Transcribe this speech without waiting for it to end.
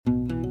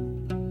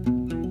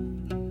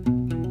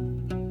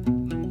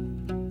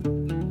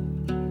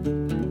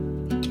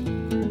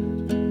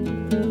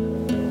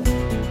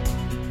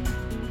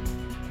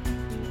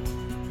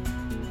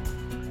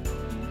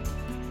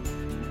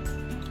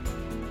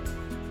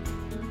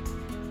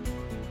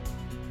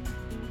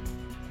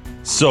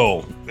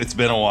So it's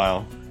been a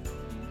while,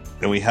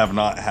 and we haven't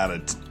had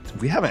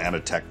a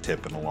tech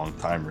tip in a long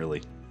time,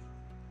 really.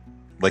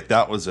 Like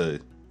that was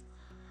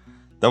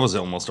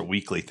almost a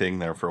weekly thing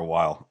there for a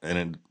while,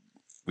 and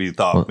we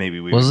thought maybe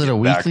we was would it get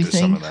a back weekly to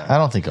some thing? of that. I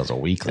don't think it was a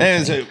weekly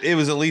thing. It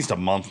was at least a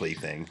monthly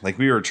thing. Like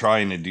we were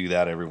trying to do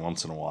that every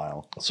once in a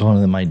while. It's one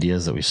of them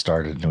ideas that we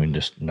started and we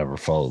just never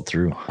followed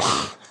through.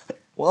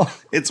 Well,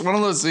 it's one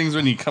of those things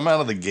when you come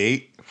out of the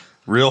gate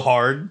real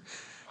hard.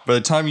 By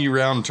the time you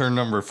round turn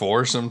number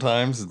 4,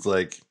 sometimes it's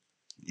like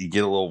you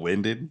get a little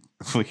winded,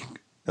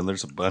 and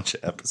there's a bunch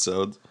of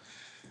episodes.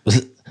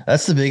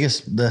 That's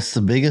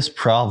the biggest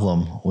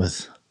problem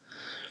with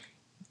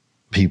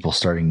people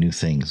starting new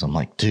things. I'm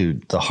like,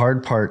 dude, the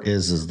hard part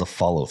is the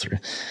follow through.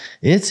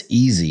 It's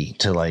easy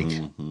to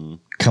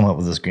come up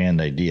with this grand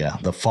idea.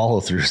 The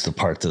follow through is the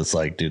part that's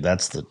like, dude,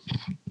 that's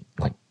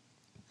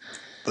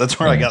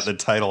where I got the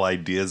title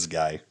Ideas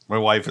Guy. My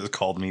wife has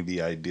called me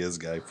the Ideas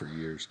Guy for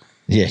years.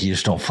 Yeah, you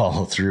just don't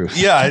follow through.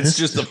 Yeah, it's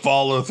just the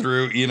follow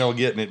through,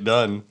 getting it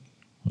done.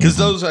 Because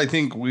those, I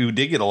think we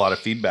did get a lot of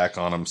feedback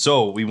on them.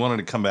 So we wanted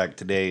to come back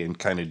today and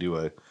kind of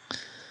do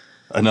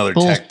another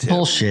tech tip.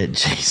 Bullshit,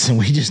 Jason.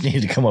 We just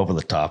need to come up with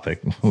a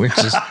topic. We're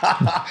just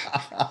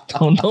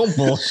don't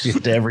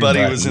bullshit to everybody.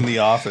 Buddy was in the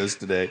office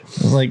today.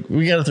 Like,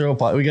 we got to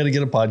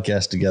get a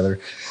podcast together,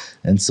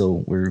 and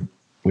so we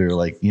were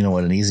like, you know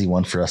what, an easy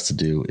one for us to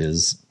do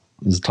is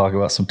talk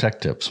about some tech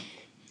tips.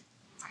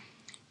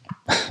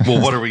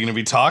 Well, what are we going to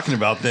be talking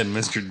about then,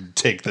 Mr.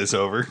 Take This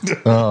Over?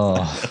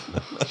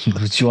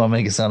 But you want to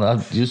make it sound? I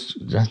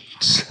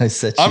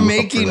set you. I'm up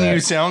making for that. you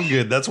sound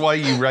good. That's why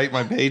you write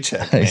my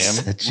paycheck, man. I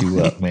set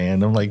you up,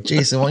 man. I'm like,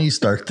 Jason, why don't you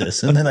start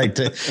this? And then I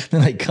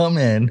come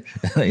in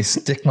and I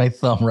stick my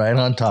thumb right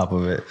on top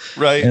of it.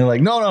 Right. And they're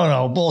like,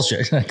 no,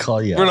 bullshit. And I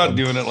call you. We're not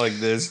doing it like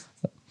this.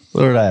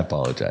 Lord, I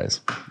apologize.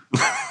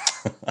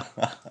 All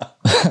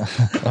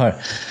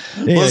right.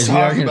 Let's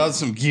talk about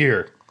some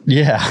gear.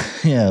 Yeah.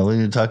 We're going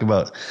to talk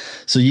about.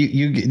 So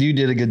you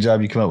did a good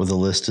job. You come up with a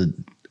list of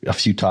a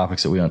few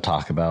topics that we want to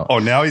talk about. Oh,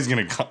 now he's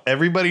going to.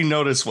 Everybody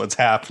notice what's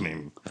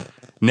happening.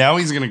 Now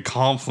he's going to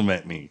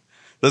compliment me.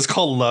 That's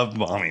called love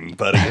bombing,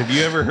 buddy. Have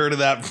you ever heard of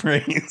that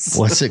phrase?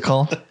 What's it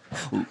called?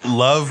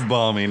 Love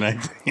bombing, I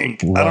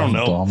think. I don't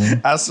know.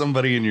 Bombing? Ask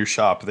somebody in your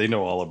shop. They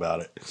know all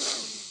about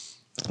it.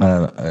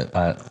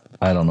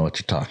 I don't know what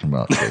you're talking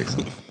about,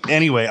 Jason.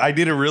 Anyway, I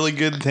did a really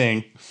good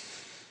thing,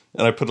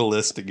 and I put a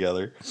list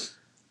together.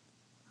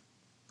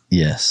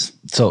 Yes.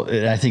 So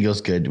I think it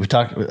was good. We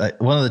talked.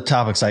 One of the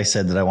topics I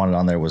said that I wanted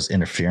on there was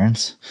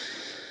interference.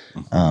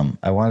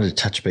 I wanted to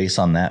touch base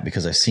on that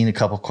because I've seen a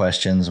couple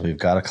questions. We've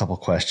got a couple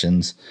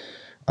questions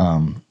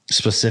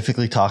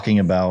specifically talking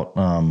about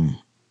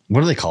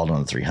what are they called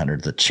on the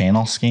 300? The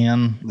channel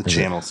scan? The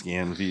channel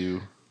scan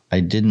view.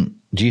 Do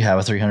you have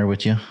a 300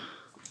 with you?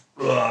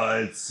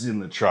 It's in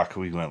the truck.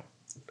 We went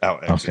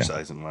out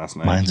exercising last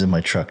night. Mine's in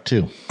my truck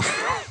too.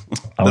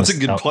 That's a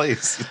good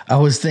place. I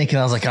was thinking,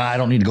 I was like, I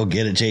don't need to go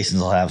get it.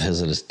 Jason's will have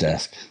his at his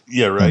desk.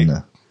 Yeah, right.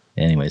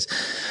 Anyways,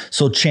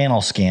 so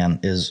channel scan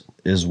is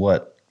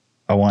what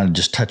I want to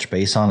just touch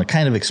base on to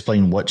kind of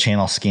explain what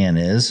channel scan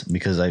is,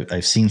 because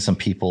I've seen some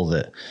people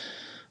that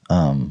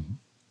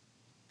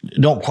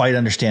don't quite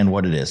understand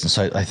what it is. And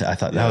so I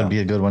thought that would be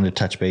a good one to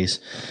touch base.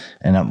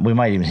 And we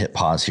might even hit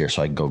pause here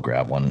so I can go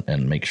grab one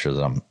and make sure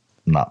that I'm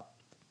not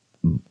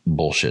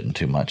bullshitting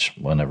too much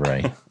whenever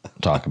I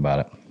talk about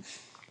it.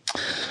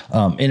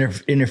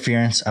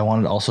 Interference. I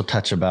wanted to also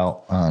touch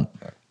about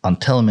on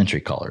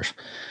telemetry callers,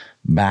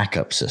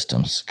 backup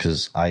systems,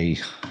 because I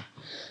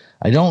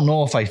don't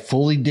know if I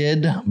fully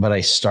did, but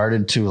I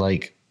started to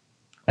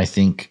I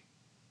think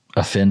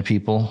offend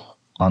people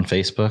on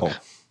Facebook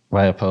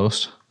by a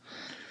post.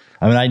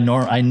 I mean,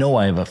 I know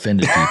I've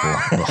offended people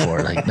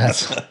before.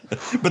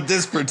 But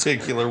this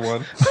particular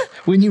one.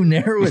 When you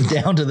narrow it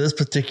down to this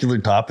particular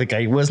topic,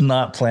 I was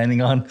not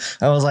planning on.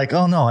 I was like,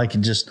 oh no, I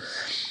can just.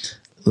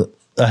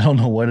 I don't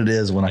know what it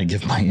is when I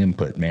give my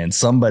input, man.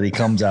 Somebody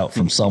comes out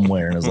from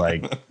somewhere and is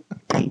like,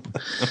 and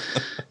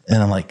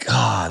I'm like,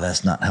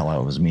 that's not how I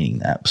was meaning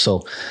that.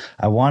 So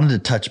I wanted to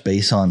touch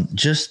base on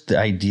just the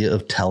idea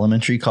of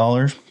telemetry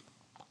callers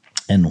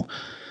and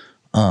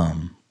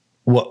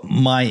what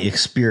my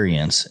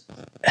experience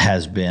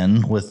has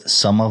been with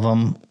some of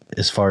them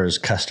as far as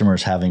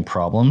customers having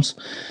problems.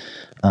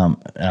 I'm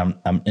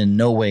in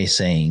no way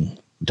saying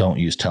don't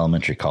use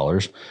telemetry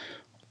callers.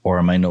 Or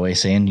am I in no way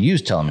saying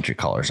use telemetry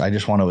callers? I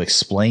just want to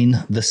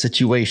explain the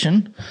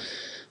situation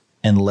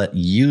and let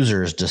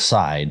users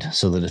decide,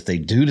 so that if they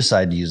do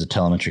decide to use a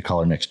telemetry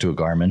caller next to a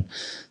Garmin,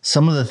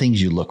 some of the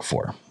things you look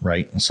for,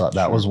 right? And so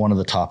that was one of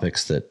the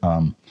topics that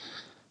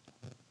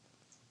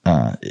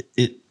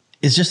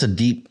it's just a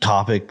deep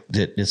topic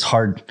that it's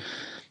hard,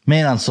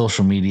 man, on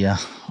social media.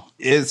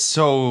 It's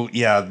so,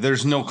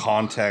 there's no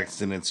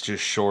context and it's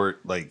just short.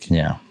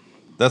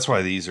 That's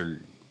why these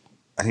are,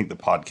 I think the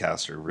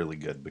podcasts are really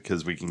good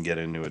because we can get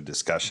into a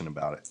discussion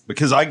about it.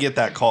 Because I get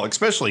that call,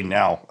 especially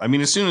now. I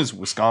mean, as soon as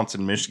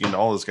Wisconsin, Michigan,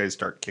 all those guys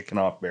start kicking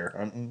off bear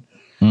hunting,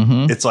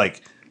 it's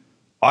like,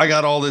 I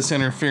got all this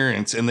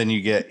interference, and then you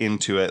get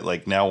into it.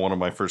 Like now, one of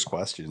my first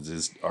questions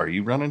is, are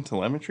you running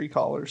telemetry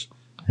collars?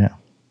 Yeah.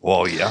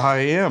 Well, yeah, I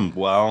am.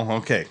 Well,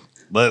 okay.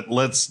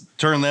 Let's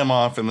turn them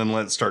off, and then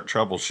let's start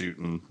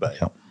troubleshooting.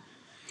 But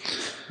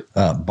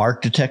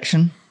bark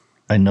detection.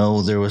 I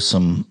know there was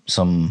some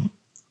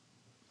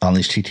on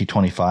these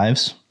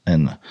TT25s,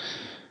 and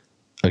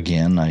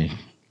again, I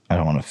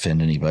don't want to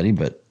offend anybody,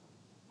 but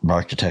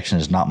bark detection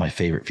is not my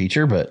favorite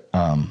feature. But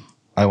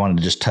I wanted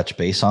to just touch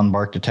base on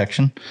bark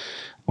detection.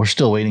 We're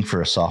still waiting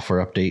for a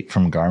software update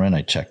from Garmin.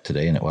 I checked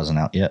today, and it wasn't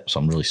out yet, so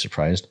I'm really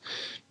surprised.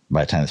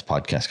 By the time this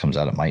podcast comes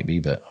out, it might be,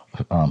 but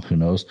who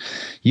knows?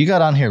 You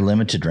got on here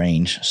limited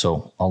range,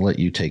 so I'll let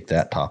you take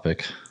that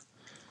topic.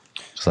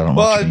 Because I don't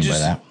know what you mean by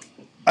that.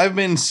 I've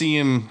been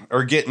seeing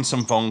or getting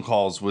some phone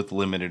calls with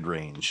limited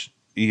range,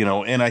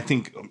 and I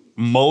think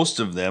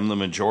most of them, the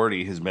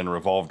majority, has been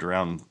revolved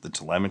around the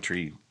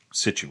telemetry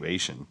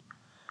situation.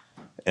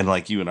 And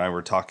like you and I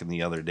were talking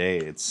the other day,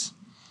 it's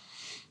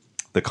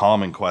the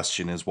common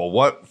question is, well,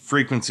 what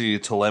frequency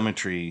of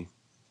telemetry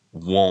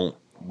won't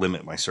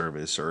limit my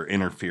service or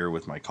interfere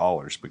with my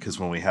collars? Because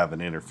when we have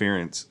an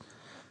interference,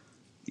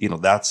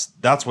 that's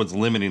what's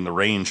limiting the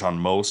range on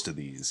most of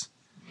these.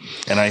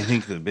 And I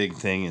think the big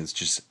thing is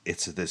just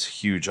it's this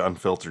huge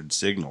unfiltered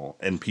signal,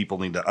 and people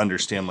need to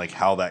understand like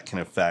how that can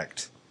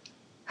affect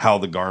how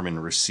the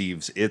Garmin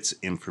receives its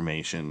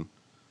information.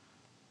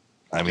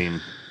 I mean,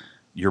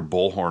 your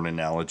bullhorn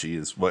analogy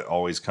is what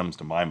always comes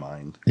to my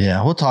mind.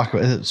 Yeah, we'll talk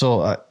about it.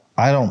 So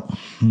I don't.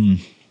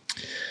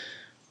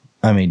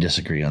 I may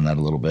disagree on that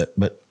a little bit,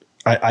 but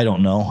I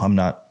don't know. I'm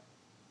not.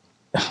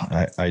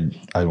 I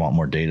want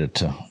more data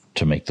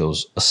to make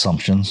those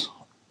assumptions.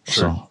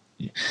 Sure. So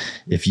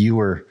if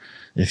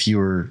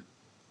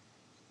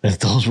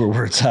those were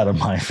words out of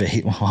my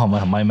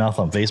my mouth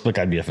on Facebook,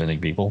 I'd be offending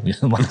people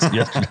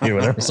yesterday or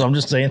whatever. So I'm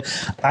just saying,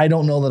 I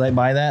don't know that I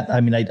buy that.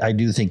 I mean, I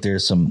do think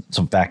there's some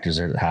factors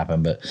there that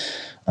happen, but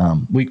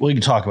we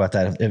can talk about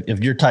that. If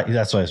you're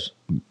that's why it's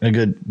a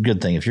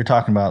good thing. If you're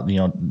talking about,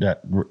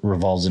 that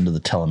revolves into the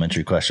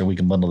telemetry question, we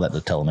can bundle that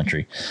to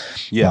telemetry.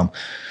 Yeah.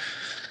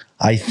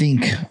 I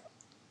think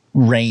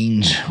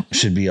range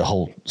should be a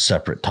whole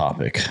separate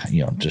topic,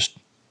 just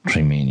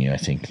between me and you. I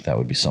think that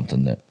would be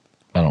something that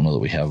I don't know that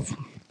we have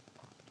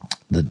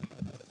the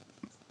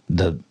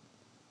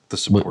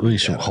support. We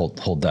should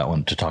hold that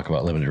one to talk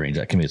about limited range.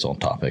 That can be its own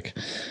topic.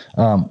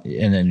 And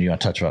then you want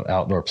to touch about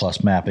outdoor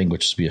plus mapping,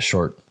 which is be a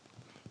short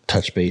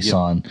touch base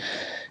on.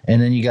 And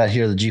then you got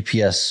here the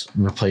GPS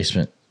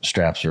replacement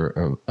straps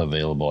are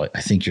available.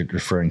 I think you're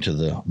referring to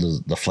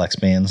the flex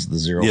bands, the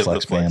zero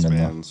flex band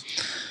bands.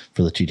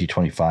 For the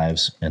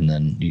TT25s. And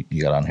then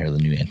you got on here the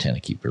new antenna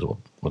keepers,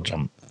 which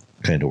I'm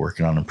kind of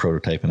working on and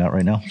prototyping out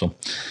right now. So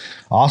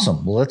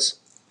awesome. Well,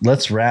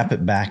 let's wrap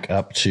it back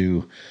up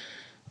to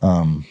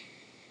the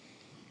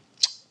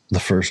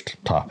first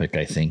topic,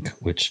 I think,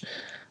 which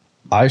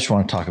I just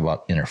want to talk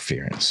about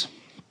interference.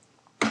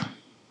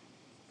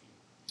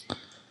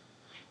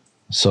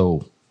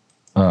 So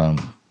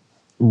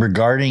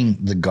regarding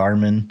the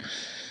Garmin,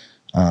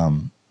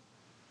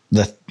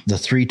 the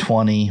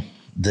 320,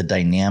 the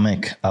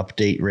dynamic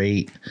update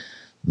rate,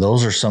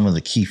 those are some of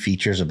the key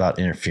features about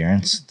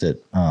interference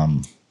that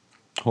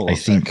I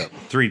think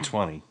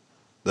 320.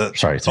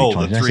 Sorry,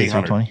 320. The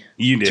 300.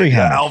 You did.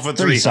 300. Yeah, Alpha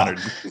 300.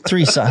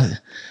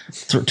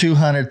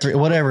 200,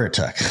 whatever it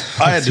took.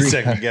 I had to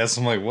second guess.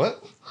 I'm like,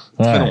 what? It's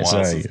been a while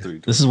since 320.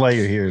 This is why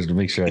you're here, is to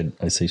make sure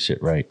I say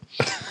shit right.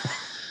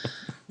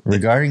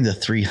 Regarding the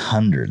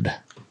 300,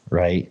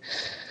 right?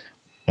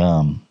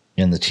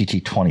 In the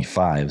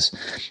TT25s,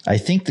 I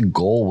think the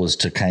goal was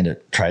to kind of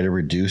try to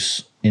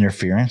reduce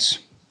interference.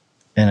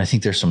 And I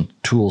think there's some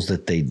tools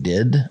that they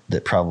did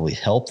that probably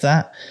help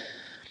that.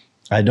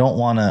 I don't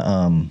want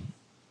to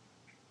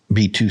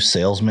be too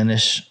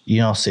salesmanish,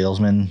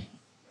 salesman,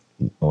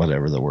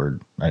 whatever the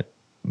word.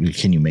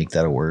 Can you make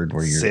that a word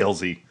where you're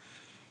salesy?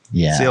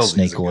 Yeah,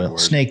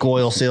 snake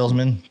oil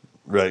salesman.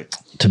 Right.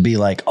 To be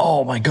like,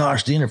 oh my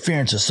gosh, the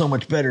interference is so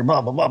much better,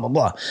 blah, blah, blah, blah,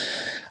 blah.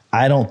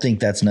 I don't think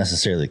that's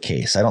necessarily the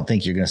case. I don't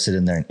think you're going to sit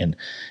in there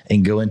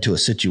and go into a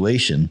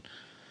situation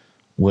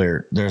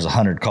where there's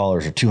 100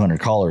 callers or 200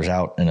 callers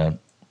out in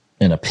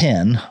a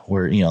pen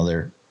where,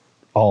 they're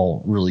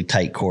all really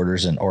tight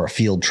quarters or a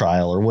field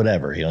trial or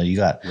whatever. You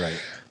got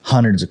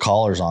hundreds of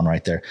callers on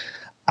right there.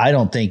 I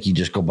don't think you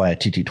just go buy a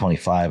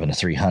TT25 and a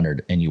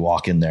 300 and you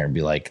walk in there and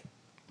be like,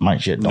 my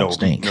shit don't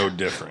stink. No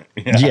different.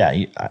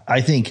 Yeah,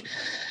 I think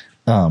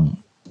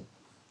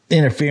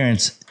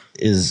interference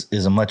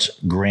is a much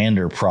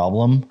grander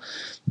problem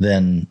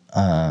than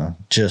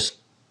just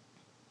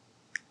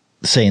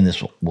saying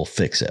this will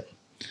fix it.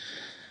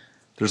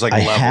 There's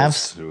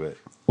levels to it.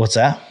 What's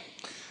that?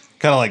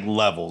 Kind of like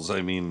levels.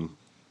 I mean,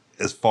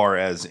 as far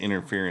as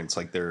interference,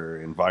 like there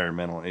are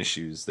environmental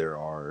issues. There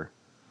are,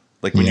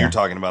 like when you're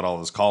talking about all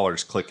those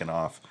callers clicking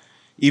off,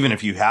 even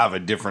if you have a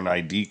different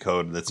ID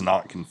code that's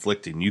not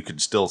conflicting, you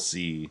could still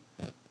see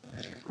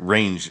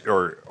range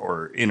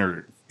or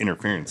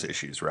interference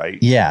issues, right?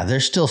 Yeah,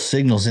 there's still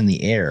signals in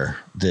the air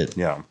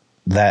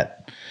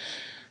that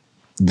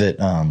that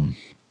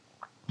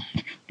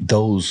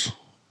those,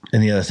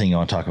 and the other thing I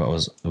want to talk about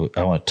was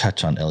I want to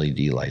touch on LED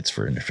lights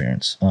for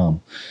interference.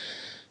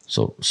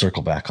 So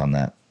circle back on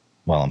that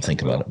while I'm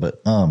thinking about it.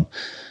 But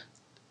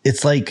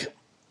it's like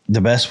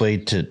the best way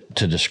to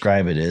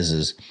describe it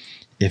is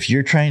if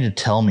you're trying to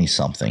tell me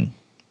something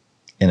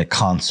in a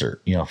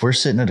concert, if we're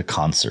sitting at a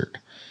concert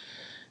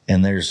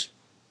and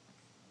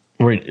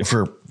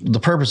for the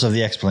purpose of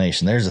the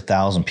explanation, there's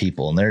 1,000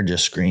 people and they're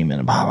just screaming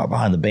and blah, blah,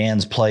 blah, and the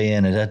band's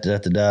playing and da, da,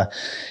 da, da,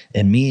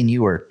 and me and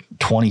you are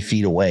 20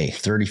 feet away,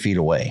 30 feet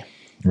away,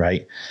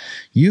 right?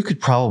 You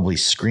could probably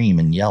scream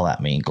and yell at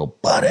me and go,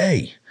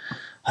 buddy,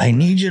 I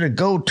need you to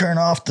go turn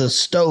off the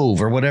stove,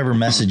 or whatever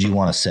message you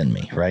want to send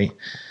me, right?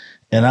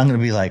 And I'm going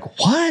to be like,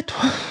 what?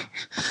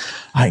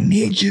 I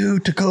need you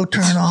to go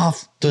turn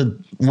off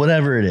the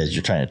whatever it is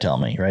you're trying to tell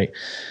me, right?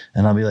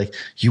 And I'll be like,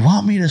 you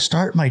want me to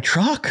start my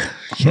truck?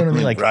 You know what I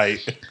mean? Like, right.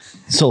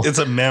 So it's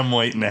a mem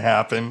waiting to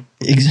happen.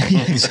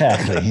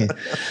 Exactly.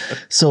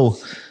 So,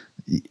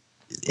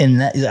 and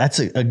that's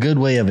a good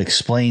way of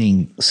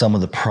explaining some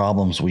of the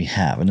problems we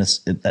have. And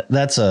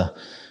that's a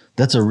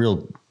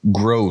real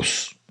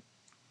gross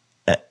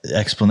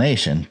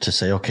explanation to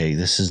say, okay,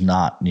 this is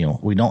not,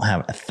 we don't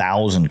have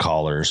 1,000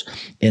 callers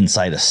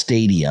inside a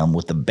stadium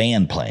with the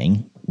band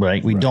playing,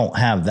 right? We don't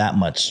have that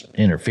much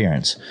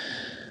interference,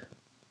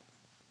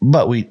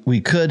 but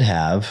we could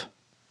have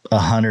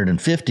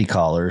 150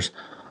 callers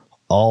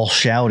all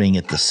shouting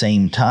at the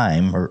same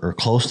time or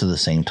close to the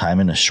same time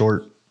in a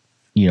short,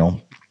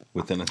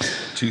 within a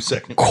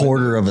 2-second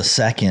quarter of a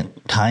second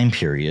time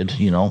period,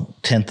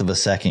 tenth of a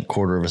second,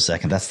 quarter of a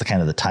second. That's the kind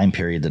of the time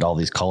period that all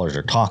these callers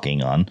are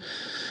talking on.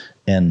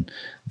 And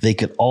they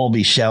could all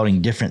be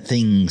shouting different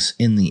things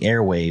in the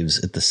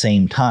airwaves at the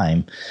same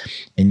time.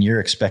 And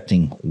you're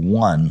expecting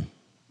one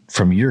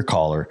from your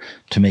caller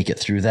to make it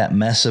through that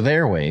mess of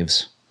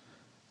airwaves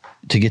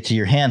to get to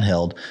your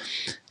handheld.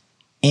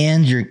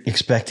 And you're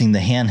expecting the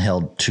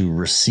handheld to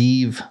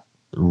receive,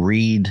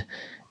 read,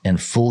 and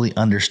fully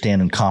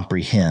understand and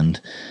comprehend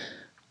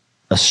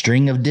a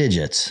string of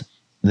digits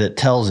that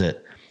tells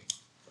it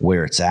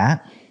where it's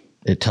at.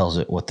 It tells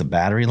it what the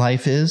battery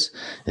life is.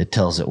 It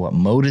tells it what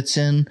mode it's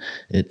in.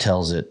 It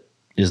tells it,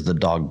 is the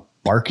dog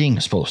barking?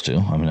 It's supposed to.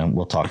 I mean,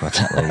 we'll talk about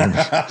that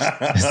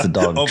later. Is the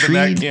dog open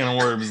treed? that can of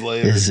worms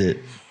later. Is it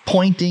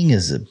pointing?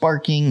 Is it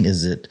barking?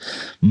 Is it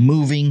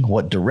moving?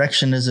 What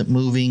direction is it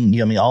moving?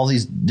 I mean, all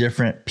these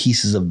different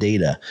pieces of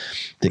data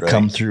that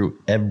come through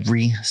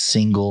every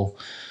single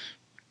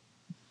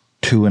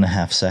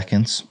 2.5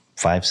 seconds,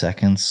 5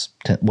 seconds,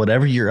 10,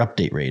 whatever your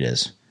update rate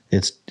is.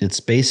 It's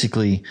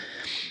basically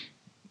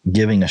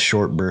giving a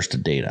short burst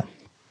of data.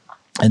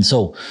 And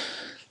so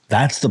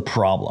that's the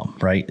problem,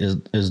 right?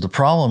 Is the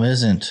problem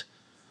isn't,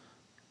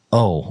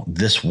 oh,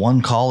 this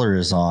one caller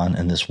is on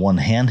and this one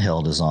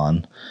handheld is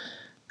on,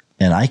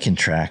 and I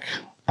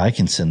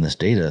can send this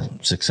data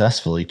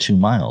successfully 2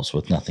 miles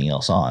with nothing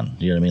else on.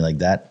 You know what I mean? Like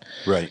that.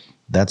 Right.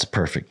 That's a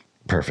perfect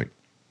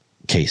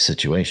case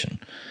situation.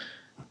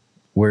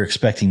 We're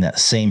expecting that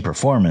same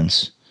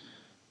performance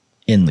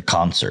in the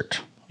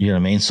concert. You know what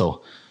I mean?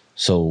 So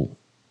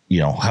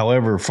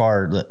however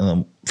far,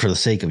 for the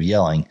sake of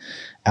yelling,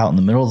 out in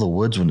the middle of the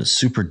woods when it's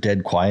super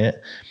dead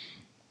quiet,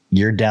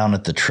 you're down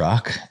at the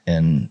truck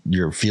and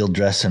you're field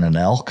dressing an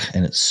elk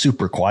and it's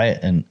super quiet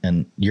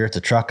and you're at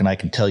the truck and I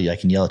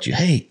can yell at you,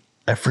 hey,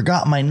 I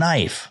forgot my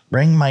knife.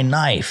 Bring my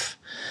knife.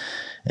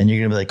 And you're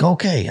going to be like,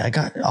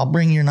 okay, I'll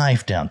bring your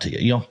knife down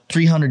to you,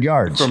 300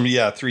 yards. From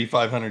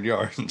 500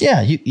 yards.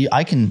 Yeah.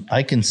 I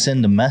can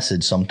send a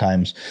message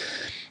sometimes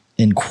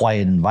in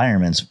quiet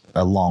environments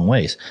a long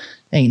ways.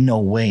 Ain't no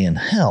way in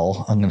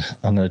hell I'm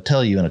going to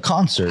tell you in a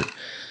concert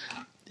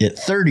at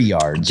 30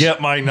 yards. Get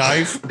my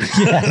knife.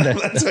 Yeah,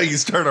 that's how you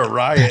start a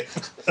riot.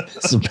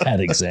 It's a bad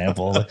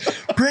example.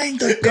 Bring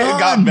the gun. It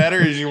got better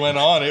as you went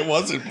on. It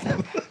wasn't.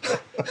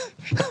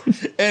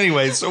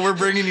 Anyway, so we're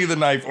bringing you the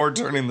knife or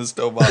turning the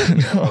stove off in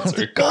the concert.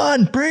 The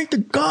gun. Bring the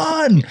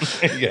gun.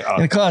 Yeah.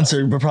 In a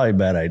concert, but probably a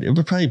bad idea.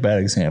 But probably a bad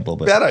example.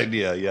 But bad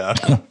idea, yeah.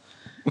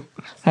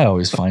 I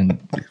always find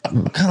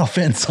kind of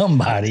offend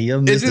somebody.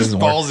 It just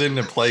falls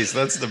into place.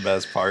 That's the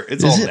best part.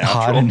 It's all natural. Is it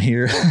hot in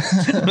here?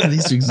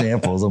 These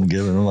examples I'm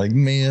giving, I'm like,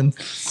 man.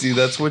 See,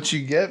 that's what you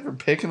get for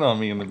picking on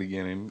me in the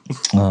beginning.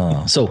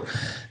 So,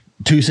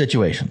 two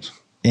situations.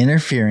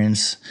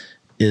 Interference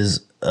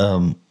is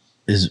a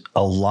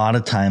lot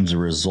of times a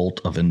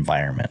result of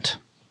environment,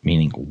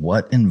 meaning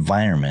what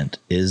environment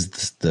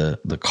is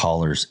the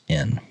caller's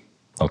in.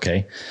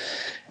 Okay,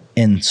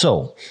 and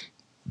so.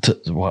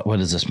 What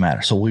does this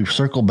matter? So we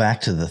circle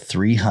back to the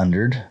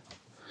 300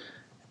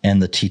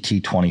 and the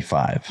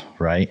TT25,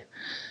 right?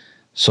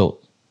 So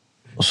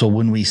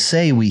when we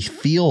say we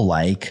feel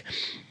like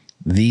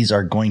these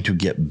are going to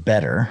get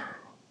better,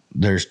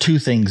 there's two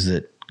things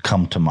that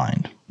come to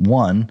mind.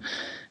 One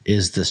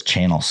is this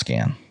channel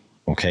scan,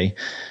 okay?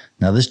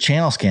 Now this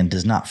channel scan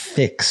does not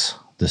fix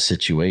the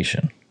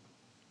situation.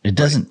 It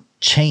doesn't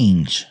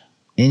change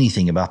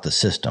anything about the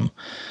system.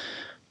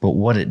 But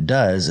what it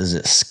does is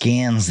it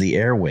scans the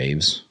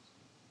airwaves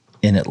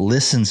and it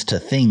listens to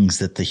things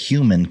that the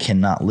human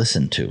cannot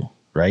listen to,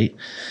 right?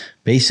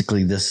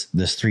 Basically, this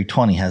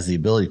 320 has the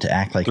ability to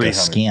act like a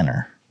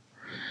scanner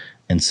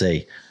and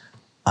say,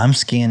 I'm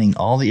scanning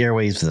all the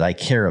airwaves that I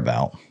care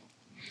about,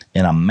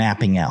 and I'm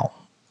mapping out.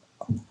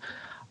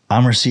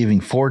 I'm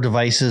receiving 4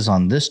 devices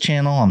on this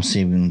channel. I'm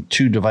receiving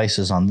 2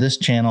 devices on this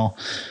channel.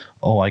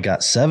 Oh, I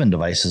got 7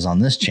 devices on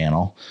this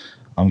channel.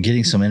 I'm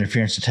getting some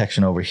interference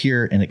detection over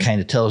here, and it kind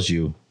of tells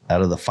you,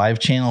 out of the 5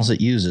 channels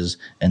it uses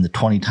and the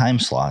 20 time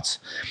slots,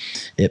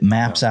 it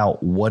maps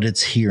out what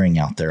it's hearing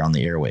out there on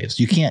the airwaves.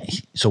 You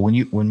can't. So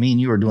when me and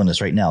you are doing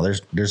this right now,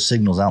 there's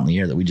signals out in the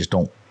air that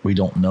we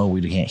don't know,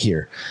 we can't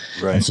hear.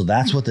 Right. And so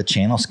that's what the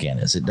channel scan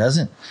is. It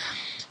doesn't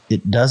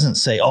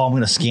say, oh, I'm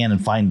going to scan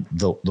and find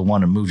the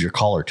one and move your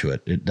caller to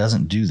it. It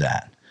doesn't do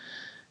that.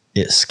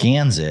 It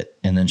scans it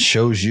and then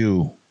shows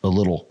you a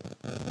little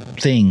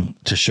thing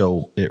to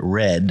show it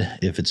red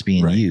if it's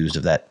being used,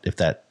 if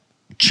that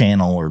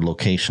channel or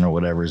location or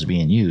whatever is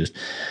being used,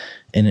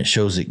 and it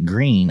shows it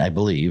green, I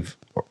believe,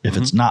 if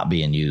it's not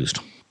being used.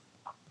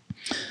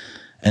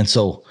 And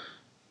so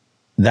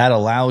that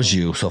allows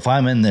you, so if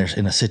I'm in there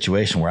in a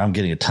situation where I'm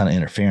getting a ton of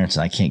interference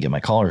and I can't get my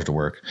callers to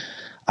work,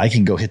 I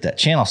can go hit that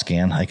channel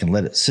scan. I can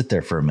let it sit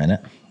there for a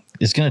minute.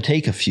 It's going to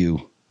take a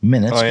few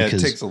minutes. Oh, yeah, it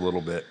takes a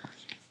little bit.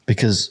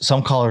 Because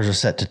some callers are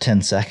set to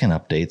 10-second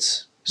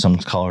updates. Some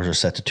callers are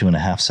set to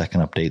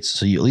 2.5-second updates.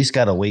 So you at least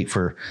got to wait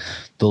for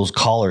those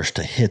callers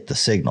to hit the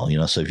signal.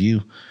 So if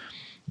you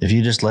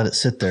just let it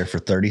sit there for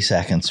 30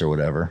 seconds or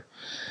whatever,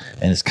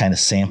 and it's kind of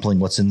sampling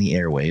what's in the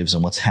airwaves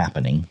and what's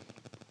happening,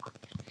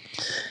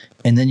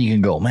 and then you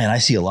can go, man, I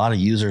see a lot of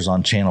users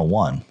on channel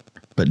 1,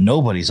 but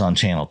nobody's on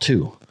channel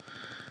 2.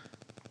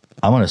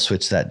 I'm going to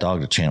switch that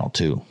dog to channel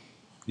 2.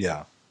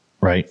 Yeah.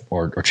 Right.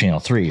 Or channel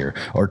 3 or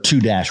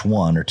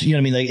 2-1 or 2, you know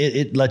what I mean? Like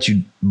it lets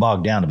you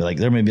bog down to be like,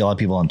 there may be a lot of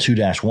people on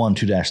 2-1,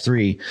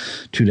 2-3,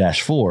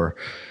 2-4,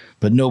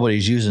 but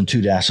nobody's using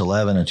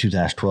 2-11 and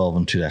 2-12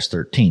 and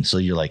 2-13. So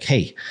you're like,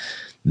 hey,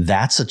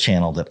 that's a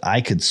channel that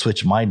I could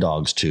switch my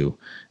dogs to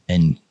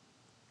and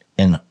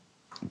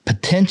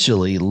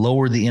potentially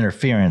lower the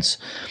interference.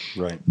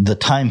 Right. The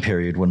time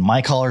period when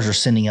my callers are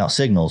sending out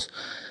signals,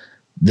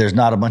 there's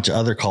not a bunch of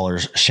other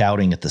callers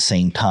shouting at the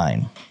same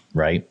time.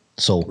 Right.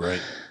 So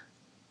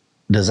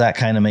does that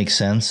kind of make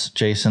sense,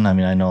 Jason? I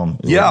mean, I know.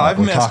 I've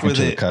messed with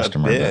it a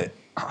bit.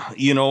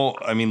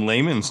 I mean,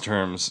 layman's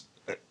terms,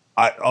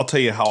 I'll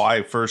tell you how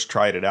I first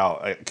tried it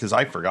out, because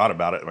I forgot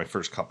about it in my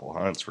first couple of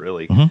hunts,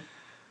 really. Mm-hmm.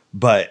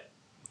 But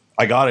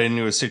I got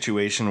into a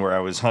situation where I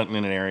was hunting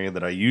in an area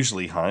that I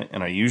usually hunt,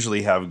 and I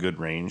usually have good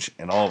range,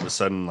 and all of a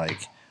sudden,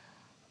 like,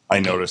 I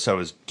noticed I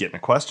was getting a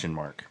question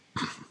mark,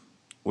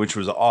 which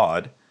was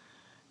odd.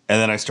 And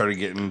then I started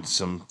getting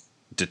some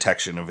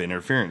detection of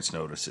interference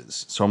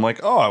notices. So I'm like,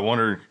 oh, I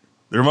wonder,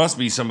 there must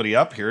be somebody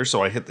up here.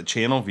 So I hit the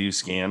channel view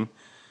scan.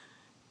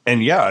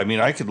 And yeah, I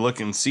mean, I could look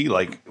and see,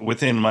 like,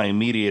 within my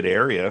immediate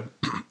area,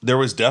 there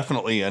was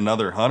definitely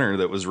another hunter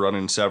that was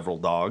running several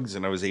dogs,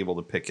 and I was able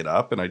to pick it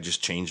up, and I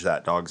just changed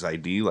that dog's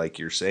ID, like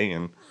you're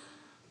saying.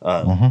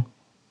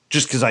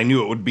 Just because I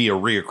knew it would be a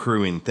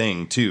reoccurring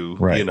thing too,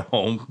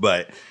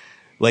 but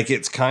like,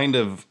 it's kind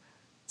of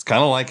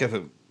like if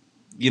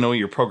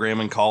you're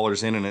programming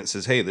callers in and it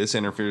says, hey, this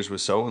interferes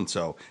with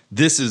so-and-so.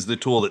 This is the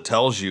tool that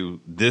tells you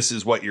this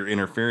is what you're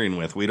interfering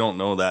with. We don't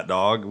know that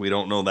dog. We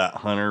don't know that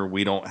hunter.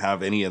 We don't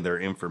have any of their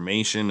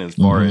information as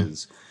far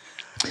as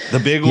the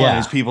big one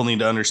is people need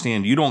to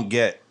understand. You don't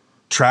get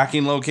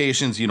tracking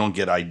locations. You don't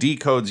get ID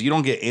codes. You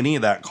don't get any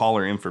of that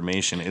caller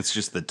information. It's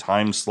just the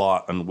time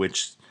slot on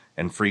which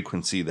and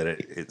frequency that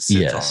it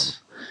sits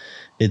on.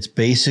 It's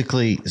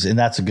basically, and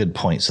that's a good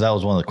point. So that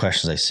was one of the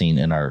questions I seen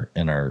in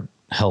our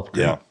help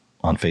group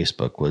on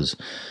Facebook was,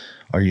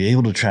 are you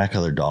able to track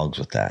other dogs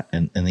with that?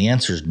 And the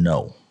answer is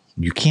no.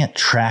 You can't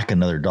track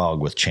another dog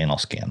with channel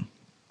scan.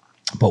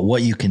 But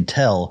what you can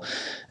tell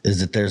is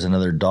that there's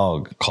another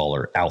dog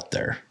caller out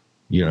there.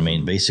 You know what I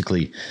mean?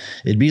 Basically,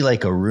 it'd be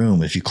like a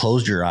room if you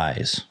closed your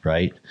eyes,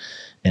 right?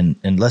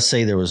 And let's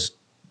say there was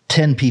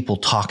 10 people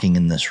talking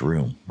in this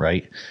room,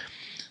 right?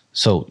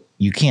 So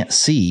you can't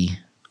see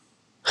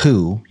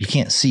who, you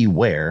can't see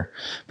where,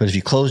 but if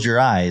you close your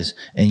eyes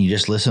and you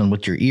just listen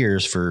with your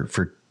ears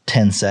for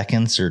 10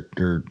 seconds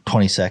or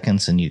 20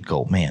 seconds, and you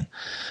go, man,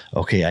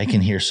 okay, I can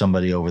hear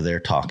somebody over there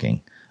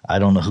talking. I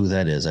don't know who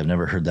that is. I've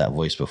never heard that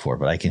voice before,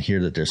 but I can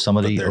hear that there's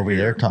somebody over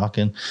there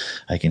talking.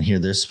 I can hear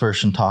this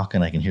person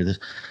talking. I can hear this.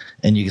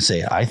 And you can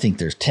say, I think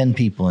there's 10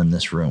 people in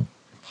this room.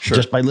 Sure.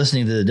 Just by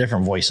listening to the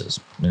different voices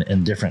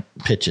and different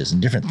pitches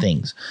and different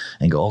things,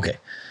 and go, okay.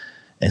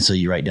 And so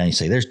you write down, you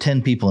say, there's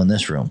 10 people in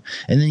this room.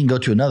 And then you can go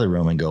to another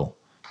room and go,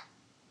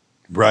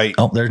 right.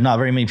 Oh, there's not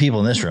very many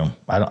people in this room.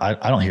 I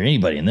don't hear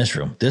anybody in this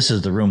room. This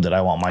is the room that I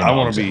want my dogs I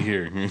want to be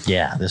here.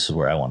 Yeah, this is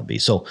where I want to be.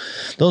 So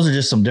those are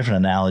just some different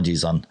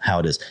analogies on how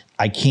it is.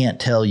 I can't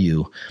tell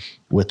you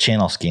with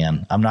channel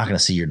scan, I'm not going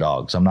to see your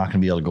dogs. I'm not going to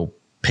be able to go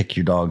pick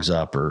your dogs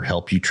up or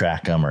help you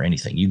track them or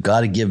anything. You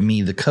got to give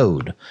me the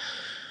code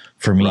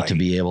for me to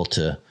be able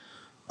to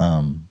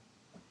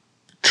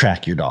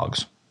track your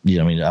dogs. You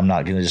know, I mean, I'm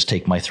not going to just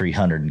take my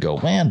 300 and go,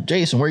 man,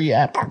 Jason, where you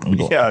at?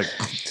 Go, yeah,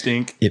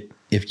 stink.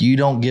 If you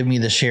don't give me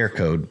the share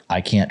code,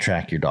 I can't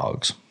track your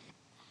dogs.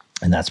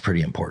 And that's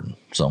pretty important.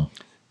 So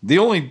the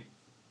only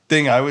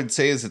thing I would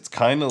say is it's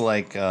kind of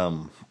like,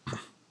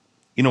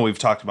 we've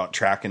talked about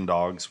tracking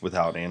dogs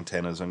without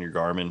antennas on your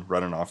Garmin,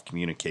 running off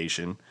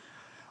communication.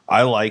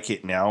 I like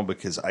it now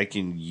because I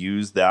can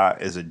use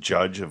that as a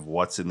judge of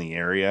what's in the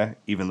area,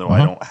 even though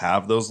I don't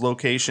have those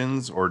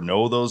locations or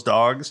know those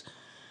dogs.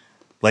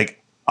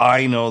 Like,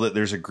 I know that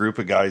there's a group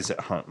of guys that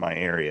hunt my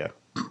area.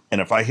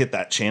 And if I hit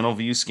that channel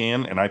view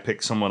scan and I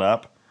pick someone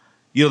up,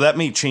 that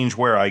may change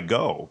where I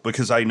go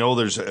because I know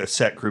there's a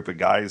set group of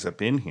guys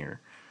up in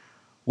here.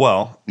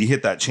 Well, you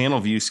hit that channel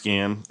view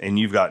scan and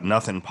you've got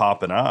nothing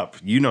popping up.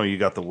 You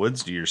got the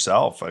woods to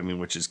yourself. I mean,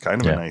 which is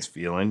kind of a nice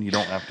feeling. You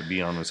don't have to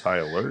be on this high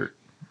alert.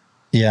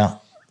 Yeah.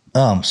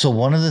 So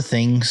one of the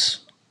things,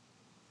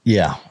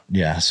 yeah.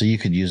 So you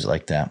could use it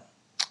like that.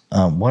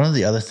 One of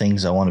the other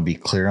things I want to be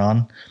clear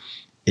on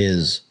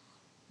is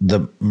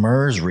the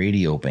MURS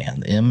radio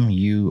band,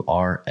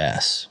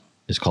 MURS,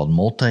 is called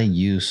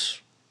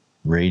multi-use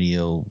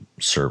radio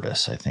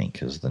service, I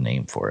think is the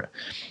name for it.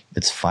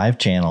 It's 5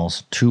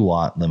 channels,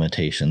 2-watt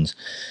limitations.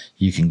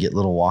 You can get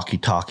little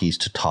walkie-talkies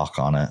to talk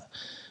on it.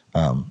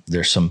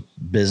 There's some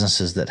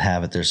businesses that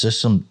have it. There's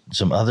just some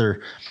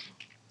other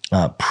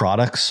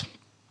products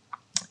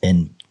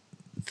and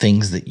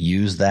things that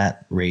use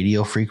that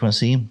radio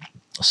frequency.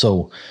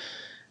 So,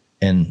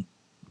 and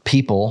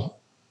people,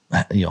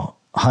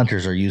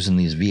 hunters are using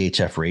these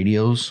VHF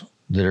radios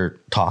that are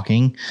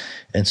talking.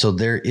 And so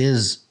there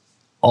is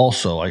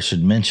also, I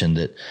should mention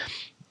that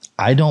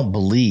I don't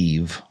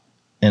believe,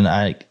 and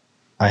I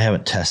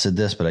haven't tested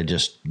this, but I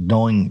just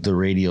knowing the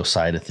radio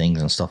side of things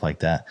and stuff like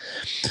that,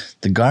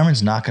 the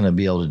Garmin's not going to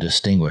be able to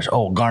distinguish,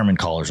 Garmin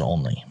callers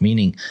only.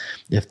 Meaning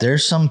if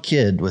there's some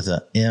kid with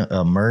a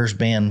MURS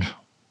band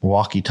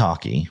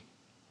walkie-talkie,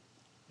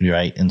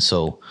 right? And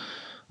so,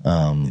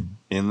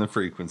 in the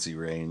frequency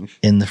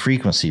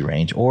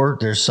range, or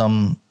there's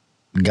some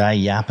guy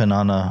yapping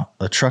on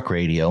a truck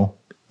radio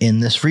in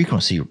this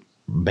frequency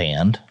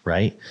band,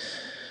 right?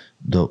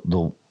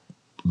 The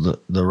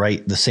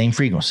same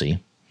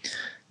frequency.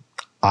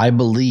 I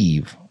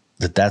believe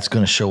that's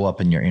going to show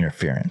up in your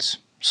interference.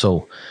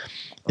 So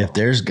if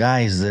there's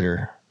guys that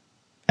are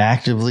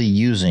actively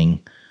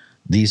using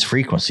these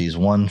frequencies,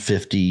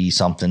 150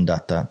 something ...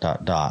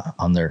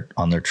 on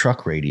their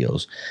truck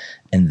radios,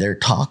 and they're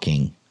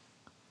talking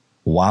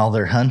while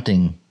they're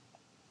hunting,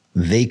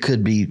 they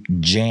could be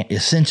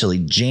essentially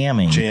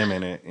jamming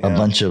it, a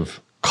bunch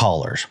of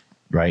callers,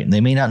 right? And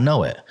they may not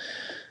know it,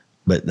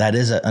 but that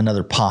is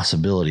another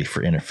possibility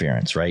for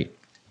interference, right?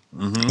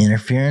 Mm-hmm.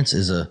 Interference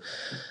is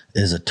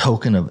a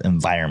token of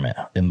environment.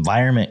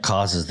 Environment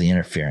causes the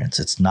interference.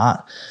 It's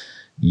not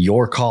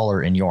your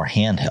caller in your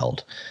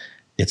handheld.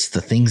 It's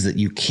the things that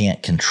you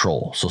can't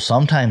control. So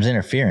sometimes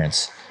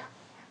interference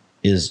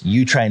is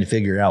you trying to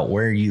figure out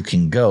where you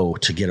can go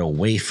to get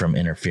away from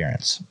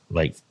interference.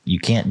 Like, you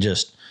can't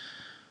just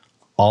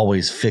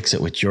always fix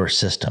it with your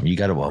system. You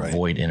got to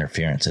avoid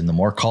interference. And the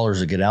more callers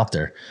that get out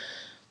there,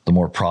 the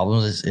more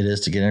problems it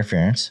is to get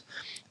interference.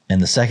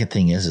 And the second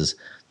thing is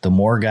the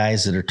more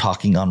guys that are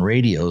talking on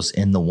radios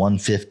in the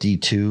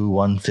 152,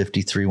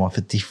 153,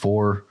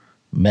 154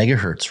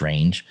 megahertz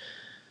range,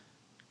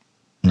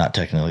 not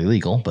technically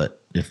legal, but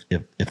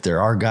if there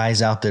are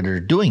guys out there that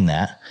are doing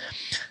that,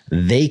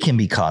 they can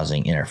be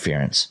causing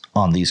interference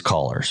on these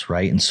callers,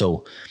 right? And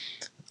so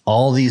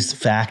all these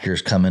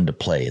factors come into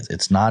play.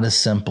 It's not as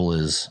simple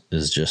as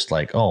just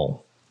like,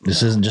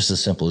 this isn't just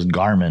as simple as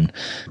Garmin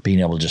being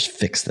able to just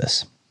fix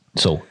this.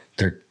 So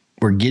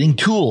we're getting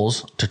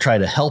tools to try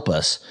to help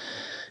us,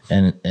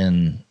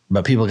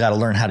 but people got to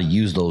learn how to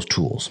use those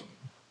tools.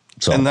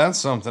 So, and that's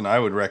something I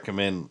would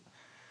recommend.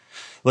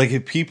 Like,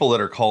 if people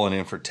that are calling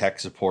in for tech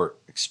support,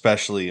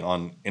 especially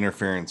on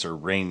interference or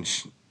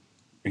range,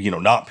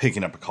 not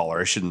picking up a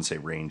caller, I shouldn't say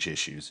range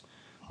issues.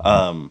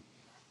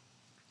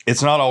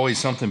 It's not always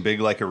something big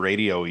like a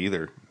radio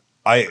either.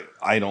 I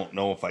don't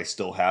know if I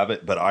still have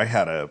it, but I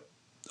had a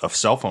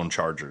cell phone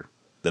charger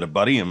that a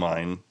buddy of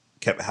mine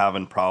kept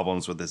having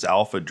problems with his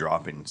alpha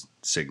dropping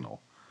signal.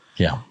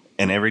 Yeah.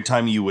 And every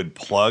time you would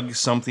plug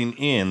something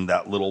in,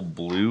 that little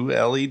blue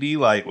LED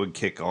light would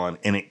kick on,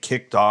 and it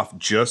kicked off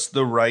just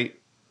the right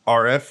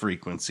RF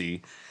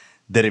frequency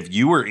that if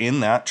you were in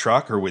that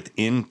truck or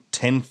within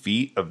 10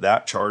 feet of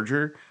that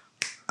charger,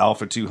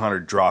 Alpha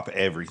 200 drop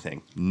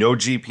everything. No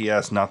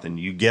GPS, nothing.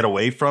 You get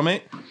away from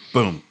it,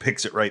 boom,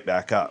 picks it right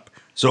back up.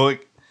 So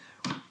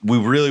we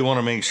really want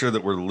to make sure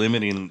that we're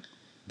limiting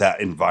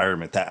that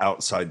environment, that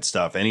outside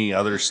stuff. Any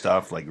other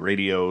stuff like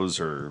radios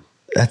or...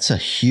 That's a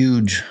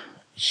huge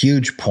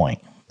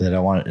point that I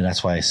wanted, and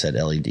that's why I said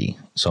LED.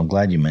 So I'm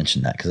glad you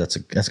mentioned that, because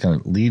that's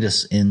going to lead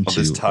us into...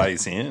 this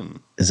ties in.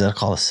 Is that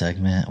called a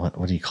segment?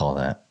 What do you call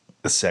that?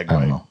 A segue. I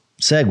don't know.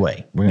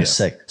 Segue. We're going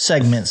to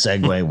segment,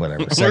 segue,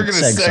 whatever. We're going to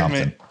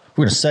segment.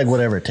 We're going to seg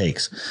whatever it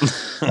takes.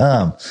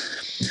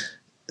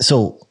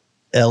 So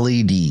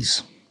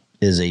LEDs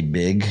is a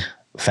big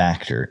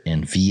factor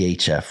in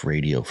VHF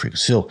radio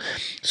frequency.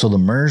 So the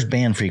MERS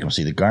band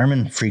frequency, the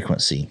Garmin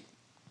frequency,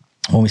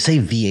 when we say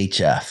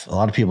VHF, a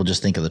lot of people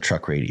just think of the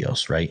truck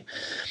radios, right?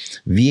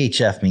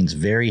 VHF means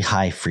very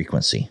high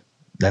frequency.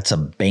 That's a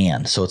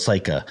band. So it's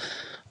like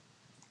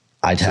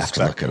I'd have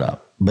to look it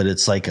up, but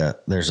it's like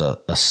there's a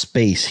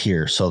space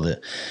here so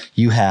that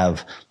you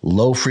have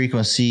low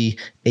frequency,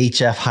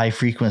 HF high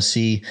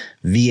frequency,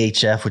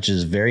 VHF, which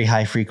is very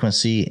high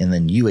frequency, and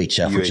then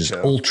UHF, which is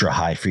ultra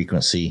high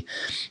frequency.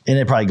 And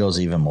it probably goes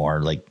even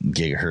more like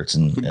gigahertz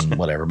and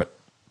whatever. But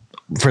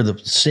for the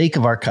sake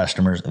of our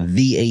customers,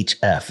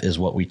 VHF is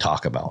what we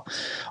talk about.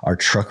 Our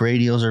truck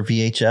radios are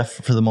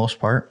VHF for the most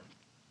part,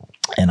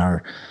 and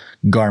our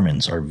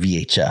Garmin's are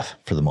VHF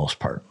for the most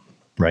part.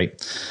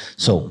 Right.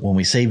 So when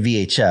we say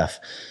VHF,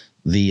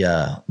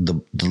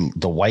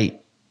 the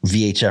white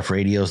VHF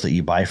radios that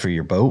you buy for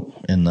your boat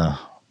in the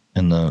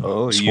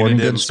sporting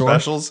goods store.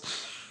 Specials.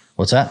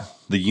 What's that?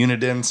 The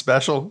Uniden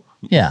special.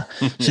 Yeah.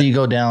 So you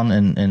go down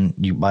and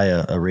you buy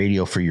a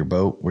radio for your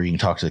boat where you can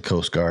talk to the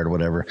Coast Guard or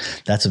whatever.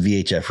 That's a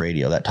VHF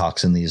radio that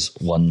talks in these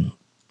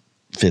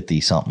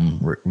 150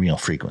 something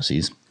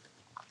frequencies.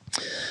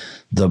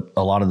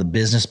 A lot of the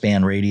business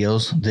band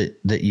radios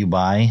that you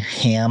buy,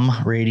 ham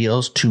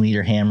radios,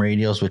 2-meter ham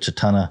radios, which a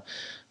ton of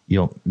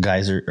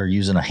guys are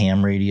using a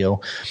ham radio.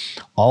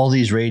 All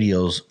these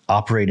radios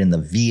operate in the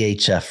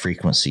VHF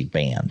frequency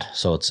band.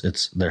 So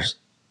there's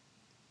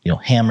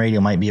ham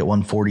radio might be at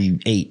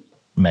 148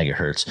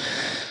 megahertz.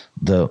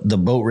 The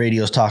boat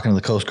radios talking to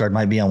the Coast Guard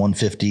might be on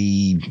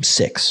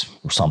 156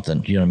 or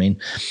something. You know what I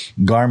mean?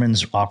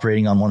 Garmin's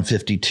operating on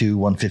 152,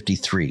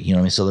 153. You know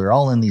what I mean? So they're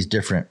all in these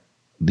different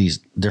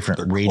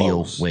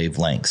radio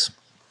wavelengths,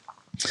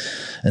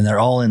 and they're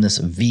all in this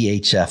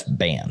VHF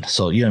band.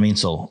 So, you know what I mean?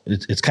 So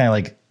it's kind of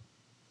like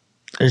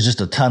there's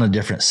just a ton of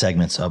different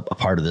segments a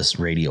part of this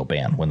radio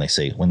band. When they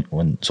say,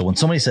 when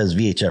somebody says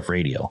VHF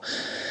radio,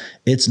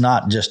 it's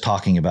not just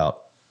talking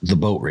about the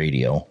boat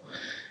radio.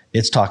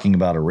 It's talking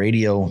about a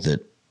radio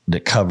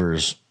that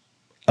covers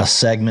a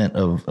segment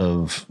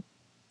of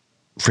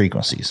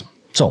frequencies.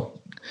 So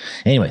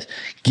anyways,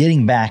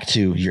 getting back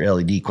to your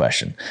LED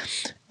question,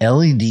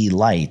 LED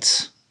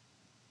lights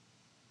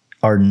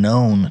are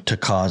known to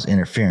cause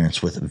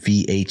interference with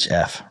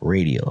VHF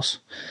radios,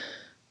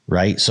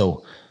 right?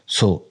 So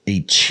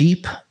a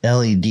cheap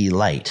LED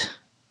light,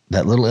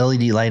 that little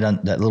LED light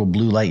on that little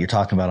blue light you're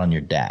talking about on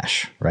your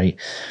dash, right?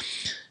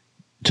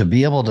 To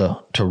be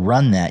able to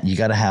run that, you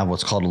got to have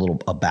what's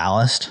called a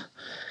ballast.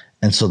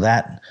 And so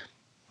that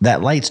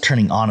light's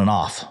turning on and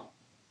off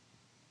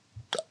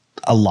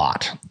a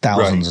lot,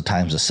 thousands of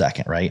times a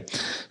second,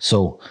 right?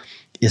 So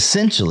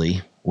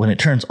essentially, when it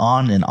turns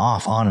on and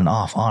off, on and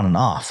off, on and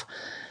off,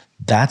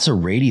 that's a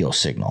radio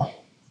signal.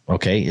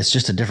 Okay. It's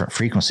just a different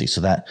frequency.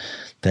 So that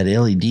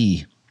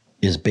LED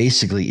is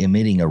basically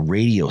emitting a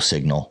radio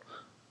signal,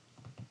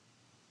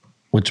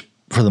 which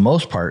for the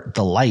most part,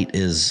 the light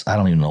is, I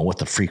don't even know what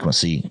the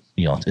frequency,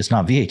 it's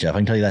not VHF. I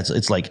can tell you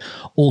it's like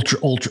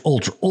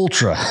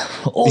ultra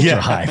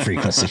high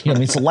frequency. You know what I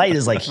mean? So light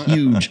is like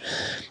huge,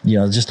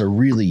 just a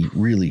really,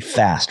 really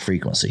fast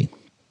frequency.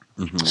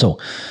 Mm-hmm. So,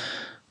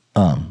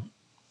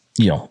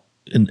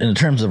 in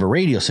terms of a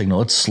radio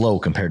signal, it's slow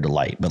compared to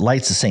light, but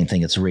light's the same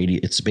thing. It's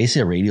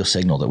basically a radio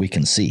signal that we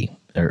can see,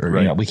 or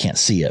right. We can't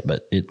see it,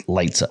 but it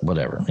lights up,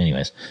 whatever.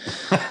 Anyways,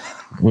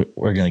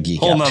 we're going to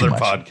geek out too much. Whole nother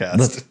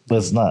podcast.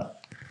 Let's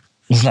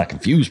not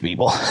confuse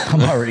people.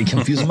 I'm already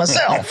confusing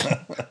myself.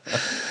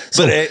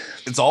 So, but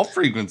it's all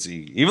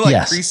frequency. Even like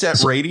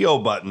preset radio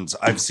buttons,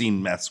 I've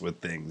seen mess with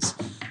things.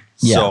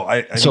 Yeah. So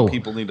I think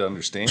people need to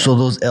understand. So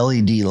those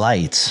LED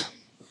lights,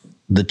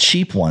 the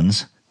cheap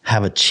ones,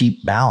 have a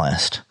cheap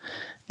ballast,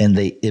 and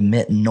they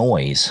emit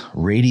noise,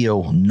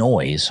 radio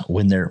noise,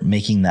 when they're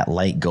making that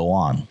light go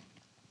on,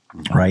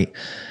 right?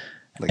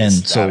 Like and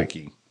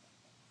staticky.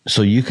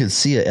 So you could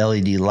see a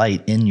LED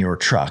light in your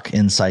truck,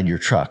 inside your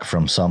truck,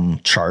 from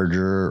some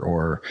charger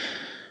or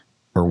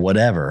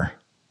whatever,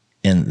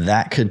 and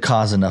that could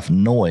cause enough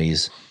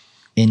noise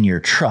in your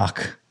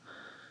truck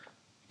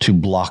to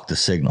block the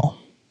signal.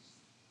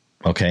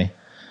 Okay?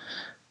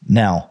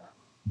 Now,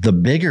 the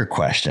bigger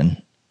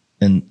question,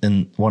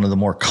 and one of the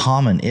more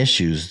common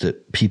issues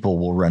that people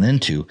will run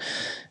into,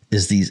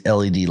 is these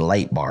LED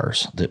light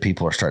bars that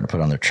people are starting to put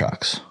on their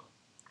trucks.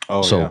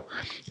 Oh, so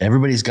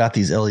everybody's got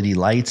these LED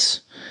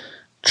lights.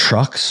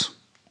 Trucks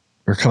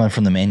are coming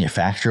from the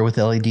manufacturer with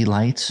LED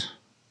lights.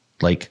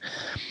 Like,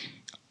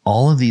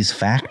 all of these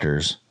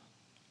factors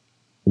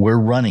we're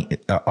running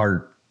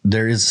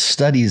there is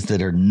studies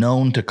that are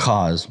known to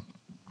cause,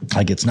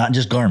 like, it's not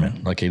just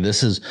Garmin. Okay,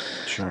 this is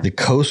the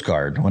Coast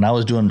Guard. When I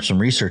was doing some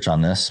research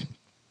on this,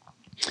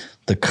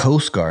 the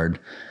Coast Guard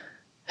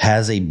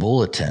has a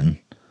bulletin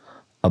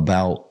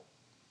about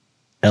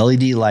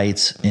LED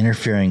lights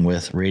interfering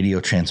with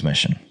radio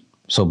transmission.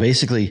 So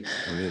basically,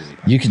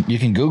 you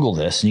can Google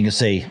this and you can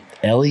say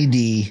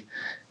LED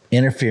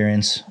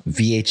interference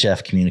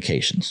VHF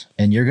communications,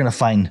 and you're going to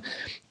find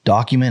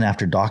document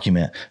after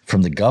document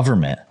from the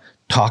government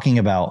talking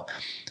about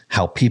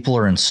how people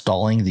are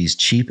installing these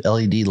cheap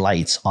LED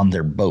lights on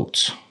their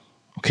boats,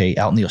 okay,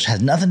 out in the ocean. It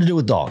has nothing to do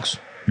with dogs,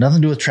 nothing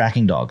to do with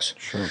tracking dogs.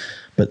 Sure.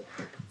 But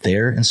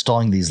they're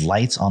installing these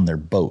lights on their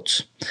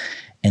boats,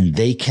 and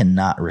they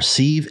cannot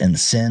receive and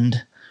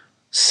send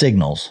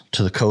signals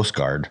to the Coast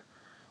Guard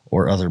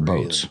or other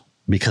boats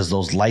because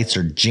those lights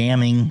are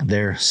jamming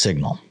their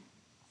signal.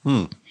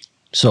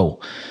 So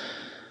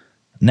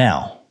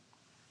now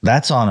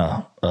that's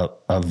on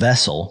a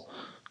vessel,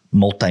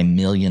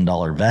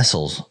 multi-million-dollar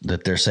vessels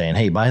that they're saying,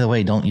 hey, by the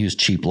way, don't use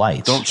cheap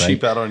lights. Don't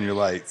cheap out on your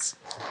lights.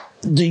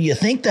 Do you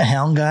think the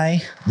hound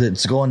guy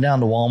that's going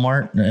down to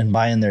Walmart and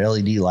buying their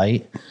LED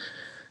light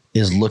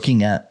is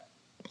looking at,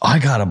 I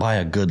got to buy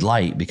a good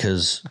light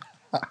because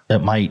it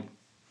might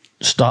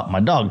stop my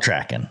dog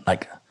tracking?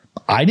 Like,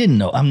 I didn't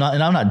know. I'm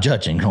not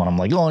judging. I'm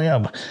like, oh yeah,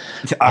 but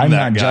I'm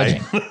not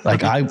judging.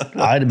 Like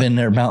I'd have been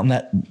there mounting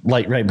that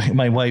light right by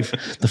my wife.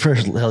 The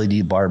first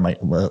LED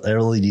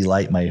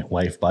light my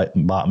wife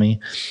bought me,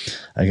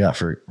 I got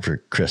for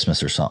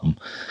Christmas or something,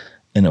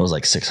 and it was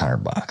like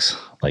 $600.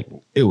 Like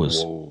it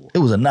was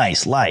a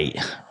nice light,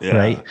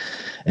 right?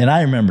 And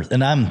I remember,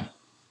 and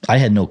I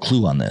had no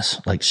clue on this.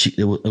 Like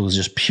it was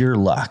just pure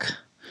luck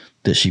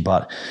that she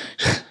bought.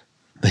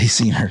 They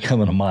seen her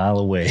coming a mile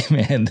away,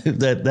 man.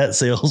 That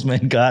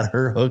salesman got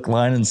her hook,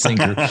 line, and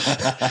sinker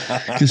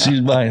because she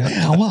was buying.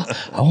 I want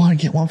to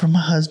get one for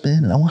my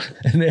husband,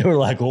 and they were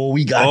like, "Oh,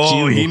 we got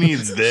you." Oh, he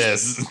needs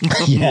this.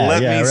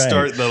 Let me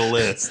start the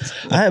list.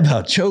 I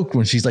about choked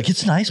when she's like,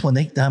 "It's nice when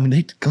they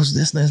goes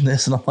this,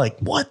 and I'm like,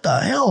 "What the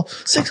hell?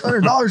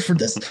 $600 for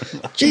this?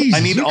 Jesus,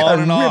 I need on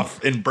and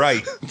off and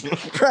bright."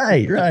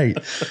 Right.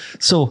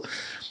 So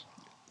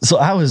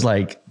I was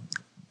like,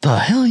 the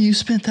hell you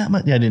spent that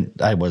much?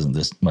 I wasn't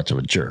this much of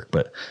a jerk,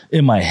 but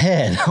in my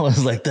head, I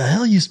was like, the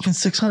hell you spent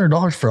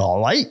 $600 for a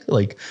light?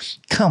 Like,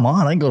 come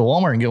on, I can go to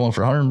Walmart and get one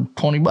for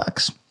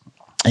 $120.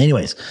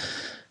 Anyways,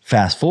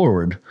 fast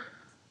forward,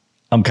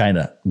 I'm kind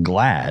of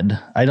glad.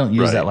 I don't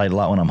use that light a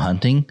lot when I'm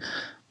hunting,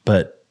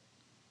 but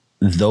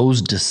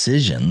those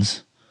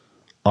decisions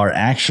are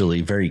actually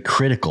very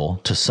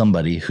critical to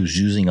somebody who's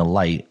using a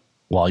light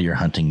while you're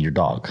hunting your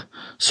dog.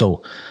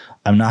 So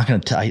I'm not going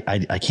to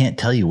I can't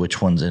tell you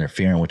which ones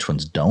interfere and which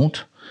ones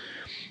don't,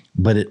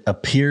 but it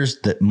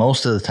appears that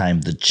most of the time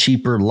the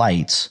cheaper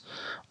lights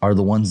are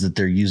the ones that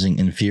they're using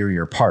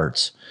inferior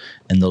parts,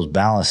 and those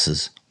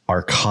ballasts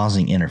are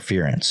causing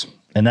interference.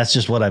 And that's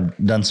just what I've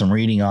done some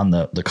reading on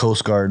the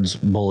Coast Guard's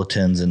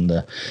bulletins and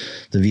the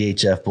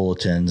VHF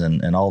bulletins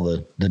and all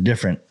the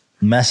different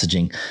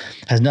messaging.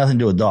 Has nothing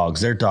to do with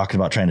dogs. They're talking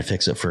about trying to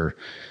fix it for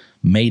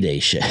Mayday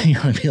shit. You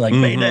know, it'd be like,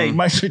 Mayday,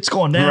 my shit's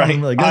going down. Right.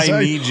 Like,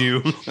 I need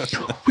you.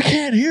 We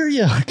can't hear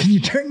you. Can you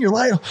turn your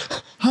light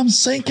off? I'm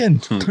sinking.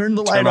 Turn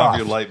the light Turn off. off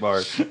your light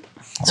bar.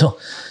 So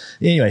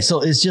anyway,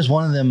 so it's just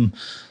one of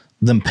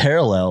them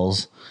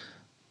parallels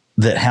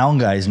that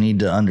hound guys need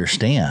to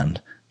understand,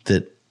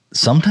 that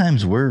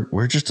sometimes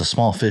we're just a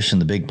small fish in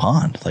the big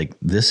pond. Like,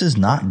 this is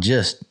not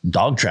just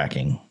dog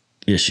tracking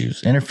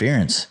issues.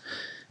 Interference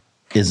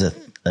is a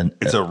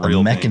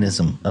real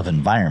mechanism of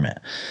environment.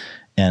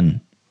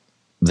 And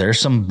there's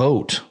some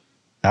boat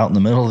out in the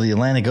middle of the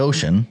Atlantic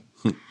Ocean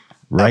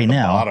right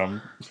now.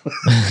 Bottom.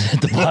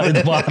 At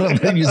the bottom,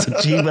 they use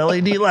a cheap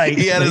LED light.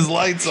 He had his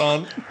lights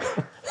on.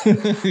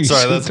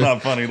 Sorry, that's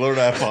not funny. Lord,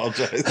 I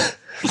apologize.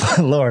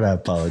 Lord, I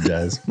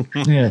apologize.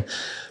 Yeah.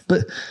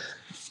 But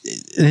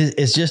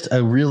it's just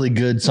a really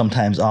good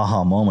sometimes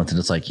aha moment that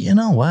it's like, you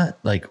know what?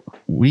 Like,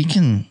 we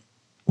can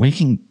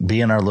be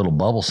in our little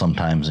bubble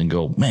sometimes and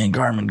go, man,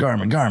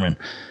 Garmin.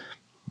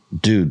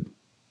 Dude,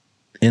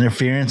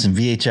 interference in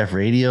VHF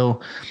radio,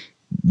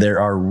 there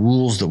are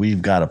rules that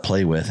we've got to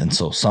play with. And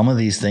so some of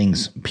these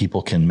things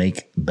people can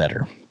make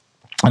better.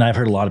 And I've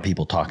heard a lot of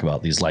people talk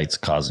about these lights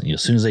causing,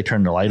 as soon as they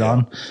turn the light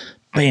on,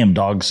 bam,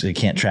 dogs, they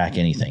can't track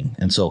anything.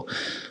 And so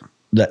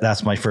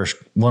that's my first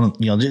one.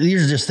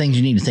 These are just things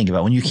you need to think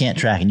about when you can't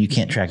track and you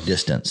can't track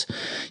distance.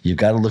 You've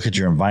got to look at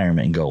your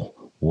environment and go,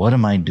 what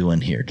am I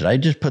doing here? Did I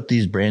just put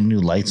these brand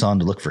new lights on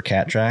to look for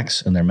cat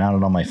tracks and they're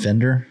mounted on my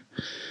fender?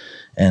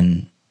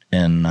 And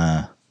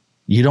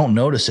you don't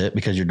notice it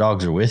because your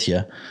dogs are with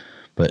you.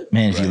 But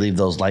man, if you leave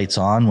those lights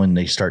on when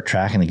they start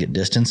tracking to get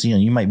distance,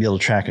 you might be able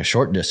to track a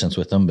short distance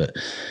with them, but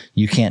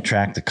you can't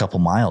track the couple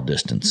mile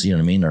distance, you know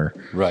what I mean? Or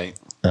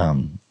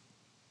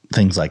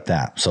things like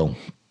that. So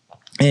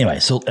anyway,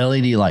 so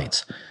LED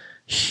lights,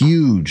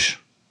 can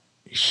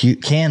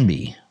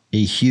be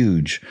a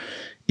huge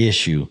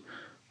issue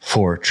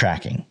for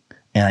tracking.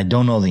 And I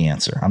don't know the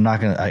answer.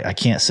 I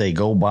can't say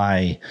go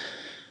buy,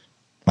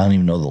 I don't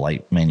even know the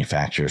light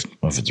manufacturers,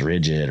 if it's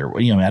Rigid or,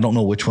 I don't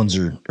know which ones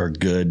are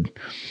good.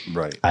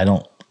 Right. I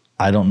don't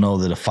know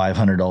that a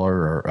 $500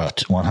 or a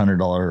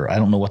 $100, I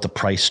don't know what the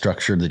price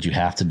structure that you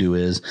have to do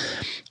is.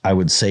 I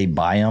would say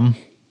buy them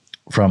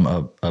from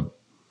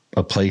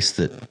a place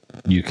that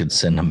you could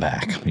send them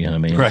back. You know what I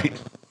mean? Right.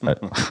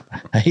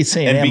 I hate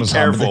saying and Amazon, be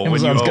careful but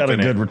Amazon's got a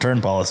good it.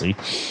 return policy.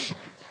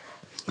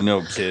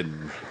 No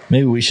kidding.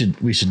 Maybe we should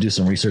do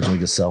some research and we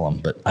could sell them,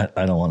 but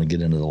I don't want to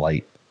get into the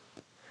light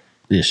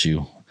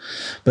issue.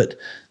 But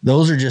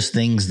those are just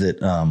things that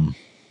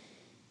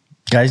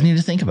guys need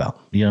to think about.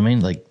 You know what I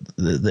mean? Like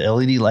the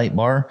LED light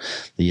bar,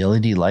 the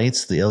LED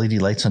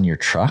lights on your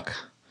truck.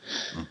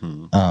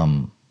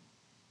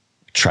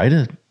 Try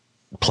to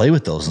play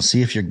with those and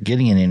see if you're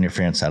getting any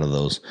interference out of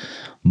those.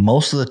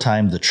 Most of the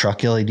time, the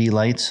truck LED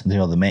lights, the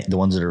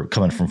ones that are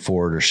coming from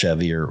Ford or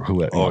Chevy or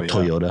whoever,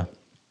 Toyota,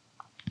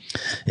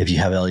 if you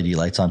have LED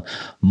lights on,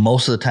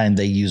 most of the time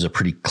they use a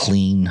pretty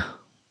clean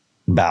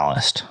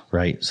ballast,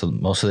 right? So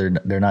most of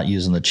they're not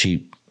using the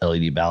cheap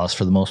LED ballast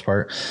for the most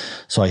part.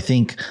 So I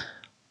think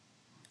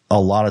a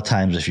lot of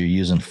times if you're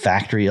using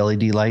factory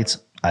LED lights,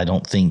 I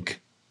don't think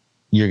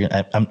you're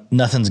gonna.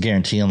 Nothing's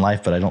guaranteed in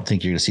life, but I don't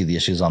think you're gonna see the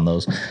issues on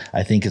those.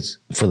 I think it's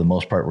for the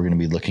most part we're gonna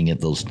be looking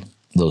at those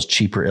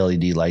cheaper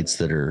LED lights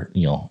that are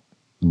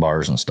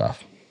bars and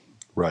stuff.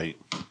 Right.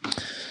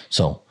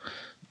 So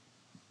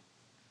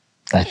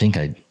I think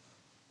I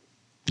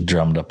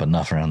drummed up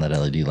enough around that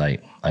LED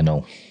light. I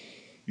know.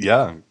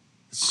 Yeah.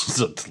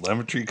 So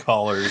telemetry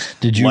collars.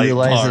 Did you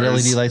realize that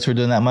LED lights were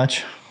doing that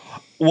much?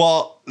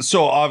 Well,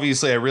 so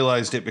obviously I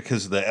realized it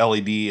because of the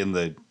LED and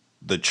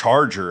the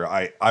charger.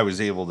 I was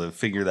able to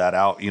figure that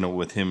out,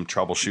 with him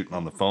troubleshooting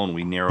on the phone.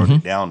 We narrowed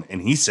it down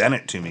and he sent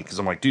it to me because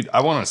I'm like, dude,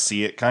 I want to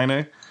see it kind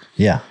of.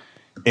 Yeah.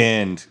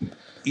 And,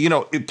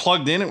 it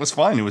plugged in. It was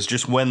fine. It was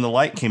just when the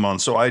light came on.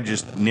 So I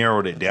just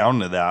narrowed it down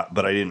to that,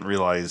 but I didn't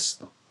realize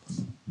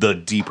the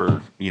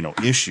deeper,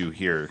 issue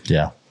here.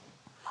 Yeah.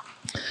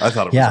 I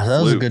thought it was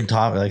that was a good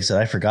topic. Like I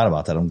said, I forgot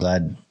about that. I'm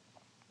glad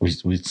we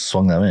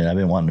swung that in. I've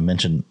been wanting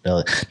to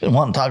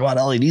talk about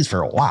LEDs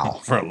for a while.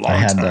 For a long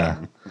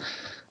time.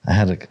 I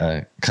had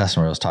a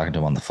customer I was talking to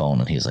him on the phone,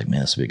 and he's like,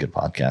 man, this would be a good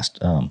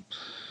podcast.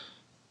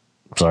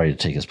 Sorry to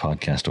take his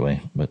podcast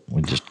away, but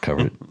we just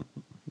covered it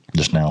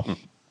just now.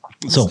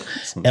 So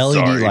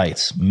LED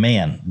lights,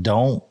 man,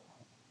 don't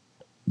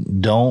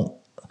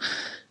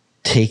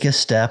take a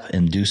step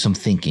and do some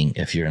thinking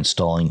if you're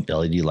installing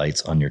LED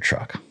lights on your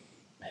truck.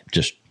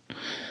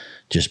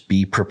 Just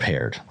be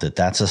prepared that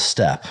that's a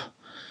step.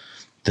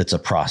 That's a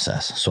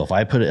process. So if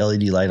I put an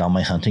LED light on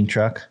my hunting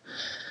truck,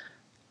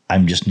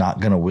 I'm just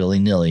not going to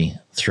willy-nilly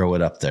throw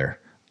it up there.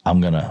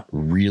 I'm going to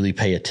really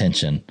pay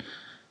attention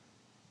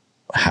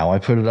how I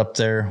put it up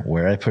there,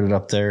 where I put it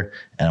up there,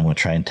 and I'm going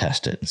to try and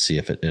test it and see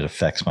if it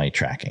affects my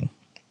tracking.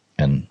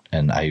 And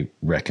I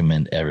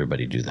recommend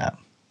everybody do that.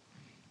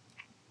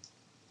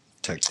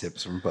 Tech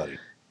tips from Buddy.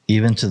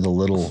 Even to the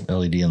little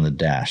LED in the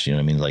dash, you know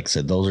what I mean? Like I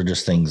said, those are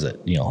just things that,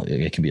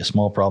 it can be a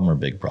small problem or a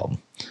big problem.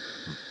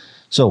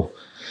 So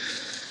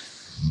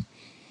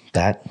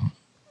that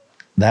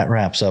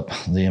wraps up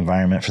the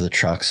environment for the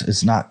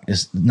trucks.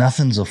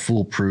 Nothing's a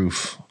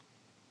foolproof.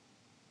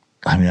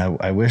 I mean,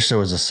 I wish there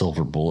was a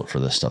silver bullet for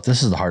this stuff.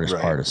 This is the hardest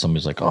part. If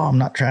somebody's like, oh, I'm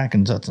not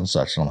tracking such and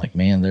such. And I'm like,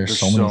 man, there's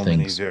so many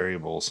things.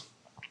 Variables.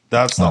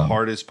 That's the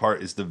hardest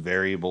part is the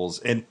variables.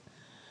 And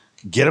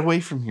get away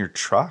from your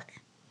truck.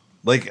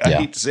 Like, I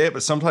hate to say it,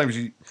 but sometimes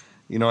I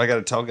got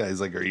to tell guys,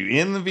 like, are you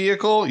in the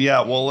vehicle?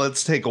 Yeah, well,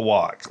 let's take a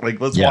walk. Like,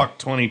 let's walk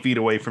 20 feet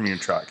away from your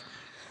truck.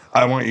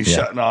 I want you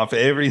shutting off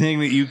everything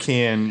that you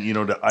can,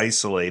 to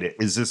isolate it.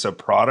 Is this a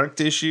product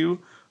issue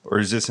or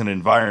is this an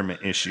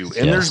environment issue?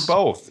 And there's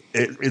both.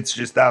 It's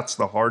just that's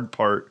the hard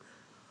part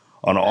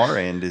on our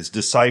end is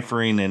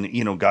deciphering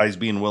and, guys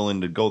being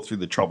willing to go through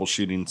the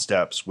troubleshooting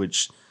steps,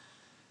 which,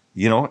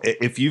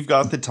 if you've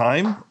got the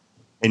time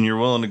and you're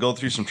willing to go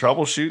through some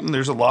troubleshooting,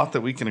 there's a lot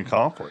that we can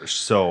accomplish.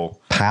 So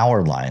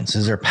power lines.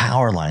 Is there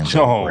power lines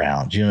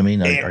around? Do you know what I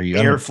mean? Are you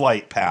air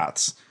flight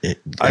paths?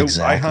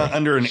 Exactly. I hunt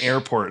under an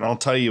airport, and I'll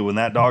tell you, when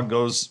that dog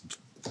goes,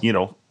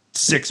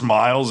 6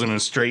 miles in a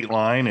straight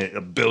line at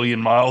 1 billion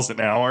miles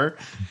an hour,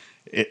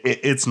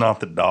 it's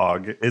not the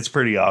dog. It's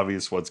pretty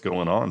obvious what's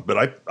going on.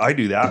 But I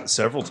do that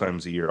several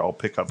times a year. I'll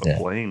pick up a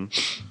plane.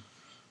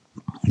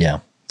 Yeah.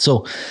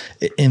 So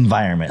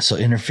environment. So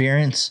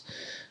interference,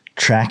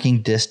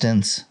 tracking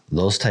distance,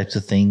 those types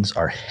of things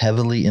are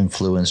heavily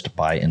influenced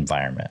by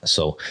environment.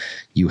 So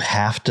you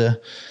have to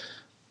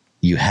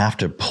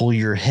pull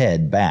your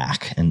head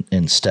back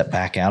and step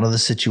back out of the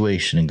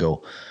situation and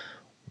go,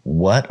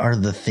 what are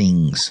the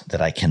things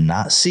that I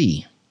cannot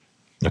see?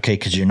 Okay,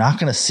 because you're not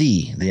going to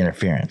see the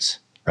interference,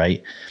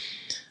 right?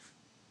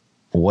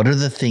 What are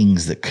the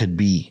things that could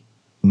be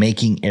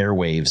making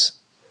airwaves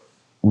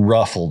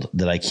ruffled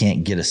that I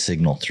can't get a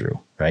signal through,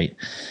 right?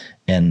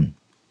 And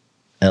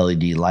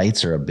LED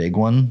lights are a big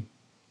one.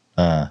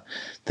 The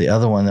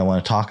other one that I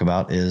want to talk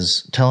about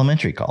is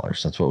telemetry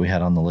collars. That's what we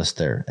had on the list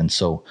there. And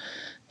so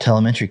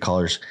telemetry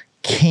collars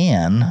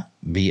can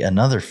be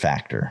another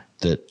factor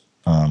that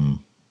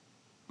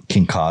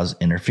can cause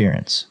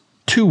interference.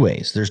 Two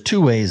ways. There's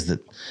two ways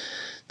that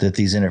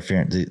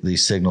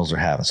these signals are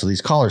having. So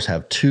these collars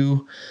have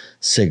two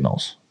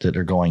signals that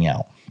are going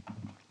out.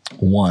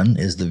 One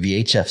is the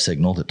VHF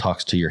signal that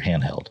talks to your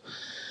handheld.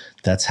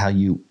 That's how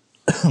you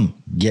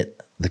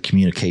get the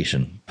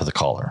communication for the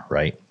collar,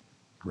 right?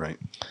 Right.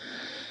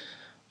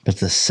 But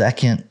the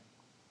second,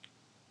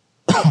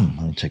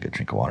 let me take a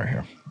drink of water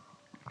here.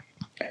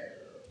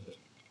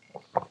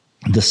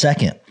 The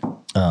second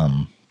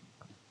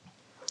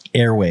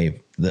airwave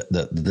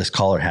that this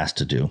caller has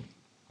to do,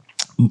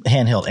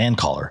 handheld and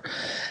caller,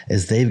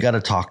 is they've got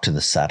to talk to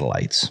the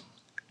satellites,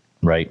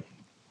 right?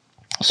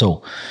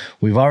 So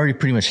we've already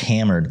pretty much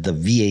hammered the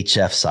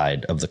VHF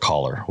side of the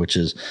caller, which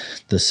is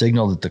the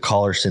signal that the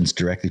caller sends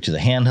directly to the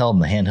handheld,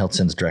 and the handheld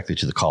sends directly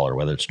to the caller,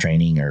 whether it's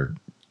training or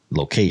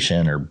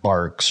location or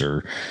barks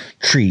or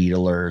tree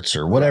alerts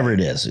or whatever it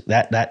is.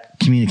 That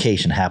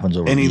communication happens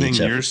over anything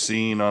VHF. You're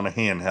seeing on a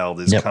handheld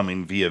is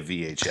coming via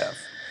VHF.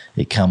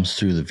 It comes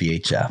through the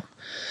VHF.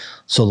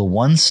 So the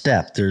one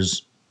step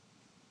the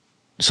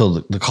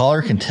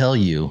caller can tell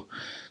you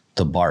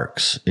the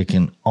barks. It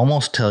can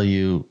almost tell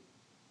you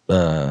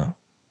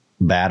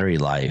battery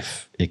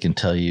life. It can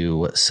tell you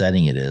what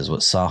setting it is,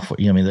 what software.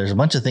 There's a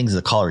bunch of things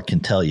the caller can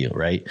tell you,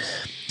 right?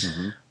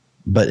 Mm-hmm.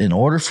 But in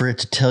order for it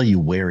to tell you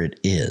where it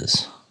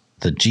is,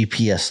 the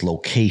GPS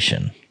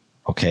location,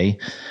 okay,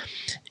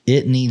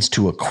 it needs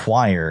to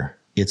acquire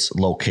its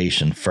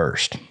location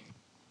first.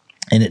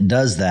 And it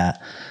does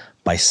that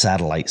by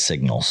satellite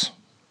signals.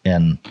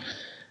 And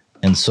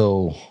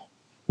so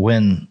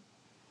when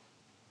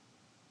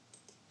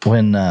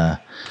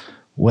a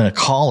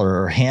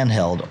caller or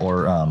handheld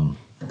or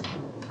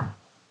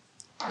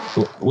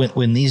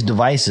when these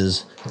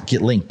devices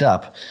get linked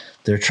up,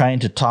 they're trying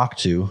to talk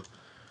to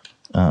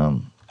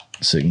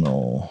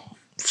signal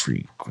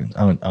frequency.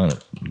 I'm gonna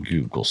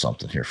Google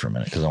something here for a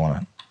minute because I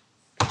want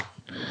to.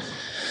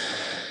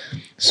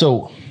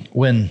 So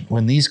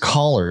when these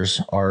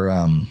callers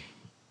are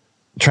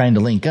trying to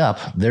link up,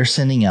 they're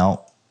sending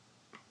out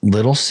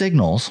little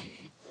signals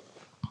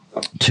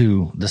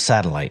to the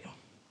satellite,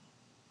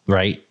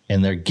 right?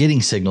 And they're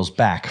getting signals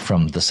back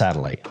from the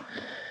satellite.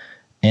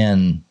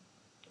 And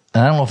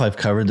I don't know if I've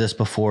covered this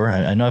before.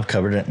 I know I've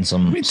covered it in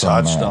some. We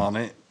touched on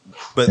it,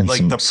 but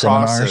like the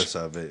process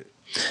of it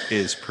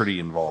is pretty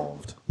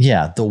involved.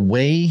 Yeah, the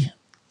way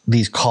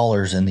these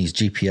callers and these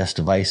GPS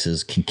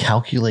devices can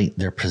calculate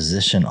their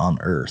position on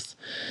Earth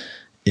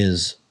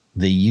is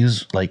they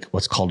use like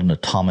what's called an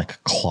atomic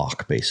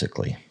clock,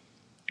 basically,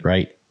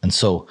 right? And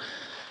so,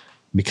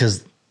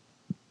 because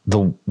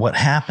what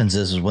happens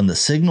is when the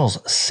signal's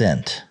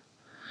sent,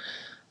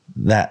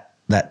 that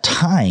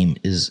time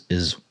is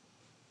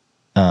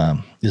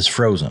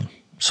frozen.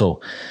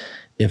 So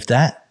if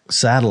that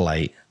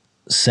satellite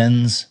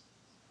sends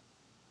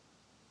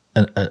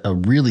a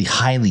really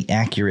highly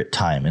accurate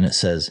time and it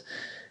says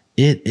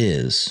it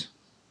is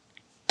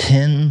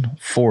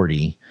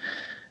 10:40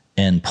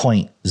 and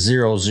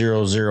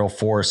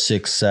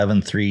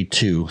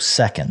 0.0004672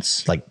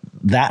 seconds, like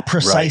that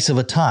precise of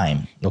a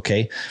time,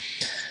 okay,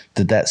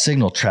 that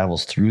signal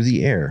travels through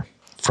the air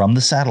from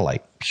the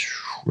satellite,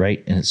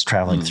 right? And it's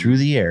traveling through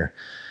the air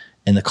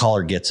and the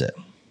caller gets it.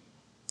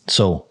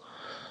 So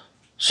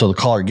the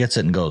caller gets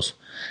it and goes,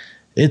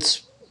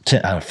 it's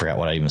 10, I forgot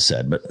what I even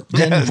said, but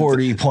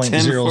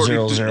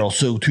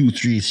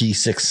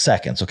 10:40.0002336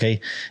 seconds. Okay.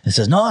 It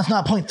says, no, it's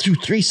not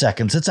 0.23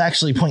 seconds. It's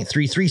actually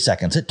 0.33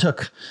 seconds. It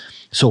took,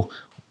 so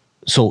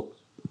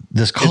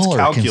this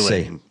caller can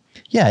say,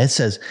 yeah, it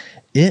says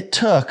it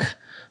took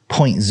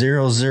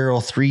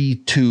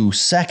 0.0032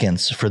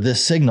 seconds for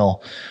this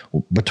signal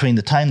between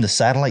the time the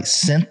satellite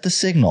sent the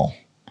signal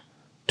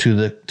to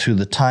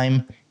the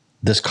time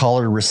this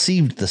caller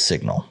received the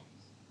signal.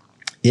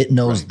 It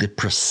knows the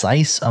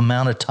precise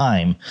amount of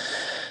time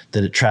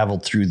that it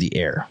traveled through the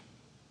air.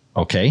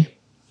 Okay?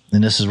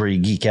 And this is where you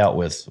geek out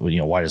with,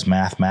 why does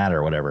math matter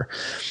or whatever?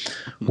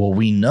 Well,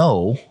 we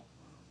know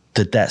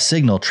that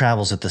signal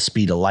travels at the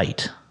speed of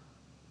light.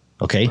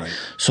 Okay? Right.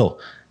 So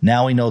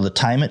now we know the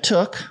time it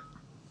took,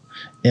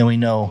 and we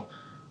know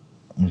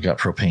we've got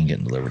propane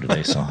getting delivered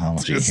today, so I don't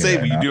know if you can hear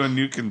that. You doing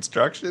new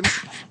construction?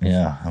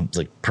 Yeah, it's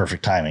like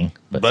perfect timing.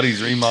 But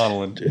Buddy's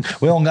remodeling.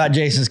 We don't got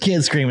Jason's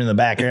kids screaming in the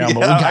background,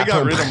 but I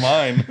got rid of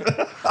mine.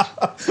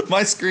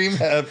 My Scream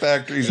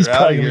factories are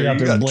out here. He's probably out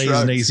there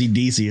blazing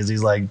AC/DC as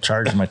he's like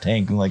charging my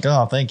tank. I'm like,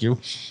 oh, thank you.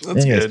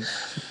 That's good.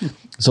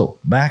 So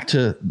back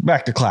to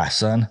class,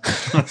 son.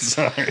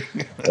 Sorry.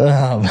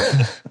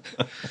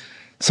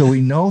 So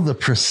we know the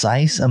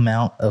precise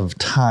amount of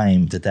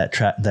time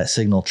that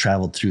signal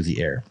traveled through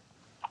the air.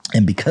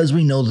 And because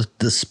we know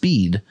the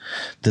speed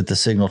that the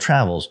signal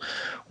travels,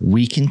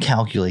 we can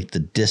calculate the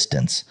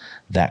distance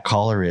that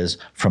caller is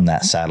from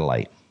that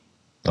satellite.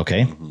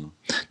 Okay? Mm-hmm.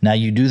 Now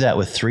you do that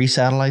with 3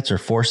 satellites or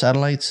 4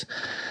 satellites.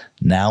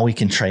 Now we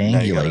can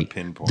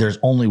triangulate. There's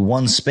only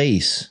one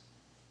space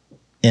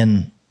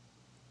in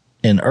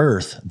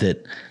Earth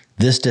that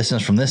this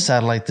distance from this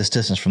satellite, this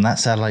distance from that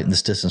satellite, and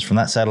this distance from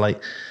that satellite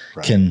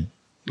can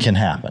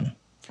happen,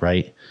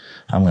 right?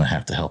 I'm going to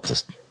have to help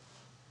this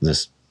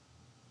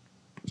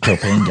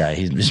propane guy.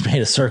 He's just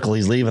made a circle.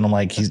 He's leaving. I'm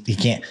like, he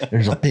can't.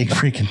 There's a big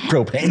freaking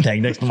propane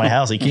tank next to my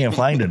house. He can't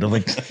find it. I'm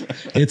like,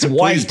 it's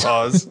white. Please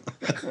pause.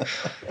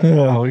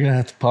 Oh, we're gonna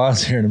have to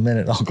pause here in a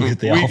minute. I'll go get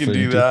the alpha. We can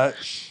do that.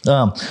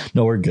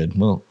 No, we're good.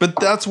 Well, but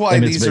that's why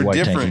these are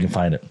different. Tank, you can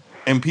find it,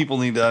 and people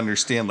need to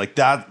understand like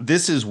that.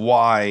 This is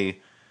why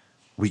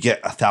we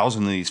get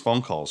 1,000 of these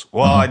phone calls.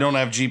 Well, I don't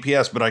have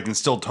GPS, but I can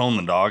still tone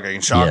the dog. I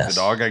can shock the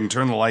dog. I can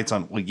turn the lights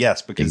on. Well,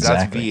 yes, because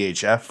that's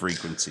VHF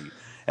frequency.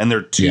 And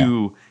they're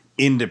two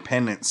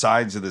independent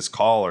sides of this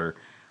collar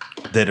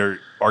that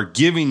are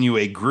giving you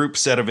a group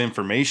set of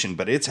information,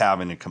 but it's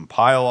having to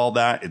compile all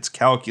that. It's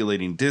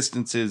calculating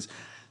distances.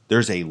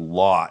 There's a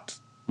lot,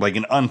 like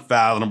an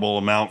unfathomable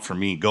amount for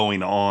me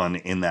going on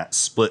in that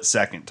split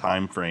second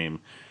time frame.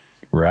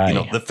 Right. You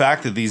know, the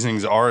fact that these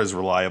things are as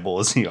reliable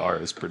as they are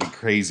is pretty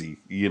crazy.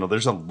 You know,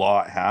 there's a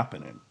lot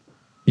happening.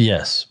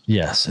 Yes.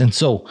 And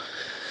so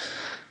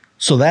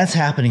that's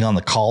happening on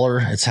the collar.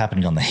 It's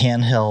happening on the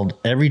handheld.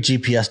 Every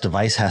GPS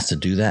device has to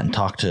do that and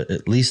talk to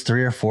at least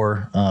 3 or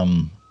 4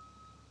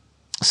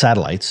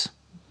 satellites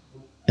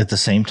at the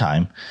same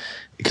time.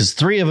 Because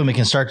 3 of them, it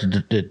can start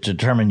to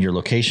determine your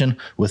location.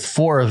 With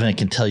 4 of them, it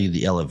can tell you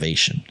the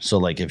elevation. So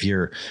like if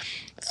you're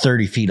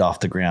 30 feet off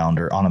the ground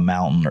or on a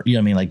mountain, or, you know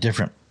what I mean, like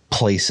different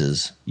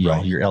places, you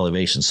know, your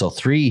elevation. So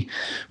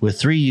with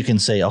 3, you can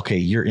say, okay,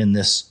 you're in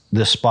this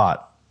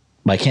spot.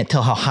 But I can't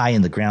tell how high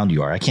in the ground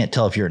you are. I can't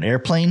tell if you're an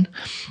airplane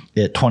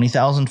at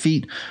 20,000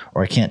 feet,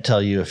 or I can't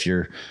tell you if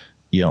you're,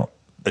 you know,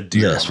 a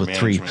deer this with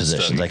 3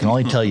 positions. Study. I can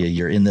only tell you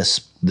you're in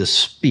this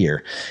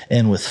sphere.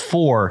 And with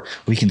 4,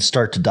 we can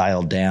start to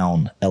dial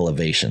down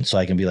elevation. So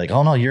I can be like,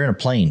 oh no, you're in a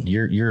plane.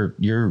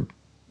 You're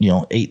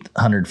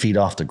 800 feet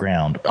off the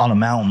ground on a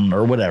mountain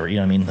or whatever. You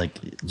know what I mean? Like,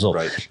 so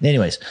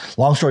anyways,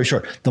 long story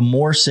short, the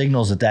more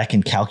signals that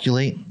can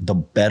calculate, the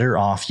better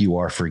off you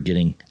are for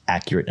getting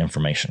accurate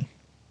information.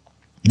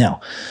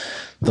 Now,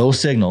 those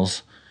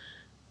signals,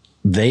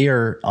 they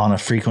are on a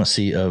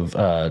frequency of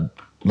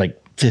like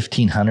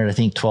 1,500, I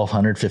think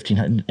 1,200,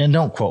 1,500. And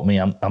don't quote me.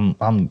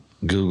 I'm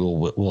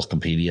Google,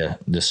 Wikipedia,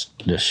 this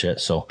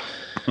shit. So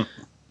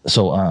if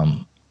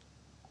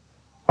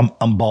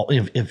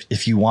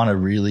you want to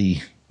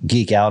really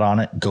geek out on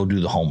it, go do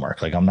the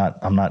homework. Like I'm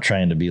not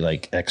trying to be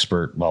like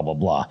expert, blah, blah,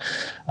 blah.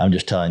 I'm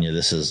just telling you,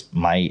 this is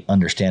my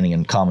understanding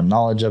and common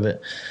knowledge of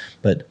it.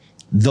 But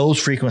those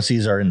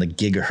frequencies are in the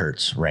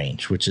gigahertz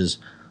range, which is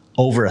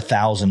over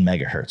 1,000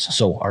 megahertz.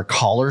 So our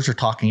callers are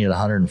talking at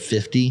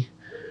 150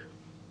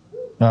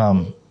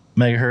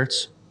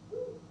 megahertz.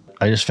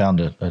 I just found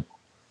a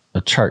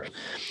chart.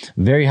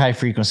 Very high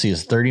frequency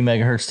is 30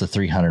 megahertz to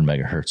 300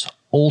 megahertz.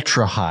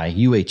 Ultra high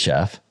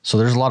UHF. So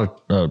there's a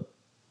lot of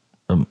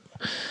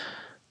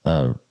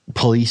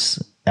police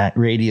at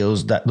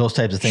radios, those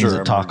types of things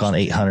that talk on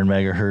 800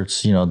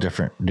 megahertz, you know,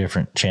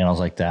 different channels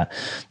like that.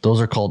 Those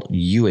are called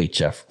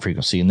UHF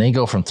frequency, and they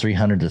go from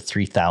 300 to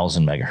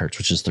 3,000 megahertz,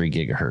 which is 3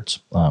 gigahertz.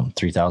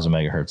 3,000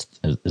 megahertz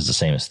is the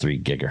same as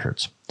 3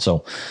 gigahertz.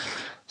 So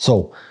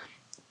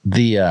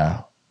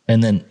the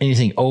and then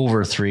anything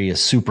over 3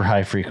 is super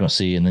high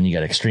frequency, and then you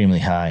got extremely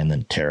high, and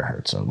then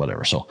terahertz and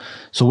whatever. So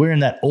we're in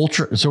that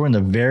so we're in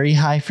the very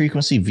high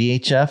frequency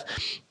VHF,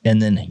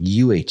 and then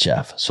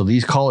UHF. So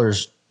these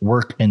callers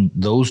work in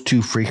those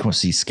 2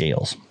 frequency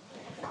scales.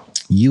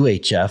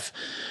 UHF,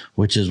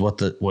 which is what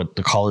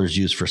the callers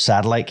use for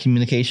satellite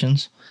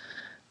communications.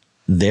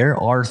 There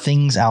are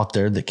things out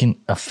there that can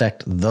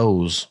affect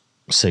those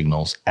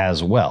signals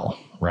as well,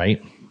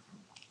 right?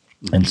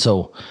 Mm-hmm. And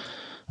so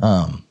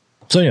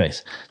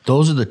anyways,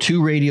 those are the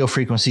 2 radio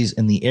frequencies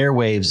in the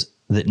airwaves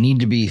that need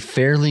to be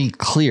fairly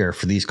clear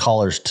for these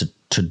callers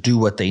to do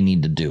what they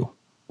need to do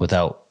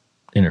without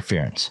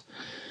interference.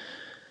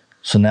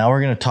 So now we're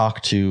going to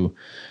talk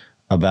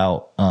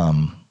about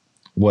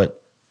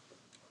what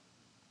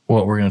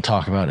we're going to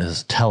talk about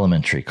is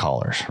telemetry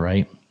callers,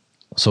 right?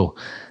 So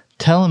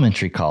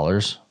telemetry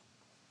callers,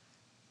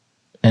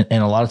 and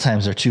a lot of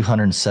times they're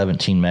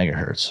 217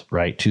 megahertz,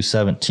 right?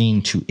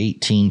 217,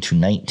 218,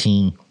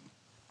 219.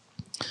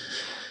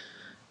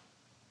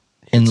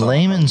 In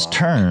layman's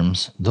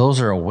terms, those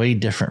are a way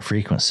different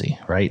frequency,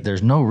 right?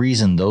 There's no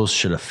reason those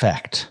should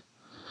affect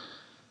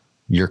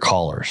your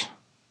callers,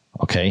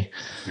 okay?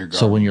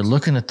 So when you're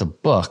looking at the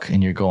book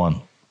and you're going,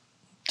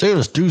 dude,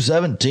 it's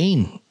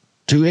 217,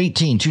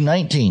 218,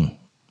 219.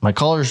 My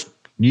callers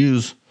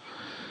use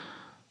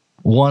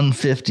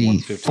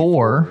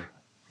 154,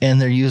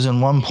 and they're using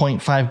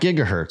 1.5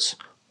 gigahertz.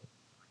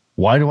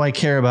 Why do I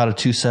care about a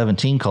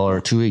 217 color,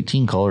 a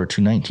 218 color, or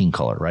 219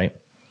 color, right?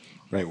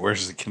 Right.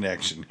 Where's the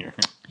connection here?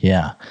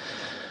 Yeah.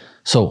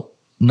 So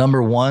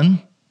number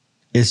 1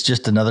 is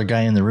just another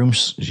guy in the room.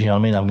 You know what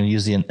I mean? I'm going to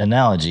use the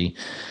analogy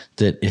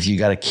that if you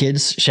got a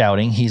kid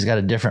shouting, he's got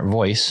a different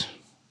voice.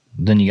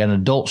 Then you got an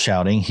adult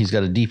shouting, he's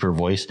got a deeper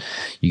voice.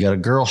 You got a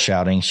girl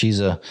shouting, she's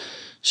a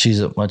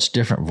much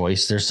different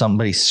voice. There's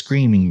somebody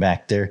screaming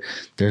back there.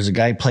 There's a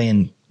guy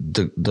playing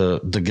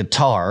the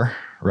guitar,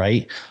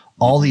 right?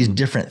 All these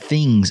different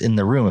things in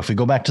the room. If we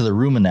go back to the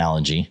room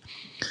analogy,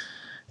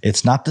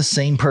 it's not the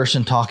same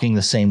person talking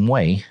the same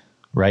way,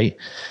 right?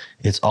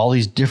 It's all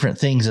these different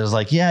things. It's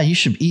like, yeah, you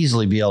should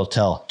easily be able to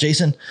tell,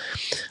 Jason,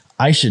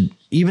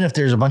 even if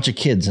there's a bunch of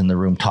kids in the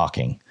room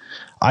talking,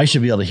 I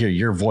should be able to hear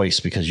your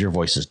voice because your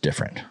voice is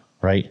different,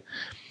 right?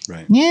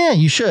 Right. Yeah,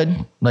 you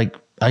should. Like,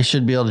 I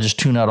should be able to just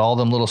tune out all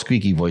them little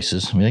squeaky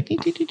voices. Be like,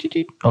 "Eet, eet, eet, eet,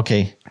 eet."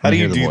 Okay. How do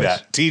you hear the do voice.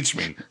 that? Teach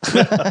me.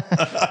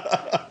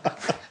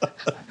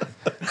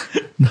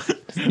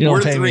 You don't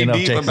We're pay me 3 enough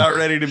deep, to- about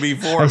ready to be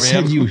 4, I man.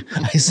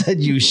 said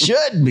you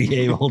should be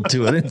able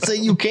to. I didn't say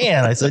you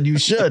can. I said you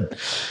should.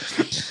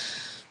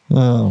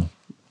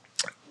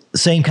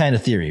 Same kind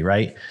of theory,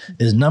 right?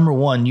 Is number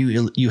one,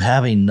 you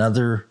have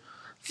another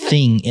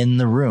thing in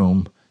the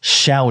room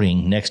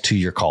shouting next to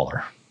your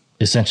caller,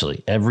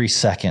 essentially every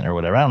second or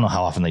whatever. I don't know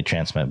how often they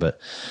transmit, but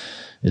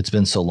it's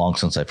been so long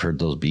since I've heard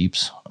those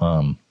beeps.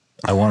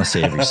 I want to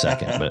say every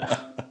second,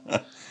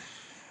 but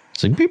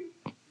it's like beep,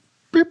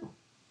 beep,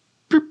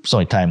 beep. It's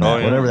only time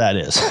that, whatever that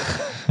is.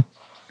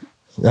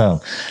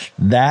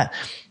 That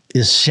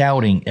is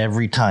shouting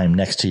every time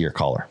next to your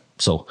caller.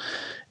 So,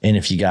 and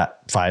if you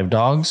got 5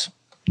 dogs,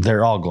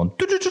 they're all going,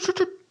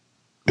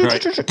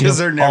 Right, because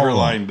they're never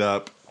lined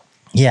up.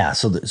 Yeah.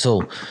 So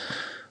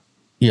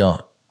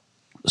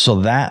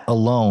that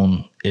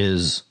alone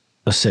is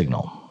a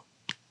signal.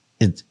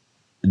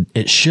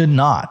 It should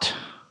not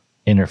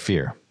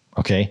interfere.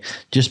 Okay.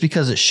 Just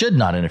because it should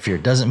not interfere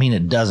doesn't mean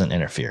it doesn't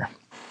interfere.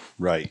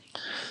 Right.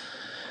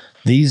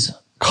 These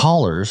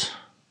collars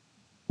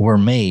were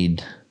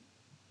made,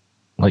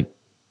 like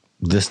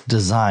this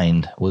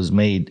design was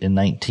made in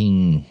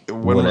 70.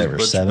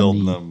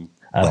 Them?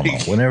 I don't know.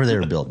 Whenever they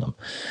were building them.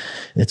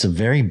 It's a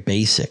very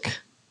basic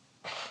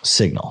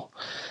signal.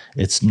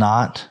 It's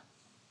not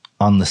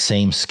on the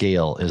same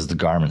scale as the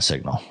Garmin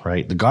signal,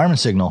 right? The Garmin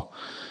signal,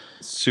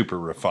 super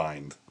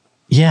refined.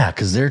 yeah,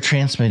 because they're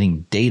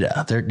transmitting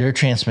data. They're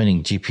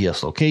transmitting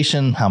GPS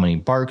location, how many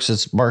barks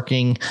it's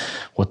barking,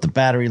 what the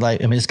battery life.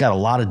 I mean, it's got a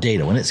lot of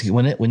data. When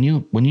you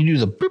do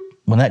the boop,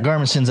 when that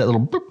Garmin sends that little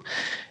boop,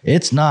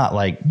 it's not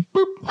like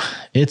boop.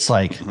 It's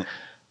like,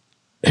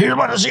 here's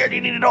what I said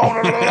you need to know.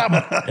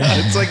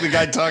 It's like the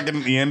guy talking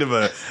at the end of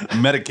a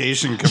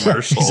medication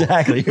commercial.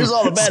 Exactly. Here's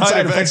all the bad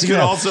side effects could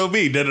also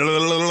be.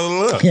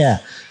 Yeah.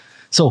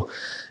 So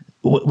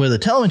where the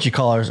telemetry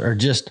collars are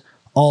just,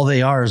 all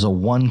they are is a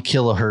 1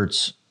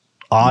 kilohertz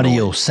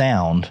audio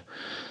sound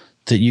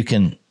that you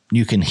can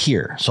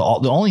hear. So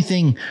the only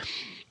thing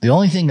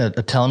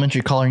a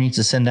telemetry collar needs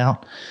to send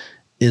out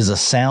is a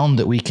sound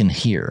that we can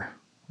hear,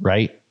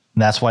 right?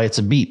 And that's why it's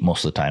a beep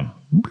most of the time.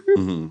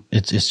 Mm-hmm.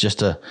 It's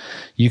just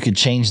you could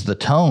change the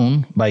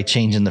tone by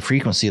changing the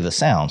frequency of the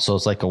sound. So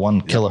it's like a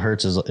 1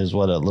 kilohertz is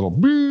what a little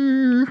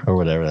or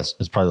whatever. It's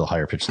probably a little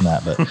higher pitch than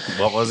that, but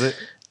what was it?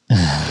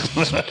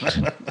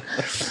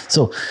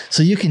 So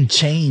you can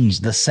change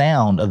the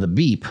sound of the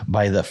beep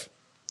by the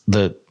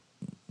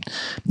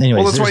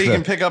anyways. Well, that's why you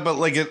can pick up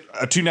like a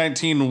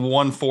 219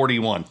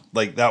 141.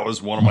 Like that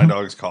was one of my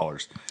dog's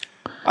collars.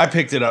 I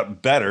picked it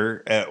up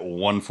better at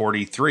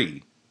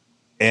 143.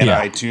 And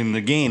I tuned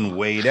the gain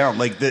way down.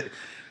 Like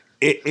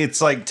it's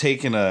like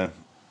taking an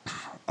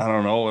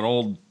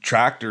old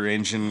tractor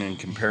engine and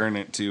comparing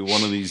it to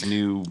one of these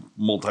new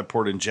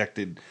multi-port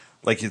injected.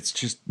 Like it's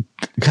just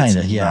kind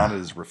of not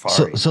as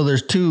refined. So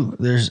there's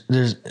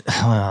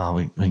well,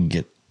 we can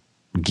get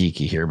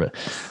geeky here, but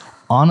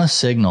on a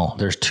signal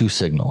there's 2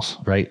 signals,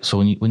 right? So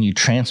when you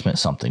transmit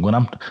something, when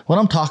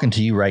I'm talking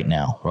to you right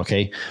now,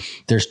 okay,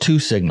 there's 2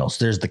 signals.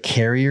 There's the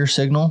carrier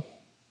signal.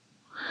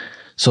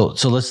 So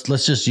let's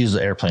just use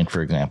the airplane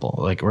for example.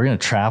 Like we're going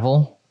to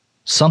travel,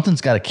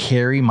 something's got to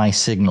carry my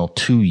signal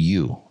to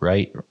you,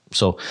 right?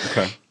 So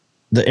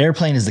the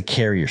airplane is the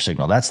carrier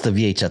signal. That's the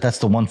VHF. That's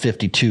the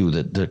 152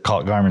 that the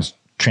Garmin's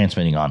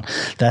transmitting on.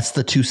 That's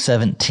the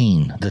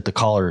 217 that the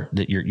caller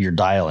that you're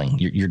dialing.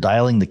 You're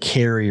dialing the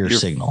carrier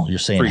signal. You're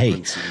saying,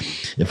 frequency.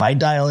 Hey, if I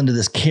dial into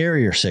this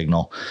carrier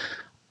signal,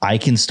 I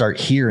can start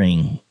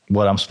hearing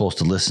what I'm supposed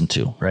to listen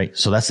to, right?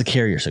 So that's the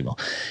carrier signal.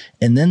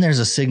 And then there's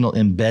a signal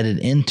embedded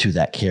into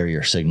that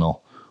carrier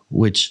signal,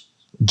 which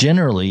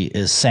generally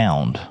is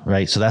sound,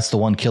 right? So that's the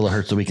 1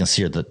 kilohertz that we can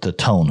hear, the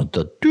tone,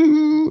 the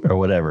doo or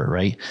whatever,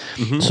 right?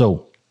 Mm-hmm.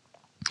 So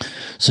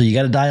you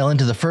got to dial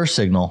into the first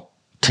signal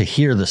to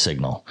hear the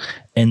signal.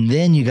 And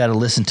then you got to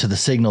listen to the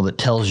signal that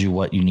tells you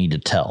what you need to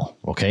tell,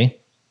 okay?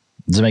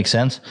 Does it make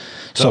sense?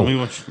 So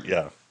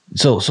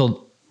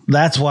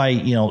that's why,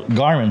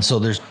 Garmin, so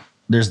there's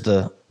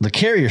the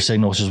carrier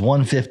signal, which is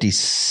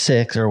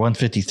 156 or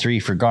 153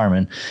 for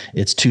Garmin.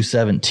 It's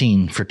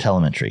 217 for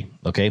telemetry.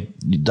 Okay.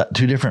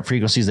 2 different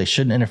frequencies. They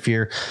shouldn't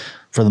interfere.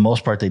 For the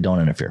most part, they don't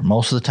interfere.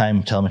 Most of the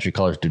time, telemetry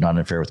collars do not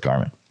interfere with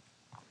Garmin.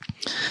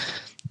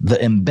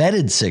 The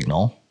embedded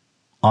signal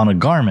on a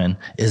Garmin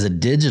is a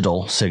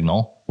digital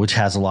signal, which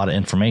has a lot of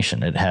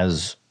information. It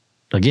has,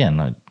 again,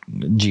 a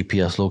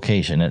GPS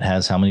location. It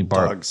has how many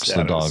barks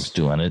the dog's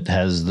doing. It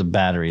has the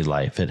battery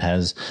life. It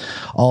has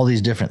all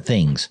these different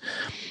things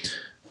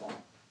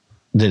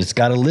that it's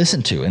got to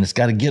listen to, and it's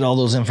got to get all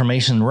those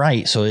information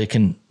right so it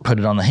can put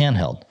it on the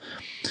handheld.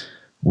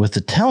 With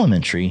the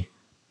telemetry,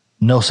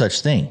 no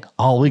such thing.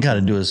 All we got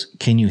to do is,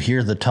 can you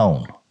hear the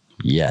tone?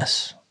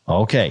 Yes.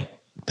 Okay.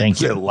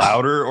 Thank you. Is it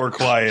louder or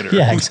quieter?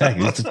 Yeah,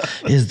 exactly.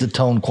 Is the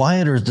tone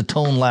quiet or is the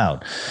tone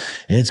loud?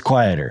 It's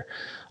quieter.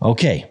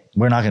 Okay,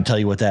 we're not going to tell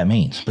you what that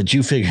means, but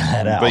you figure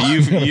that out. But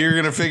you're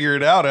going to figure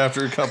it out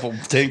after a couple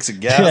tanks of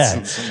gas.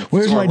 And some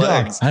Where's my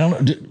legs. dog? I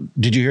don't know.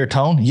 Did you hear a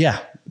tone? Yeah.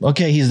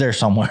 Okay, he's there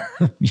somewhere.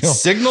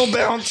 Signal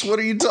bounce? What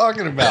are you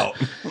talking about?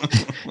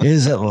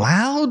 Is it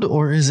loud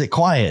or is it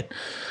quiet?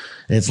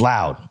 It's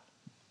loud.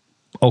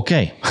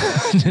 Okay.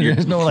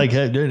 There's no it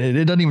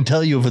doesn't even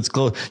tell you if it's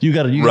close. You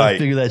got to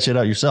figure that shit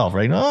out yourself,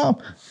 right? Oh,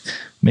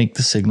 make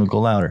the signal go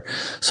louder.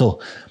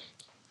 So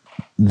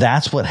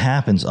that's what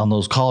happens on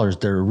those collars.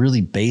 They're a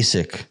really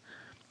basic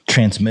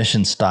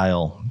transmission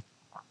style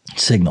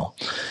signal.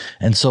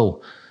 And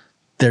so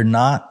they're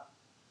not,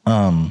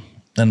 and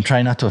I'm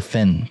trying not to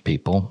offend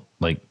people.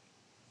 And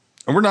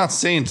we're not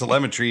saying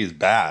telemetry is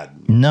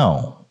bad.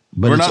 No,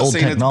 but we're it's not old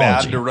saying technology.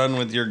 It's bad to run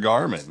with your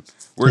Garmin.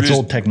 We're just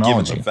old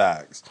technology. giving the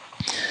facts.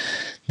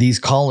 These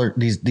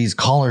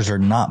collars are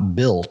not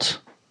built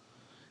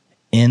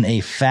in a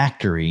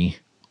factory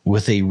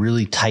with a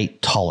really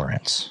tight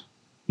tolerance.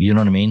 You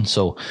know what I mean?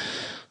 So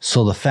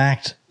the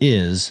fact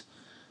is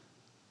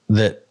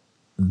that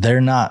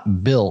they're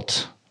not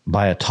built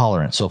by a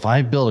tolerance. So if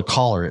I build a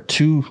collar at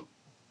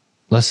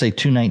let's say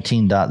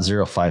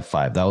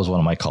 219.055, that was one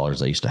of my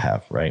collars I used to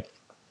have, right?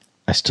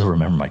 I still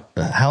remember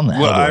how in the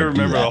hell I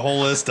remember the whole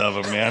list of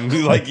them, man.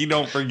 You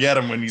don't forget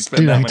them when you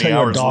spend that many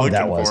hours looking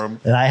for them.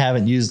 And I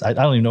haven't used, I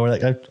don't even know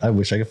where I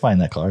wish I could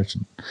find that collar.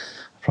 I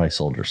probably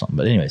sold it or something.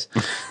 But anyways,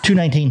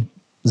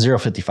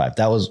 219.055.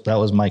 That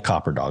was my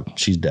copper dog.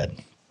 She's dead.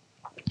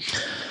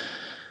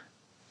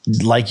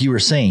 Like you were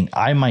saying,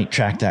 I might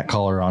track that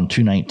collar on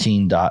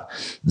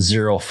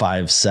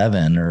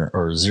 219.057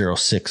 or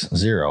 060.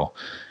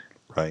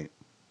 Right.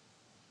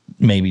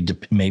 Maybe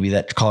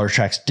that collar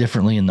tracks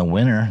differently in the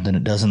winter than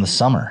it does in the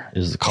summer.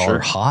 Is the collar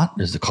hot?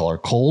 Is the collar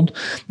cold?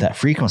 That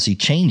frequency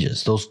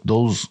changes. Did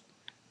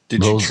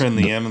you trim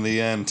the M of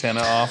the antenna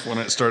off when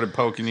it started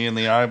poking you in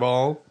the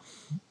eyeball?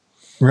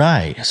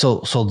 Right. So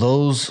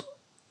those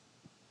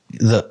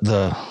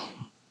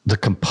the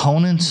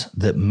components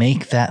that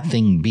make that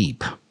thing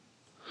beep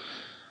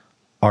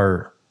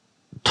are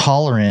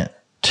tolerant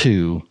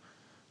to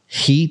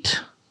heat,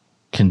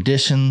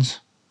 conditions,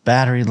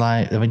 battery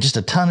life. I mean, just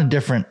a ton of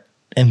different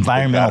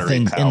environmental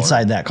things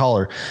inside that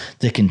collar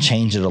that can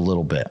change it a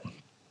little bit.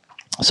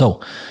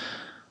 So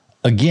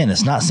again,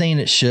 it's not saying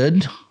it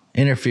should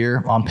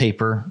interfere on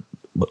paper,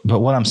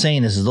 but what I'm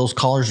saying is those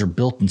collars are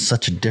built in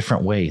such a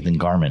different way than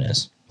Garmin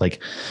is.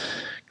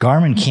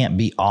 Garmin can't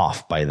be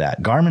off by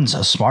that. Garmin's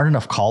a smart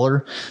enough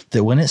collar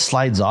that when it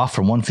slides off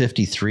from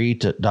 153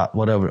 to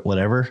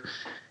whatever,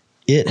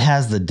 it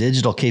has the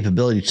digital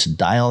capability to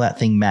dial that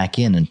thing back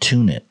in and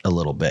tune it a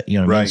little bit. You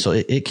know what I mean? So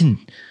it can,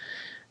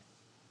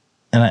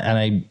 and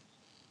I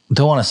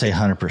don't want to say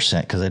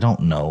 100% because I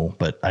don't know,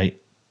 but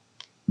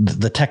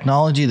the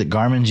technology that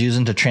Garmin's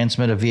using to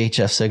transmit a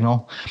VHF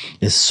signal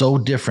is so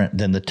different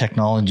than the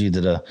technology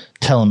that a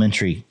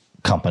telemetry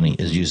company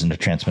is using to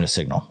transmit a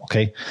signal.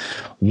 Okay.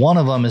 One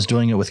of them is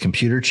doing it with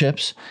computer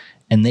chips,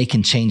 and they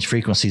can change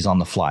frequencies on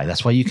the fly.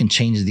 That's why you can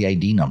change the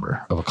ID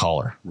number of a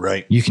collar.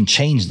 Right. You can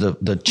change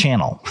the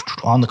channel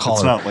on the collar.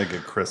 It's not like a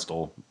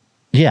crystal.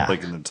 Yeah.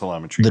 Like in the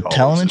telemetry. The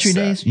telemetry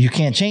days, you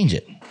can't change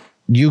it.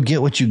 You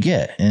get what you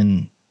get.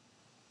 And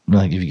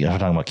if you're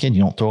talking about kid,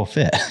 you don't throw a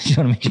fit. You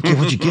know what I mean? You get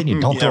what you get and you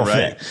don't throw a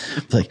fit.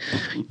 It's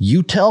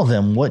you tell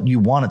them what you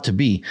want it to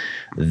be.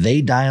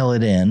 They dial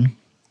it in,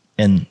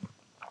 and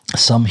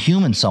some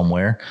human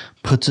somewhere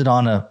puts it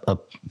on a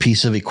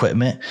piece of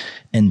equipment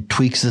and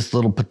tweaks this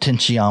little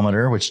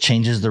potentiometer, which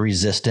changes the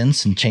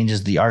resistance and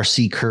changes the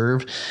RC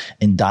curve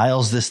and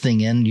dials this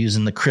thing in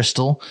using the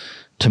crystal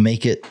to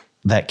make it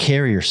that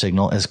carrier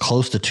signal as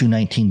close to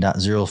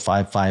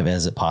 219.055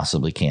 as it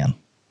possibly can.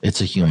 It's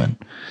a human.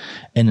 Right.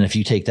 And if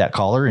you take that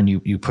collar and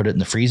you put it in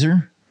the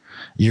freezer,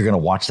 you're going to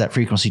watch that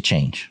frequency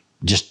change.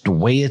 Just the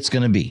way it's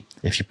going to be.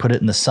 If you put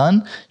it in the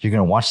sun, you're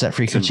going to watch that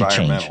frequency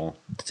change.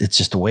 It's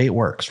just the way it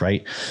works,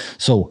 right?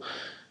 So,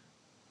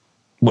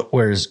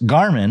 whereas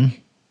Garmin,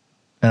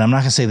 and I'm not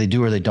going to say they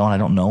do or they don't, I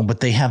don't know, but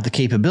they have the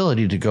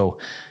capability to go,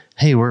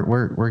 hey,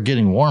 we're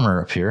getting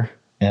warmer up here,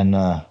 and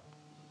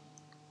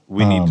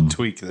we need to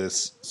tweak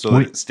this so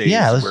that it stays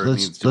where it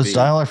needs to be. Let's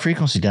dial our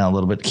frequency down a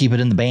little bit, keep it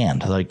in the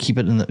band, keep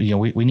it in the,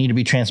 we need to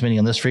be transmitting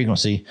on this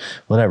frequency,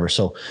 whatever.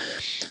 So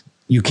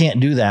you can't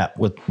do that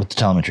with the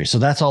telemetry. So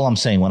that's all I'm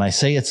saying. When I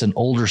say it's an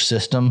older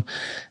system,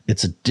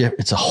 it's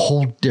a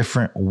whole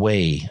different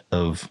way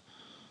of.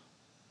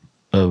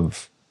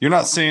 You're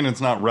not saying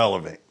it's not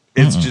relevant.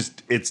 It's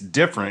just, it's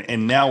different.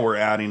 And now we're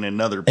adding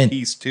another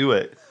piece to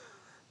it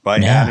by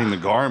adding the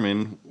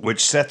Garmin,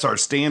 which sets our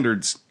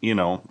standards,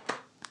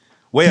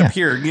 way up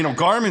here.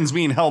 Garmin's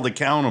being held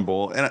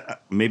accountable, and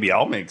maybe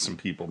I'll make some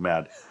people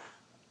mad.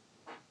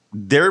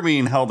 They're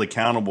being held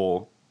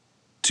accountable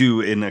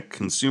to, in a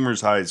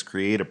consumer's eyes,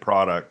 create a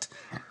product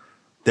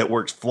that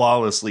works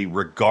flawlessly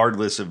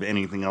regardless of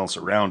anything else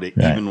around it,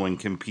 even when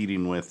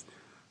competing with,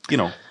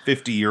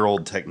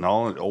 50-year-old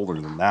technology,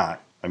 older than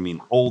that. I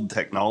mean, old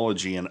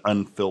technology and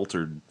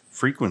unfiltered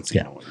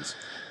frequency noise.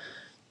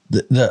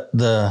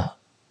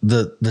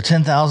 the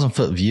 10,000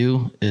 foot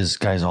view is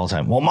guys all the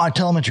time. Well, my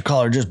telemetry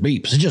collar just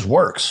beeps. It just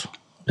works.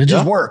 It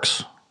just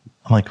works.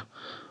 I'm like,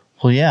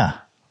 well, yeah,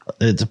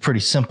 it's a pretty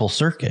simple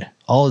circuit.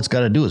 All it's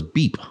got to do is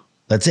beep.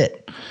 That's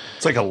it.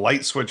 It's like a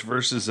light switch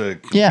versus a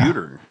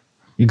computer.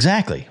 Yeah,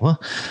 exactly. Well,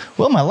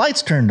 my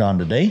light's turned on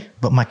today,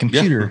 but my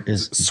computer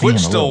is switch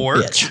still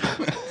works.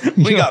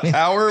 We got I mean?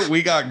 power,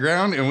 we got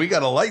ground, and we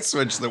got a light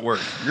switch that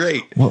works.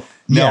 Great. Well,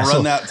 now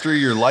run that through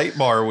your light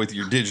bar with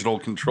your digital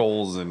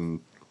controls and.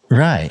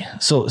 Right.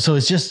 So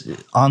it's just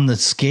on the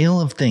scale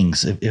of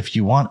things. If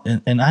you want,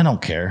 and I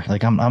don't care.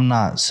 Like I'm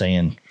not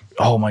saying,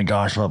 oh my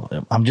gosh.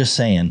 I'm just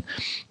saying,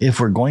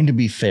 if we're going to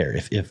be fair,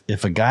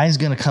 if a guy's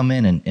going to come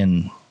in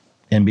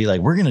and be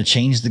like, we're going to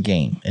change the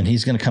game, and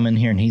he's going to come in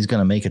here and he's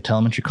going to make a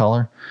telemetry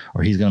collar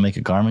or he's going to make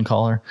a Garmin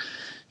collar,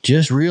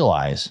 just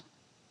realize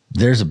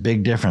there's a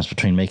big difference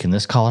between making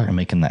this collar and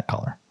making that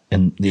collar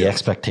and the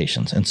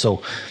expectations. And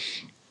so,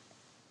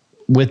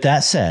 with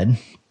that said,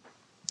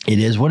 it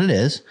is what it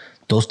is.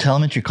 Those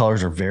telemetry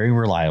collars are very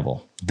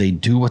reliable. They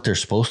do what they're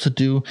supposed to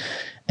do.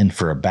 And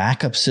for a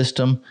backup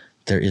system,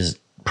 there is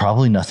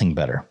probably nothing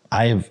better.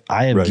 I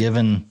have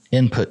given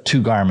input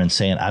to Garmin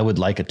saying I would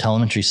like a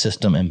telemetry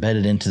system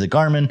embedded into the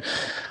Garmin.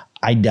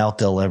 I doubt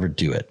they'll ever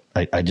do it.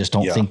 I just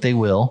don't think they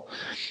will.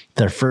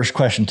 Their first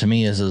question to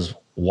me is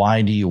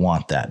why do you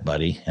want that,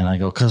 buddy? And I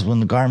go, because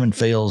when the Garmin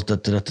fails,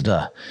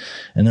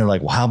 And they're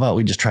like, well, how about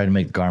we just try to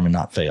make the Garmin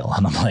not fail?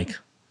 And I'm like,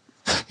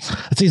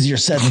 it's easier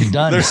said than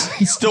done. They're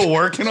still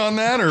working on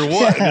that, or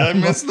what? Did I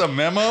miss the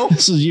memo?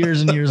 This was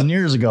years and years and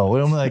years ago.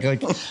 I'm like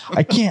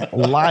I can't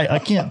lie. I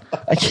can't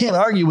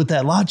argue with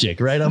that logic,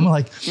 right? I'm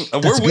like,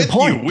 we're with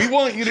you. We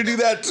want you to do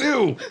that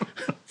too.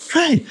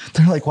 Right.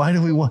 They're like, why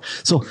do we want?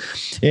 So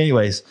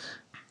anyways,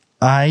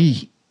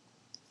 I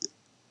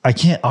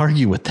can't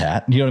argue with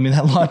that. You know what I mean?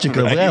 That logic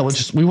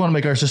of, we want to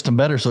make our system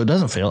better so it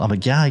doesn't fail. I'm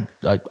like, yeah,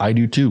 I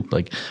do too.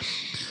 Like,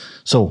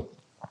 so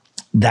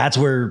that's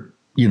where,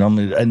 you know,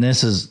 and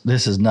this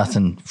is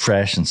nothing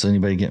fresh. And so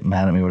anybody get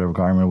mad at me, whatever,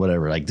 Garmin or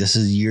whatever, like this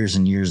is years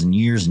and years and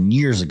years and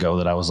years ago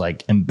that I was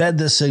like, embed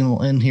this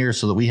signal in here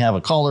so that we have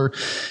a collar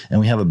and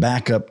we have a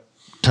backup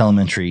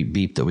telemetry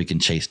beep that we can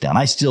chase down.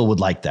 I still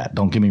would like that.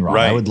 Don't get me wrong.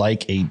 Right. I would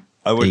like a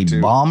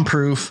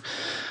bomb-proof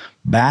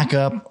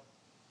backup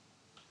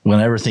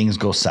whenever things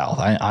go south.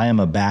 I am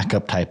a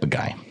backup type of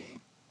guy.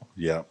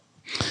 Yeah.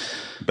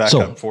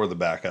 Backup for the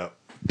backup.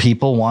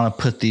 People want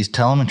to put these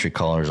telemetry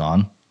collars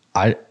on.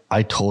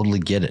 I totally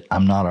get it.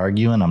 I'm not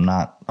arguing. I'm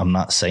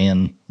not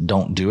saying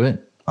don't do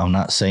it. I'm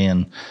not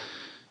saying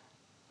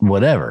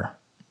whatever.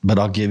 But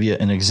I'll give you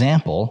an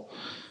example.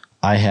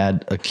 I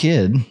had a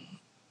kid, and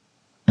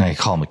I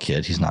call him a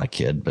kid. He's not a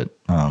kid, but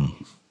I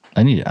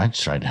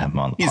just tried to have him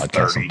on the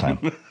podcast 30.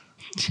 Sometime.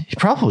 He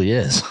probably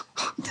is.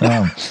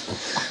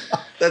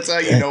 That's how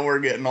you know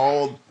we're getting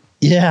old.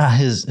 Yeah,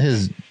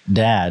 his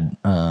dad,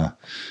 or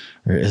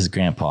his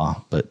grandpa,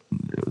 but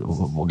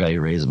the guy who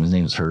raised him, his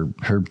name is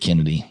Herb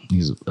Kennedy.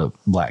 He's a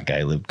black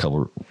guy, lived a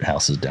couple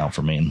houses down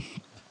from me, and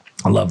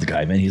I love the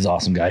guy, man. He's an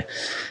awesome guy.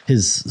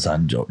 His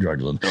son,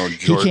 Jordan.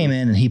 He came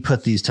in and he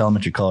put these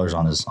telemetry collars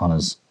on his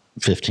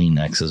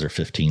 15Xs or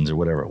 15s or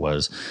whatever it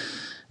was,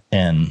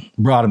 and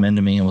brought them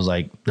into me and was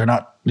like, they're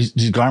not, these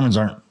Garmin's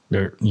aren't,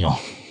 they're, you know,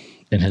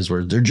 in his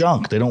words, they're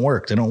junk. They don't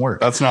work.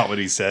 That's not what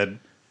he said.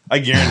 I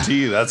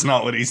guarantee you that's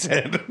not what he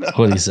said.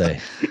 What did he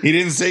say? He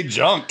didn't say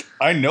junk.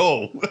 I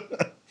know.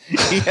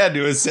 He had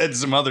to have said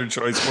some other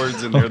choice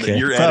words in there that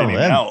you're editing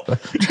out.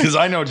 Because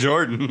I know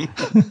Jordan.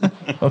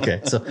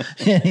 Okay. So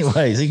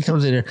anyways, he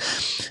comes in here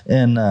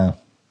and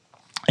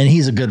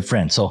he's a good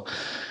friend. So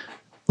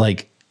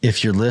like,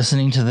 if you're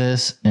listening to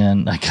this,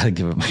 and I got to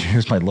give him,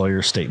 here's my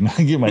lawyer statement.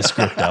 I give my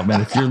script out,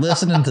 man. If you're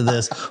listening to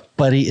this,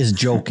 buddy is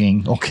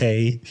joking.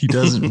 Okay. He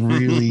doesn't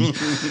really,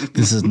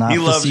 this is not he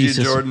facetious. Loves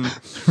you, Jordan.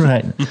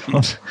 Right.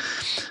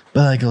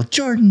 But I go,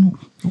 Jordan,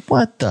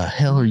 what the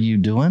hell are you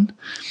doing?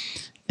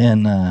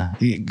 And,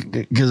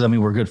 cause I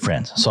mean, we're good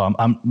friends. So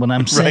when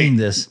I'm saying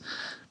this,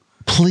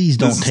 please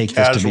don't take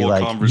this to be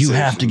like, you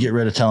have to get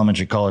rid of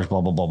telemetry collars,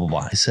 blah, blah, blah, blah,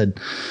 blah. I said,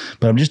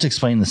 but I'm just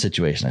explaining the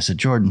situation. I said,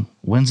 Jordan,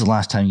 when's the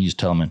last time you used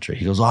telemetry?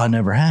 He goes, oh, I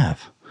never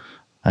have.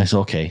 I said,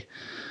 okay,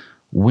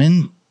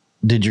 when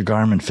did your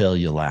Garmin fail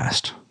you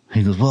last?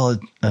 He goes, well,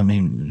 I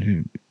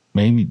mean,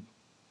 maybe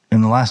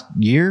in the last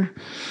year?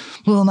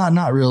 Well,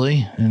 not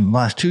really. In the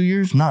last 2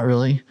 years? Not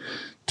really.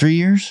 3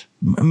 years?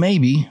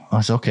 Maybe.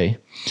 I said, okay.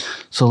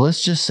 So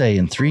let's just say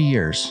in 3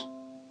 years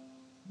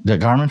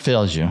that Garmin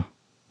fails you,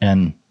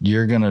 and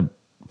you're going to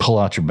pull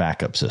out your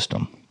backup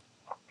system.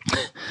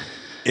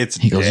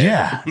 He goes,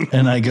 yeah.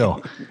 And I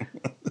go,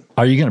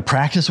 are you going to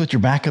practice with your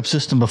backup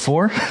system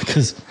before?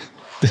 Because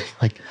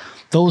like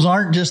those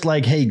aren't just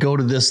like, hey, go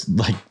to this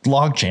like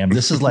LogChamp.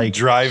 This is like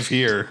drive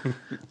here.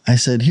 I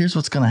said, here's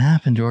what's going to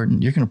happen,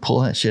 Jordan. You're going to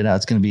pull that shit out.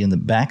 It's going to be in the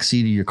back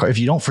seat of your car. If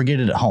you don't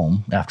forget it at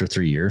home after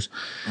 3 years,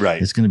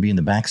 right? It's going to be in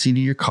the back seat of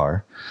your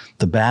car.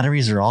 The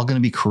batteries are all going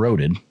to be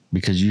corroded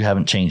because you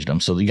haven't changed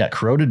them. So you got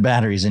corroded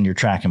batteries in your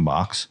tracking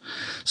box.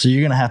 So you're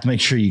going to have to make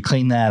sure you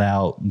clean that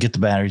out, get the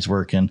batteries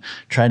working,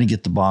 try to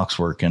get the box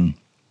working.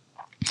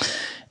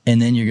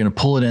 And then you're going to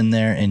pull it in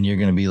there and you're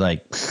going to be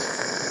like,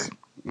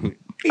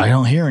 I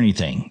don't hear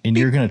anything. And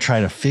you're going to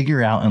try to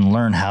figure out and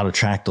learn how to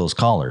track those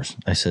collars.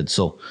 I said,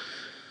 so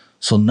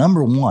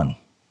number one,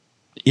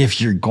 if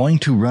you're going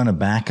to run a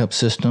backup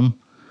system,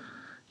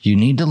 you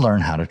need to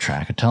learn how to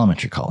track a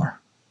telemetry collar.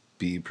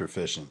 Be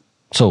proficient.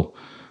 So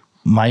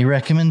my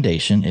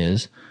recommendation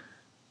is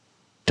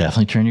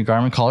definitely turn your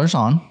Garmin collars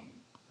on,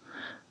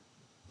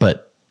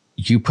 but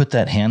you put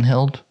that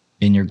handheld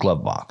in your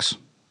glove box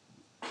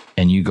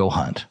and you go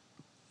hunt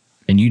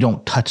and you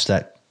don't touch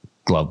that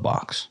glove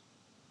box.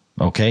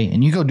 Okay.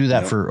 And you go do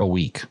that for a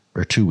week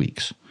or 2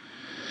 weeks.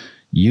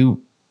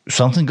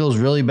 Something goes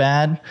really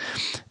bad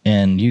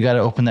and you got to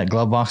open that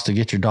glove box to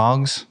get your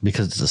dogs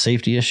because it's a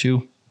safety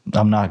issue.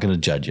 I'm not going to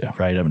judge you,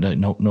 right?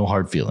 No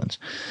hard feelings,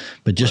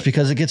 but just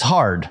because it gets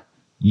hard,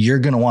 you're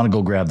going to want to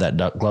go grab that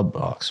glove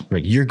box,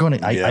 right? You're going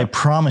to, I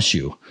promise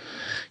you,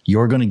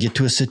 you're going to get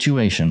to a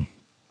situation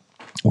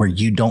where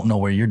you don't know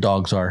where your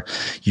dogs are.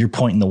 You're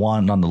pointing the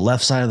wand on the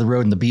left side of the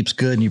road and the beep's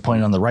good. And you're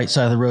pointing on the right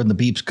side of the road and the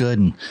beep's good.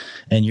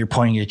 And you're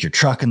pointing at your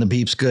truck and the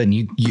beep's good.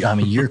 And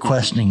you're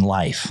questioning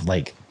life.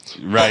 Like,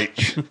 right.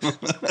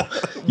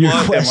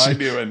 What am I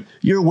doing?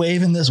 You're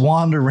waving this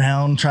wand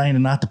around, trying to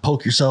not to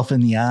poke yourself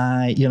in the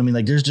eye. You know what I mean?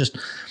 Like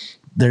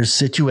there's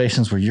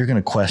situations where you're going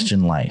to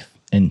question life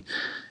and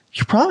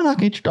you're probably not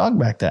going to get your dog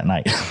back that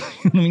night.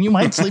 I mean, you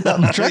might sleep out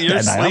in the truck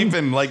that night. You're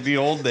sleeping like the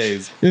old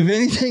days. If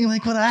anything,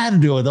 like what I had to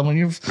do with them when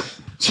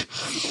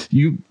if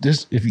you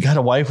got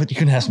a wife with you,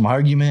 can have some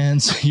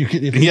arguments. You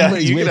can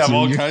have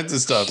all kinds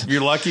of stuff. If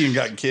you're lucky and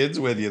got kids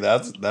with you,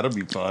 that'll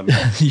be fun.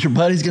 Your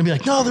buddy's gonna be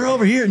like, no, they're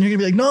over here, and you're gonna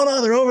be like, no,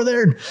 they're over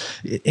there.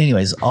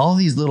 Anyways, all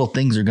these little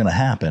things are gonna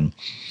happen.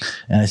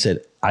 And I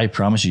said, I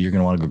promise you're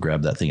gonna want to go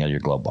grab that thing out of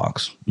your glove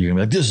box. You're gonna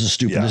be like, this is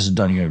stupid. This is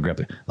done. You're gonna grab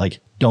it. Like,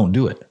 don't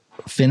do it.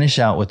 Finish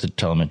out with the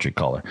telemetry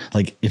collar.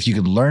 Like, if you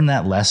could learn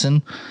that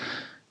lesson,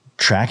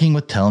 tracking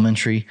with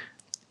telemetry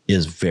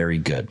is very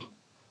good.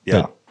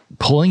 Yeah. But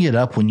pulling it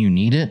up when you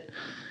need it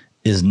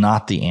is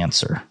not the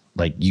answer.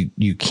 Like,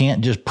 you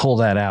can't just pull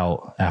that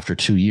out after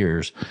 2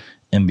 years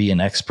and be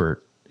an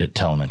expert at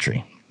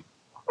telemetry.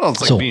 Well,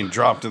 it's like being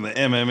dropped in the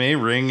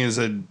MMA ring as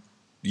a,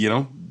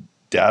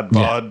 dad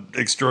bod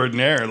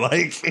extraordinaire.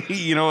 Like,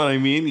 you know what I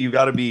mean?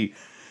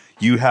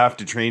 You have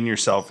to train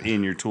yourself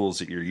in your tools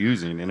that you're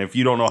using. And if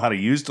you don't know how to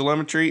use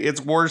telemetry, it's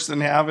worse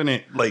than having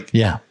it. Like,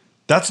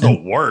 that's the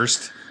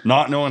worst.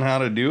 Not knowing how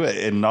to do it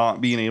and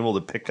not being able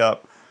to pick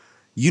up.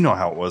 You know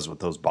how it was with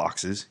those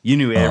boxes. You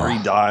knew every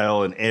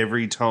dial and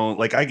every tone.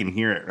 Like, I can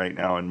hear it right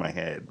now in my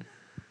head.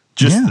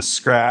 Just the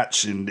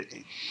scratch, and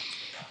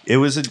it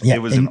was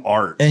an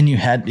art. And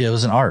it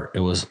was an art. It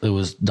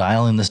was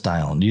dialing this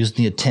dial and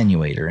using the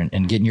attenuator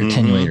and getting your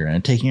attenuator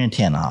and taking your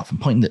antenna off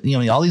and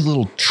pointing all these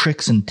little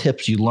tricks and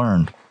tips you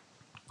learned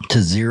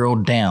to zero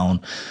down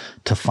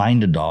to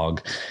find a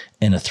dog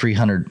in a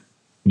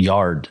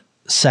 300-yard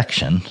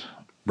section.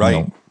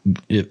 Right.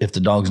 If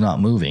the dog's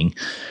not moving,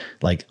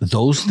 like,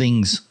 those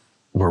things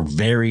were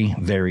very,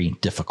 very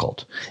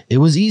difficult. It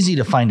was easy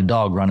to find a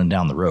dog running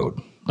down the road.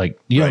 Like,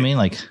 you know what I mean?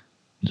 Like,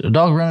 a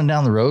dog running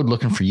down the road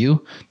looking for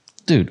you,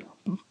 dude,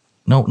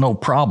 no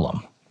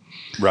problem.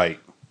 Right.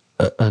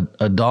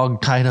 A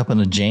dog tied up in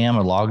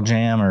a log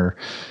jam, or,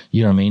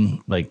 you know what I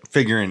mean? Like,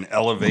 figuring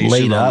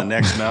elevation on the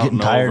next mountain,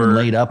 getting tired and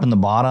laid up in the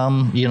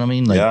bottom. You know what I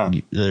mean?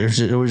 Like,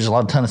 there was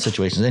a ton of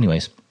situations.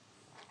 Anyways.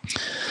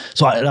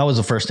 So that was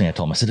the first thing I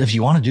told him. I said, if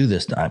you want to do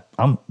this,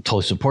 I'm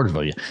totally supportive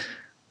of you.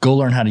 Go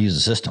learn how to use the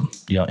system.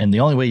 And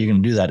the only way you're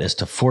going to do that is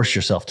to force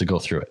yourself to go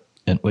through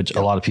it, which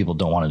a lot of people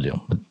don't want to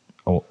do. But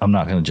I'm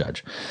not going to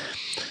judge.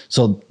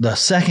 So the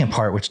second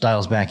part, which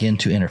dials back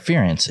into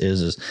interference,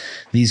 is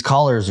these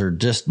collars are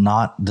just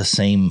not the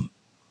same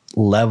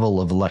level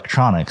of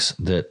electronics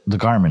that the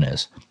Garmin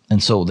is.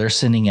 And so they're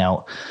sending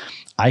out,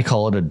 I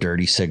call it a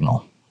dirty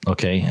signal.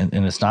 Okay.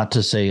 And it's not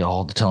to say,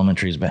 the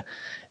telemetry is bad.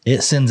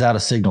 It sends out a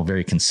signal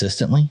very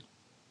consistently.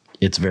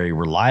 It's very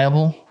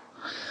reliable.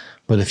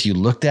 But if you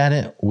looked at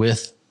it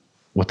with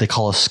what they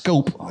call a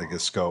scope, like a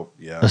scope,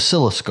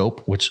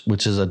 oscilloscope,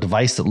 which is a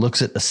device that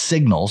looks at the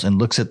signals and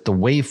looks at the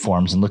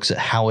waveforms and looks at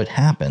how it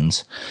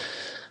happens,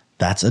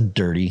 that's a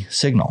dirty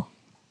signal.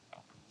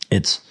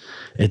 It's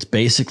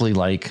basically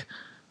like,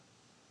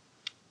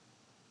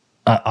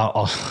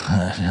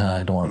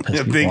 I don't want to piss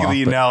people think off, of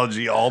the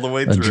analogy all the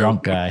way through. A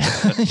drunk guy.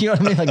 You know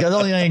what I mean? Like, the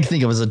only thing I can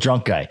think of is a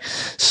drunk guy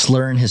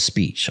slurring his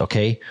speech.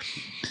 Okay.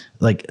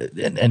 Like,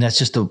 and that's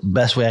just the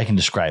best way I can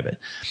describe it.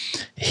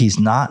 He's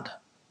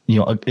not,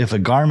 if a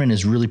Garmin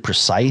is really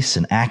precise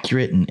and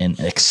accurate and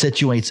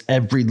accentuates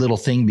every little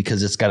thing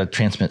because it's got to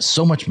transmit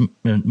so much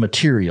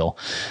material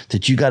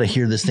that you got to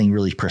hear this thing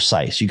really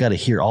precise. You got to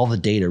hear all the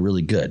data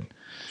really good.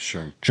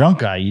 Sure. Drunk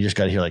guy, you just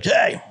got to hear like,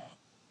 hey,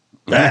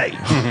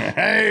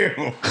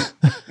 hey,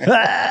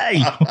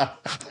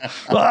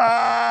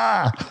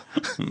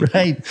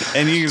 right?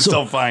 And you can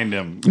still find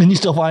him. And you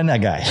still find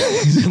that guy.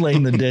 He's laying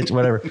in the ditch,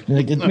 whatever.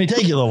 It may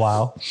take you a little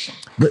while.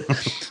 But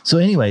so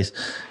anyways,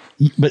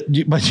 But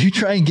you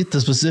try and get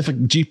the specific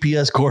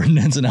GPS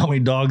coordinates and how many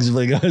dogs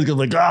are guys go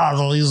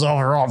he's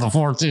over on the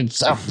 14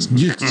 south.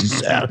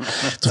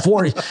 It's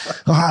 40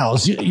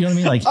 miles. You know what I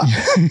mean? Like,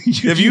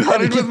 have you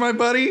hunted with my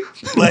buddy?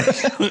 Like,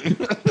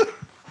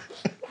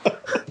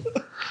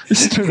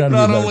 this turned out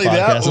to be a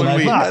better podcast than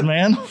I thought,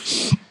 man.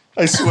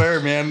 I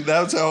swear, man,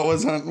 that's how it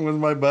was hunting with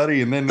my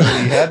buddy. And then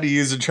when he had to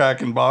use a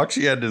tracking box,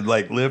 you had to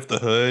like lift the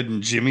hood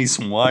and jimmy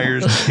some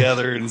wires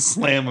together and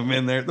slam them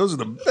in there. Those are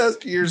the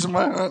best years of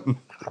my hunting.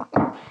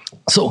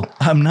 So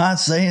I'm not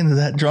saying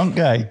that drunk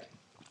guy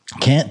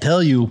can't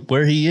tell you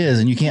where he is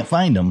and you can't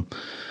find him,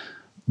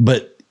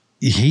 but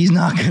he's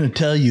not going to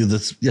tell you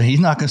this. He's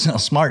not going to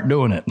sound smart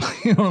doing it.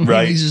 You know what I mean?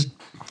 Right.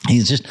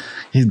 He's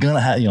going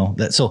to have,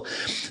 that. So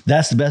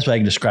that's the best way I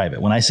can describe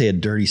it. When I say a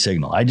dirty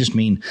signal, I just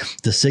mean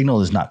the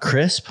signal is not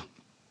crisp.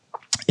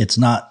 It's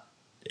not,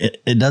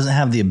 it doesn't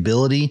have the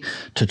ability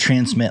to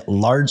transmit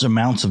large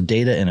amounts of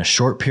data in a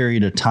short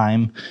period of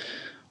time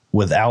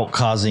without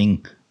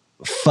causing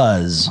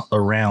fuzz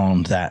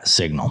around that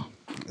signal.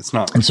 It's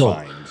not And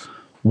refined. so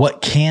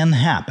what can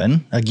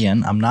happen,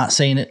 again, I'm not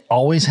saying it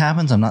always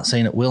happens. I'm not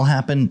saying it will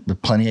happen.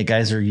 But plenty of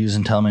guys are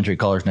using telemetry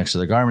collars next to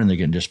their Garmin. They're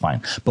getting just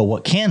fine. But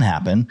what can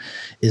happen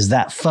is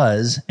that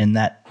fuzz and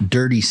that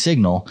dirty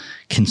signal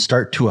can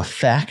start to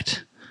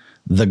affect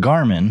the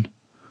Garmin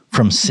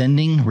from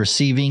sending,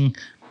 receiving,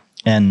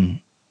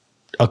 and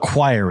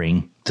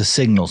acquiring the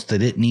signals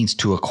that it needs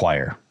to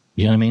acquire.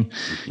 You know what I mean?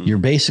 Mm-hmm. You're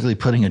basically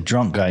putting a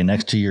drunk guy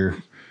next to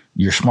your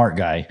smart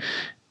guy,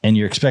 and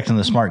you're expecting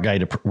the smart guy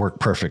to work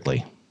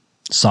perfectly.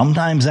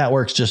 Sometimes that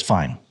works just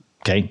fine.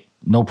 Okay.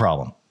 No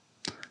problem.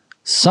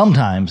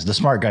 Sometimes the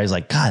smart guy's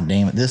like, God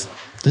damn it. This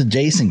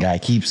Jason guy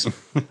keeps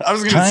I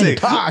was going to say,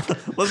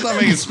 let's not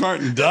make it smart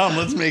and dumb.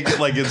 Let's make it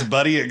like it's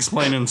Buddy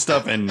explaining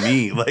stuff and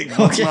me. Like,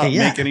 let's not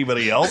make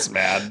anybody else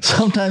mad.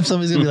 Sometimes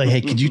somebody's going to be like, hey,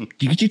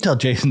 could you tell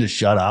Jason to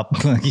shut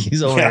up? Like,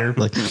 he's over here.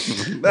 Like,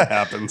 that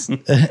happens.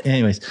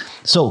 Anyways.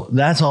 So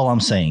that's all I'm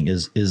saying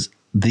is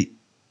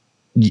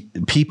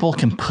people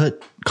can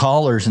put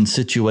callers in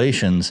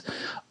situations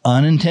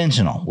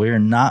unintentional. We're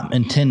not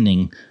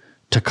intending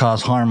to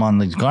cause harm on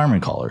these Garmin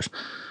collars,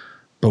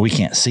 but we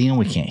can't see them.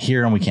 We can't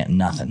hear them. We can't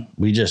nothing.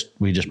 We just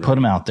put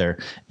them out there.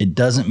 It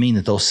doesn't mean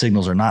that those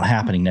signals are not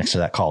happening next to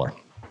that collar.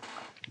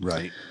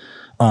 Right.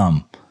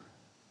 And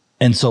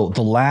so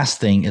the last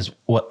thing is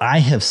what I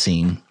have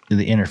seen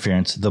the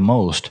interference the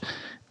most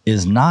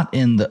is not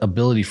in the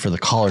ability for the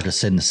collar to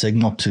send a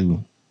signal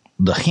to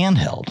the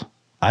handheld.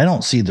 I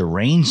don't see the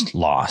range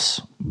loss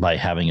by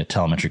having a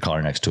telemetry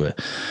collar next to it.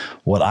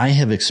 What I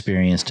have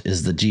experienced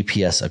is the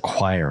GPS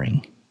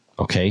acquiring.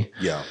 Okay.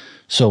 Yeah.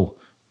 So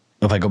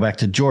if I go back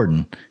to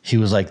Jordan, he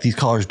was like, these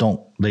collars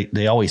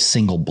they always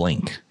single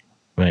blink.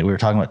 Right. We were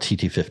talking about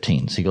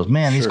TT15s. He goes,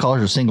 man, these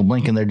collars are single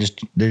blink and they're just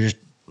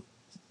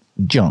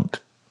junk.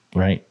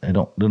 Right. They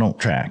don't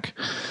track.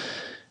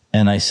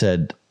 And I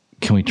said,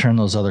 can we turn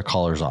those other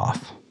collars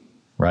off?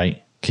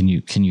 Right. Can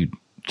you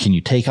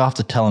take off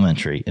the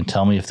telemetry and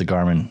tell me if the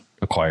Garmin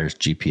acquires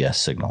GPS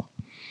signal?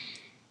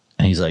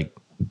 And he's like,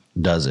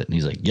 does it? And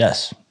he's like,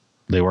 yes,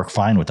 they work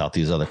fine without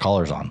these other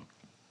collars on.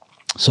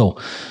 So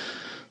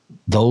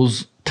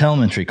those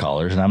telemetry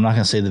collars, and I'm not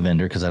going to say the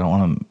vendor because I don't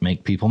want to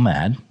make people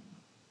mad.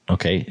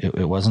 Okay.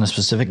 It wasn't a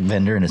specific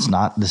vendor, and this is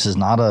not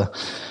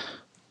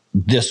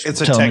this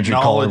it's a telemetry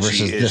collar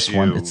versus issue. This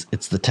one.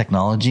 It's the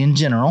technology in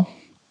general.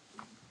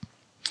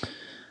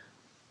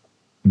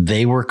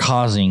 They were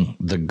causing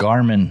the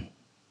Garmin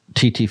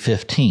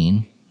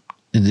TT15.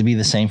 It'd be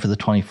the same for the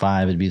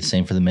 25. It'd be the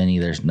same for the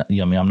Mini.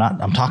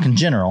 I'm talking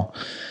general.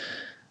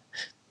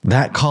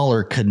 That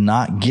collar could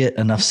not get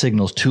enough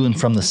signals to and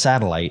from the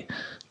satellite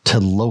to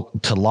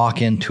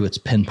lock into its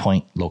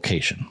pinpoint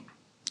location.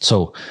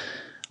 So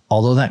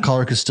although that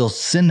collar could still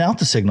send out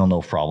the signal,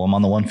 no problem,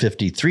 on the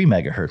 153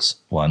 megahertz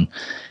one,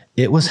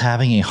 it was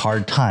having a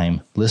hard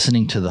time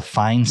listening to the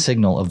fine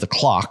signal of the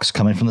clocks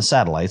coming from the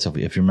satellites.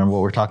 If you remember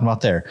what we're talking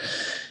about there,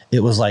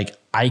 it was like,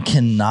 I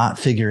cannot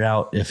figure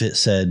out if it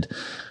said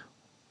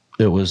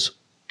it was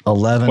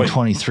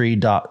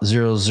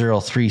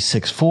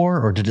 1123.00364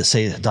 or did it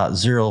say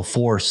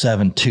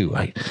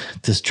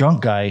 .0472? This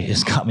drunk guy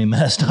has got me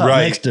messed up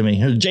next to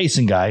me.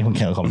 Jason guy. We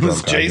can't call him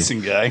drunk guy.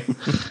 Jason guy.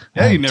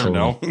 Hey, you never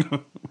know. You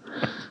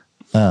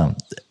know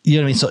what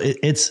I mean? So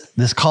it's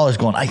this caller's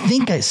going, I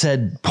think I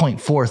said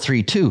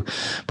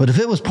 0.432, but if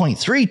it was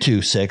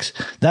 0.326,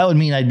 that would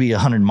mean I'd be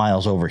 100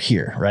 miles over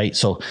here, right?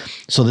 So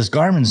this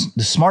the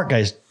smart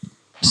guy's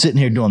sitting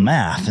here doing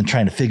math and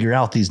trying to figure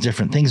out these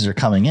different things that are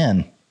coming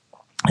in.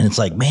 And it's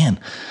like, man,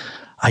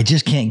 I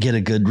just can't get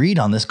a good read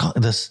on this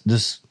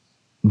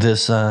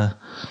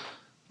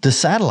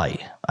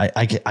satellite.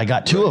 I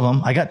got two of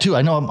them. I got two.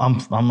 I know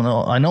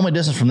I know my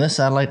distance from this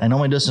satellite. I know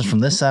my distance from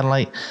this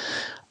satellite.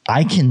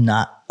 I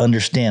cannot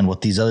understand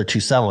what these other two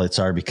satellites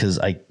are because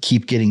I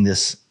keep getting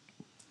this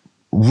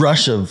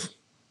rush of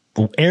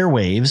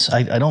airwaves.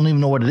 I don't even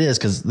know what it is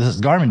because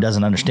this Garmin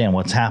doesn't understand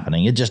what's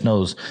happening. It just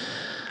knows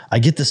I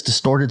get this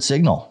distorted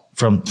signal.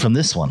 from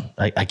this one.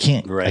 I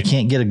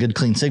can't get a good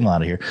clean signal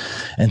out of here.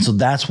 And so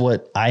that's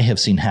what I have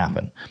seen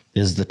happen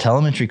is the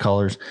telemetry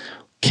collars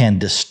can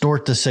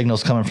distort the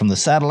signals coming from the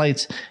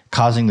satellites,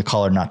 causing the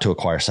collar not to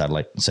acquire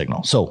satellite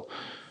signal. So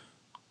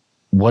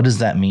what does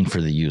that mean for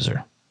the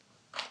user?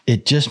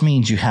 It just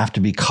means you have to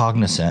be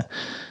cognizant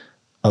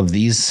of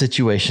these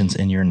situations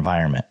in your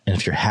environment. And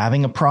if you're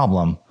having a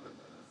problem,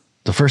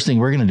 the first thing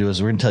we're going to do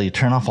is we're going to tell you,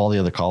 turn off all the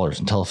other collars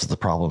and tell us if the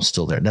problem's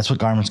still there. That's what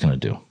Garmin's going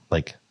to do.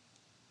 Like,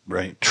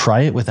 right.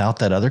 Try it without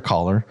that other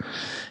collar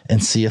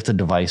and see if the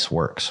device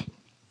works.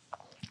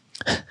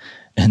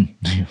 And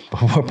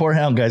poor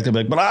hound guy's going to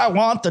be like, but I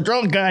want the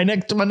drone guy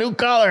next to my new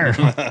collar.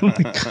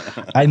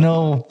 I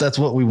know that's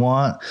what we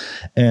want.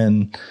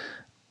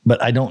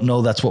 But I don't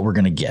know that's what we're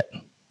going to get.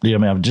 You know what I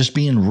mean? I'm just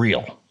being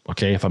real.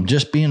 Okay. If I'm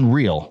just being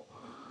real,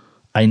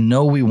 I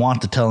know we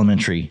want the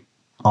telemetry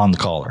on the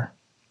collar.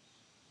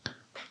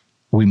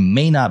 We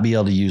may not be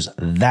able to use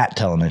that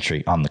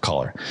telemetry on the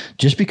collar.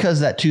 Just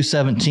because that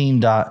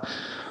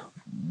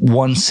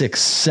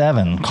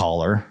 217.167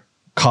 collar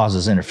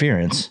causes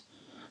interference,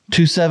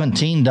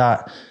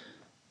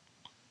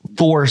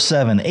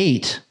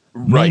 217.478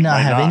 may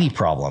not have any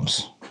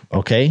problems.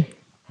 Okay?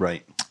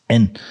 Right.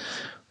 And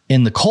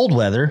in the cold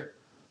weather,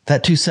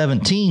 that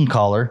 217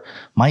 collar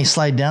might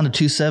slide down to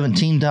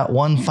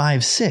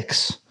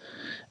 217.156.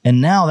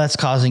 And now that's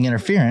causing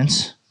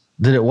interference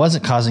that it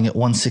wasn't causing at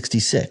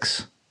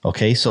 166.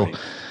 Okay, so right.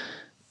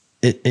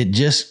 it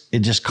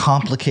just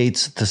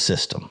complicates the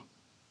system.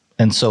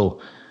 And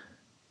so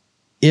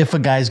if a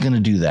guy's going to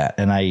do that,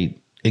 and I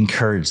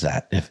encourage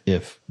that,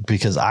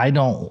 because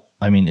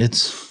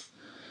it's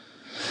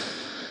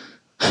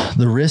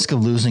the risk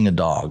of losing a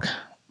dog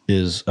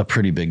is a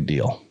pretty big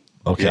deal.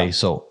 Okay, yeah.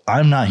 So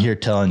I'm not here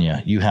telling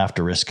you have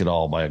to risk it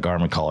all by a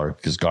Garmin collar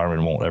because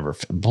Garmin won't ever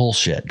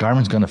bullshit.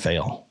 Garmin's going to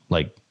fail.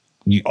 Like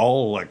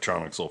all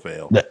electronics will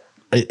fail.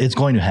 It's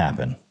going to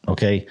happen.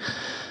 Okay.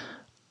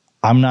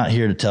 I'm not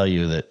here to tell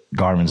you that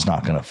Garmin's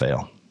not going to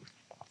fail.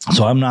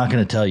 So I'm not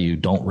going to tell you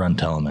don't run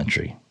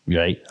telemetry,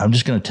 right? I'm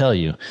just going to tell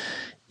you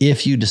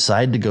if you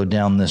decide to go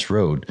down this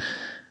road,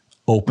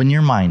 open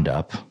your mind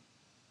up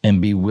and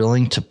be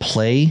willing to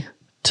play,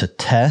 to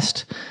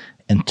test,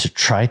 and to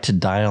try to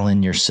dial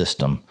in your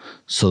system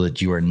so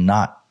that you are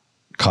not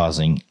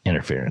causing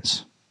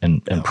interference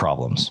and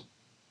problems.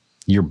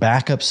 Your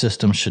backup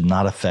system should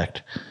not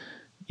affect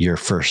your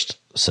first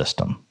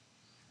system.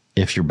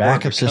 If your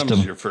backup system,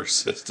 your first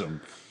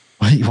system,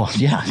 well,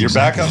 yeah, your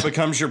backup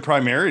becomes your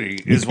primary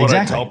is what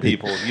I tell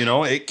people.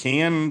 It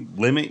can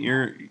limit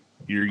your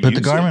usage. But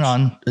the Garmin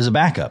on is a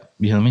backup.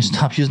 You know what I mean?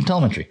 Stop using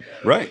telemetry.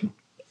 Right.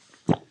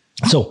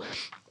 So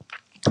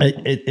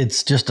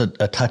it's just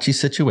a touchy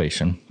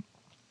situation,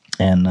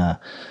 and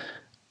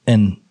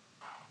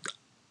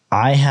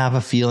I have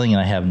a feeling,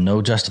 and I have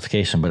no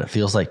justification, but it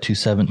feels like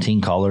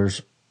 217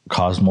 collars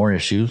cause more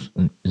issues.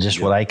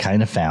 Just what I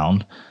kind of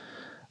found.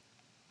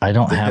 I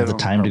don't have the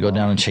time to go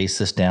down and chase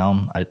this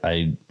down.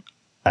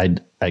 I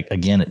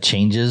again, it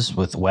changes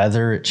with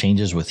weather. It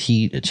changes with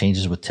heat. It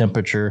changes with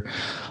temperature.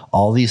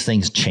 All these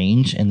things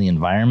change in the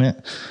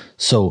environment.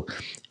 So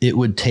it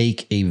would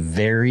take a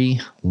very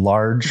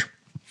large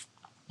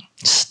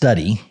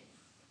study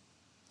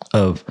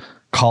of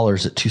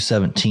collars at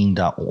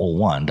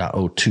 217.01,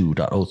 .02,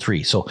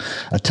 .03. So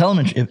a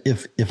telemetry,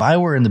 if I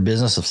were in the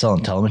business of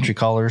selling telemetry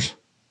collars,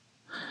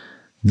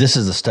 this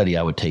is a study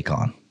I would take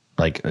on.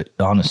 Like,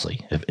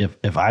 honestly,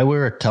 if I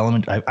were a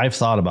telemetry, I've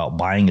thought about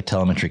buying a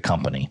telemetry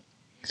company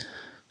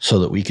so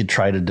that we could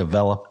try to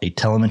develop a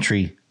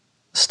telemetry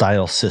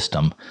style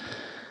system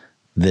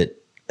that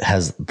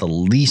has the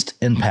least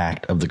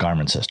impact of the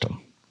Garmin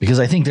system, because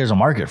I think there's a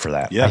market for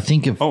that. Yeah. I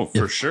think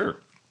for sure.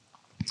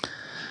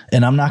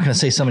 And I'm not going to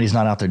say somebody's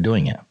not out there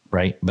doing it,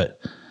 right? But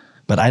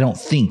I don't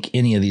think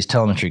any of these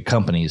telemetry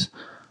companies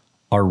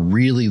are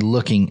really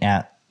looking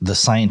at the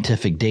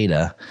scientific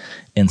data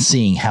and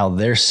seeing how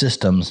their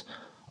systems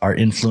are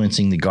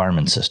influencing the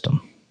Garmin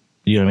system.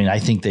 You know what I mean? I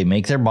think they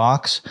make their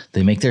box,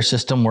 they make their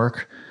system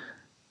work.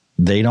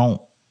 They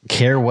don't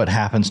care what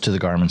happens to the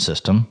Garmin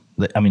system.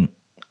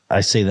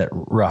 I say that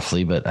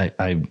roughly, but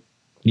I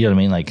you know what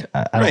I mean? Like,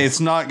 right, it's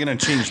not going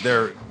to change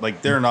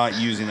they're not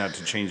using that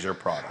to change their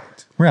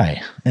product.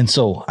 Right. And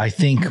so I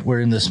think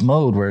we're in this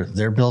mode where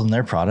they're building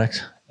their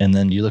product, and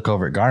then you look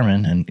over at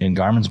Garmin and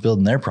Garmin's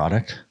building their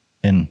product,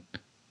 and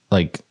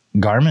like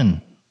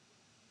Garmin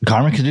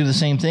could do the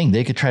same thing.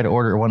 They could try to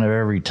order one of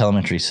every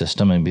telemetry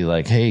system and be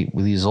like, hey,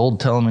 with these old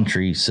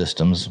telemetry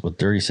systems with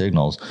dirty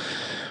signals,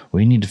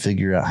 we need to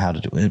figure out how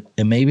to do it.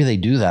 And maybe they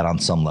do that on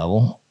some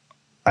level.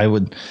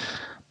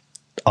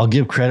 I'll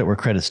give credit where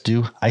credit's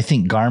due. I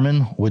think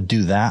Garmin would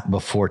do that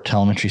before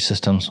telemetry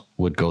systems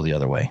would go the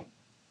other way.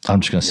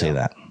 I'm just going to say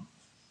that.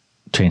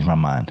 Change my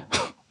mind.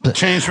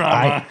 Change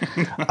my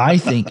mind. I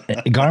think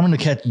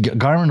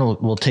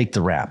Garmin will take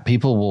the rap.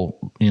 People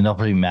will, they'll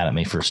probably be mad at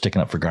me for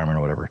sticking up for Garmin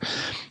or whatever.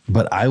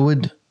 But I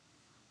would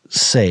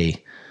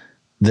say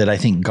that I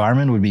think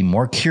Garmin would be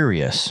more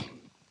curious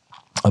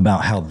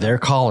about how their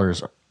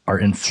collars are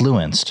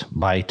influenced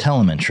by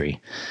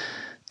telemetry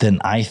then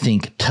I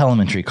think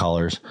telemetry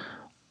callers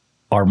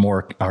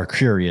are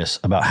curious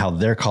about how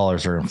their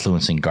callers are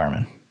influencing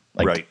Garmin.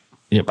 Like, right.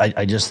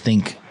 I just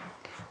think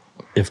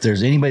if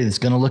there's anybody that's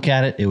going to look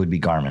at it, it would be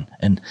Garmin.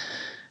 And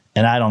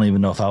I don't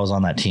even know if I was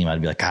on that team,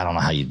 I'd be like, I don't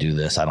know how you do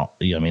this. I don't,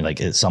 you know what I mean?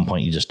 Like at some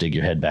point you just dig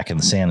your head back in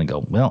the sand and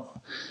go,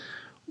 well,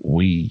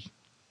 we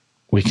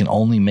can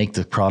only make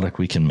the product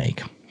we can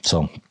make.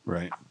 So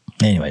right.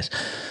 Anyways,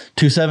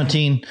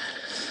 217.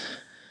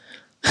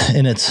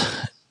 And it's,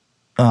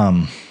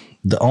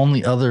 the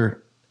only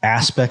other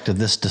aspect of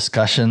this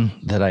discussion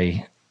that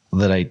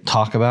I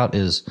talk about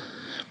is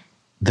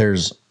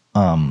there's,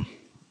 I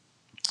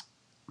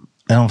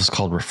don't know if it's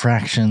called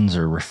refractions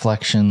or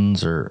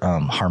reflections or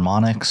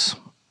harmonics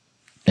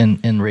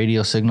in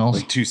radio signals.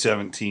 Like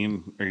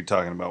 217, are you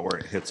talking about where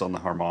it hits on the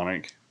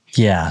harmonic?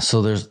 Yeah,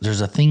 so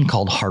there's a thing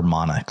called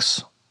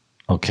harmonics,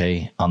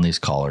 okay, on these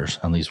collars,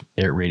 on these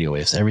radio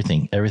waves.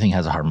 Everything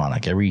has a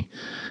harmonic, every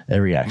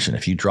action.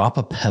 If you drop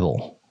a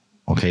pebble,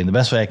 okay, the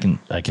best way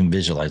I can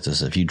visualize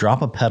this, if you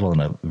drop a pebble in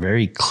a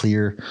very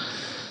clear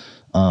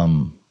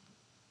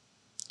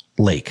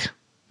lake,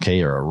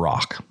 okay, or a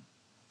rock,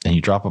 and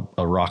you drop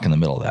a rock in the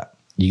middle of that,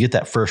 you get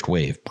that first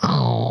wave. You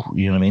know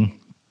what I mean?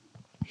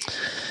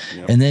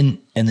 Yep. And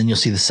then you'll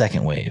see the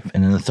second wave,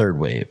 and then the third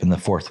wave, and the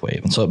fourth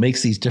wave. And so it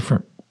makes these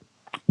different,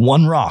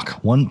 one rock,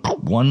 one.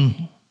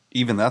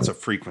 Even that's a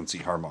frequency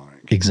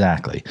harmonic.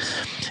 Exactly.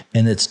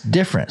 And it's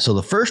different. So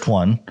the first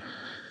one,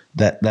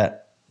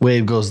 that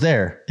wave goes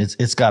there,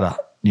 it's got a,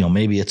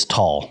 maybe it's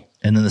tall.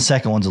 And then the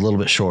second one's a little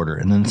bit shorter.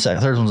 And then the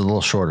third one's a little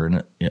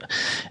shorter.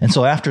 And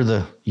so after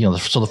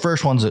so the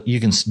first one's, you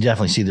can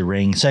definitely see the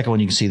ring. Second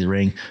one, you can see the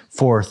ring.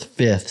 Fourth,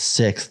 fifth,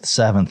 sixth,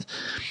 seventh.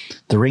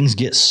 The rings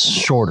get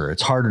shorter.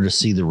 It's harder to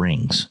see the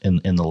rings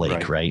in the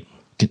lake, right?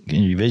 Can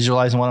you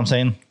visualize what I'm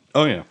saying?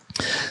 Oh, yeah.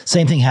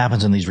 Same thing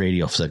happens in these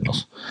radio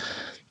signals.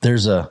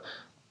 There's a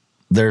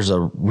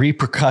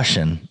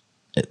repercussion,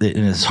 and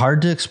it's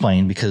hard to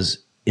explain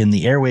because in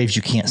the airwaves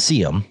you can't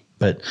see them,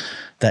 but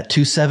that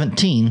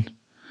 217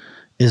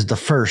 is the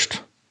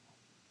first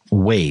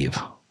wave,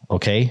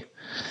 okay?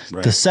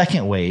 Right. The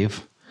second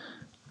wave,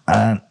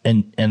 and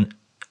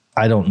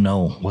I don't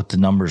know what the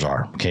numbers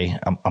are, okay?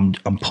 I'm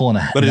pulling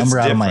a number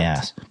out of my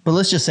ass. But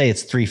let's just say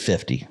it's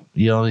 350.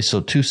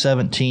 So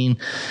 217,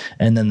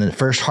 and then the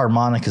first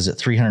harmonic is at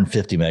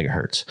 350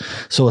 megahertz.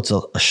 So it's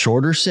a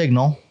shorter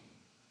signal,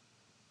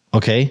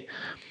 okay?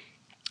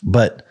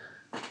 But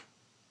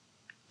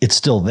it's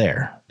still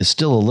there. It's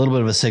still a little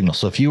bit of a signal.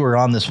 So if you were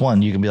on this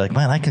one, you can be like,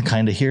 man, I can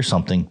kind of hear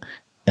something.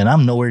 And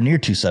I'm nowhere near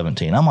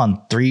 217. I'm on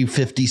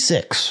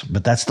 356,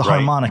 but that's the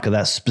harmonic of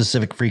that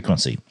specific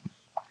frequency.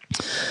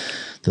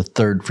 The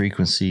third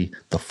frequency,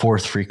 the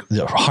fourth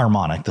the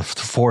harmonic, the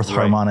fourth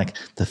harmonic,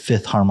 the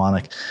fifth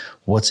harmonic.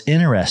 What's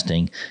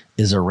interesting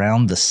is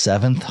around the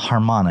seventh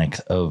harmonic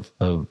of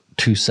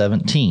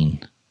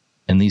 217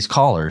 in these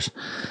collars,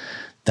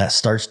 that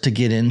starts to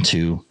get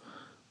into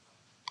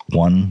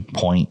 1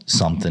 point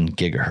something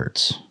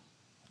gigahertz.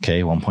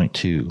 Okay,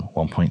 1.2,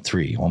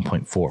 1.3,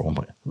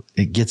 1.4,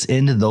 it gets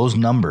into those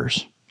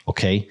numbers,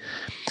 okay?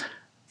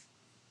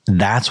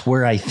 That's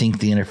where I think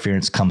the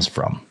interference comes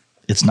from.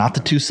 It's not the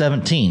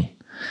 217.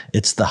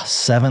 It's the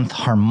seventh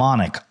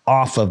harmonic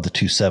off of the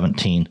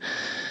 217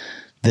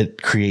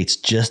 that creates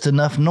just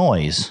enough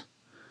noise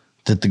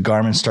that the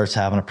Garmin starts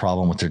having a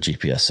problem with their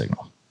GPS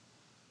signal.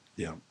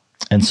 Yeah.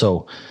 And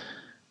so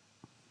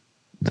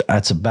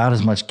that's about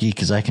as much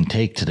geek as I can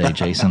take today,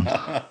 Jason.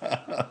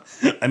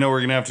 I know we're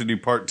going to have to do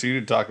part 2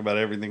 to talk about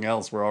everything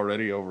else. We're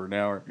already over an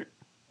hour.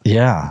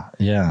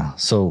 Yeah.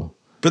 So,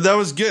 but that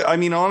was good. I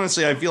mean,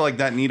 honestly, I feel like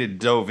that needed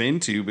dove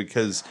into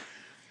because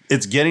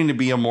it's getting to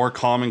be a more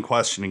common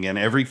question again.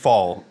 Every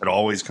fall, it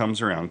always comes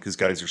around because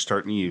guys are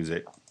starting to use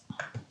it.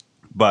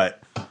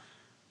 But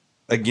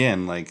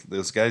again, like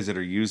those guys that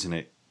are using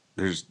it,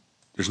 there's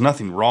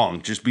nothing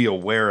wrong. Just be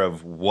aware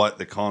of what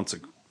the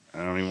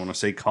I don't even want to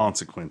say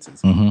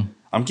consequences. Mm-hmm.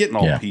 I'm getting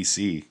all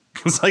PC.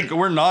 It's like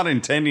we're not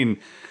intending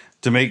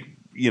to make,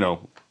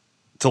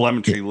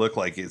 telemetry look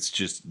like it's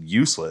just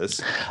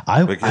useless.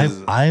 I've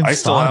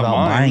thought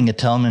about buying a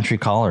telemetry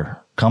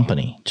collar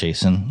company,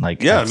 Jason.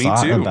 Like, yeah, I've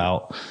thought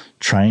about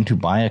trying to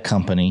buy a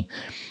company,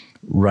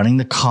 running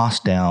the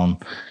cost down.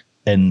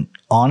 And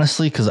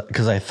honestly,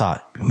 because I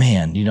thought,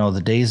 man,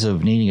 the days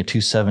of needing a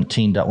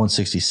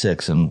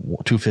 217.166 and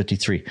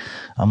 253,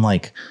 I'm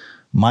like,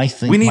 my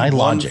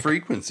logic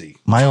frequency.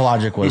 My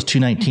logic was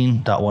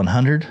 219.100,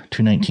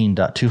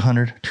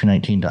 219.200,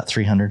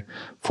 219.300,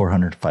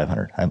 400,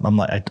 500. I'm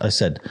like, I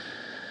said,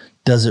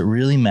 does it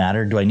really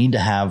matter? Do I need to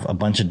have a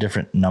bunch of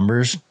different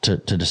numbers to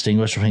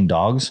distinguish between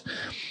dogs?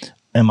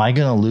 Am I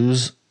going to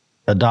lose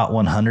a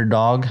 .100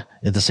 dog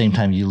at the same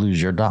time you lose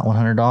your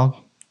 .100 dog?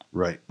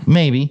 Right.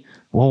 Maybe.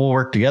 Well, we'll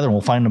work together and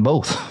we'll find them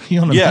both.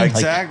 You know what I mean? Yeah,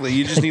 exactly.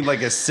 You just need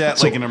like a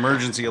set, like an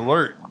emergency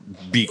alert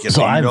beacon.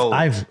 So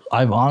I've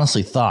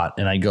honestly thought,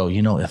 and I go,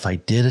 if I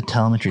did a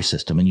telemetry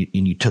system and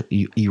you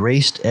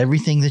erased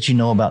everything that you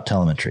know about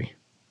telemetry,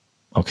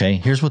 Okay,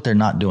 here's what they're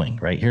not doing,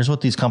 right? Here's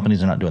what these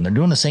companies are not doing. They're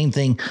doing the same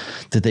thing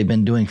that they've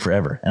been doing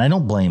forever. And I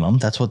don't blame them.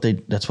 That's what they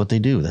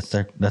do. That's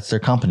their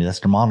company. That's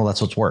their model.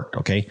 That's what's worked.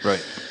 Okay.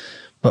 Right.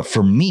 But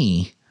for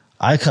me,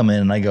 I come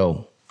in and I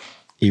go,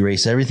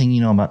 erase everything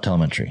you know about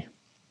telemetry.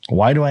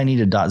 Why do I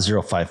need a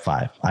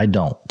 .055? I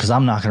don't, because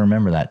I'm not going to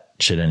remember that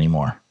shit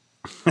anymore.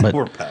 But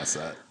we're past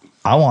that.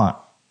 I want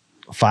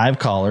 5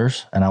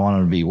 collars, and I want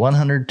them to be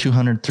 100,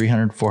 200,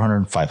 300,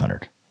 400,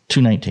 500,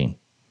 219.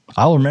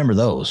 I'll remember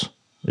those.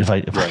 If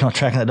I'm not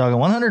tracking that dog on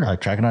 100, I'll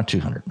track it on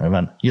 200. You know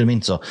what I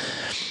mean? So,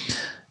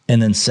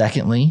 and then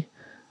secondly,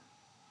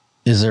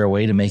 is there a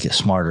way to make it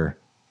smarter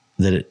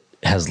that it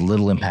has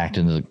little impact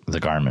into the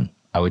Garmin?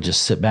 I would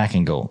just sit back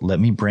and go, let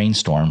me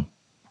brainstorm.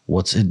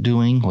 What's it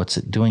doing?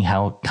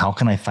 How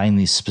can I find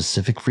these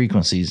specific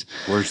frequencies?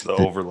 Where's the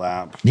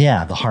overlap?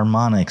 Yeah, the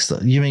harmonics.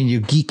 You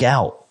geek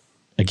out.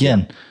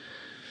 Again,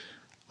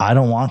 I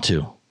don't want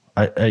to.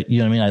 I you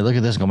know what I mean? I look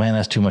at this and go, man,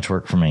 that's too much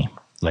work for me.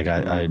 Like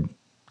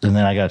and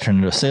then I got to turn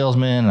into a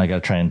salesman, and I got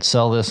to try and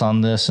sell this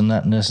on this and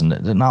that and this, and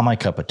not my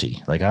cup of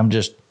tea. Like I'm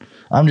just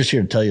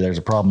here to tell you there's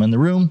a problem in the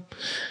room.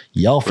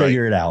 Y'all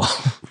figure it out.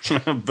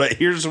 But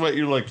here's what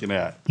you're looking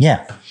at.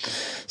 Yeah.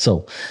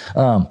 So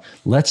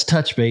let's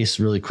touch base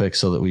really quick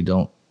so that we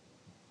don't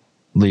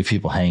leave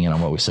people hanging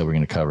on what we said we're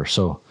going to cover.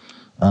 So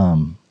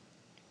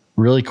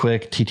really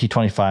quick,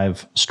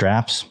 TT25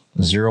 straps,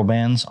 0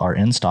 bands are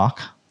in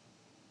stock.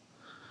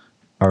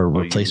 Our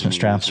replacement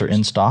straps are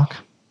in stock.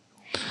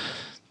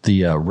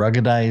 The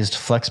ruggedized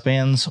flex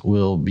bands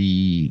will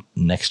be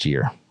next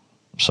year.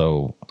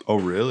 So, oh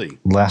really?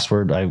 Last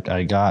word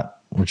I got,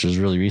 which was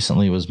really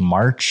recently, was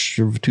March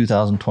of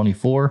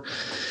 2024,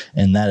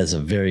 and that is a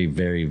very,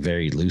 very,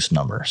 very loose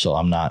number. So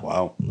I'm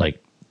not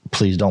like,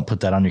 please don't put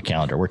that on your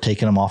calendar. We're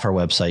taking them off our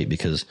website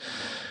because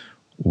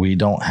we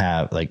don't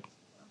have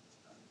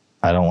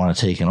I don't want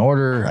to take an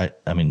order.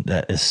 I mean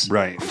that is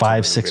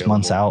 5-6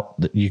 months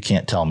out. That you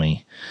can't tell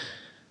me.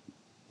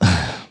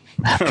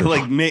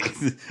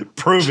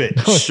 Prove it.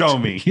 Show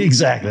me.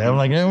 Exactly. I'm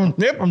like,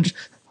 yep, I'm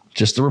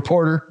just the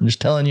reporter. I'm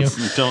just telling you.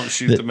 Don't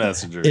shoot the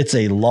messenger. It's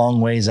a long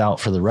ways out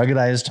for the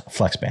ruggedized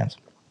flex bands.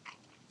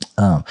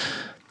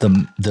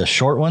 The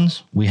short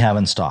ones we have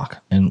in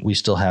stock, and we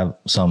still have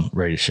some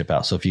ready to ship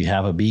out. So if you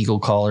have a beagle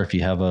collar, if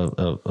you have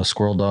a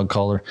squirrel dog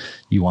collar,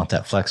 you want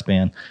that flex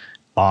band,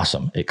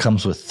 awesome. It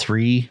comes with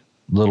 3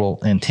 little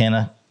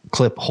antenna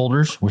clip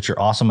holders, which are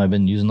awesome. I've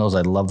been using those.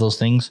 I love those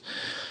things.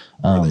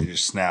 They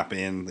just snap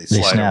in. They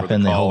snap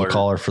in. They hold the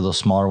collar for those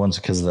smaller ones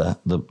because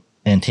the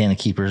antenna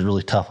keeper is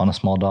really tough on a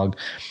small dog.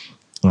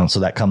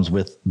 So that comes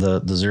with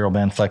the 0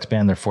 band flex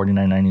band. They're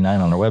 $49.99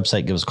 on our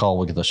website. Give us a call.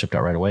 We'll get those shipped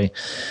out right away.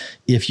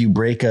 If you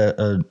break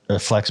a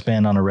flex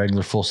band on a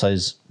regular full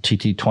size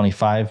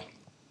TT25,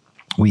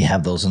 we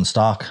have those in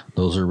stock.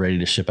 Those are ready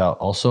to ship out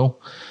also.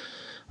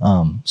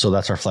 So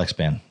that's our flex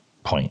band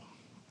point.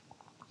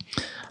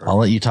 I'll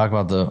let you talk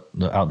about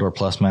the Outdoor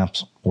Plus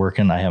maps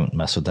working. I haven't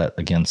messed with that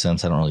again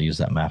since. I don't really use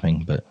that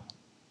mapping, but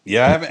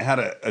yeah, I haven't had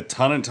a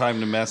ton of time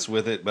to mess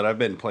with it, but I've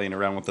been playing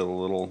around with it a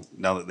little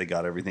now that they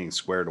got everything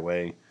squared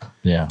away.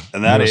 Yeah,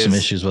 and that is some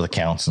issues with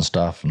accounts and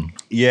stuff. And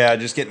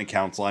just getting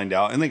accounts lined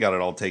out, and they got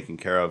it all taken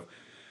care of.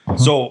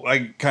 So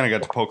I kind of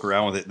got to poke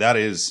around with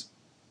it.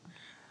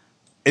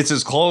 It's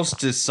as close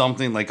to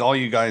something like all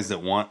you guys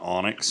that want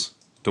Onyx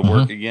to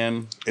work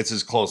again. It's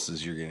as close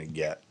as you're going to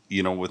get.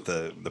 You know, with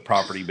the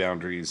property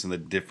boundaries and the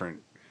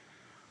different,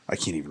 I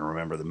can't even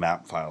remember the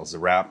map files, the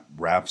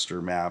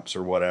Rapster maps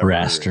or whatever.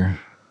 Raster.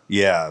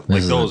 Yeah.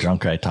 This is those, a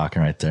drunk guy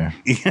talking right there.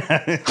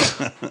 Yeah.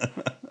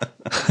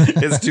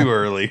 It's too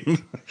early.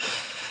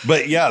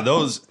 But yeah,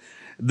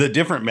 the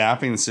different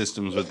mapping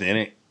systems within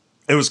it,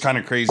 it was kind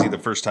of crazy the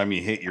first time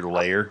you hit your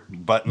layer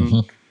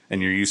button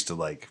and you're used to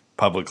like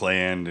public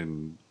land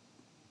and,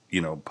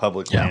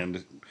 public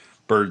land.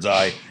 Bird's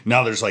eye.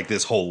 Now there's like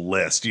this whole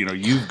list.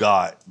 You've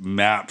got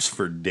maps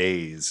for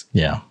days.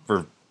 Yeah.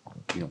 For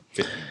 $50.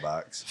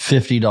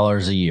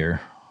 $50 a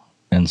year.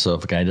 And so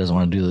if a guy doesn't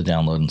want to do the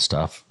download and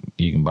stuff,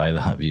 you can buy the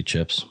HuntView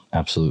chips.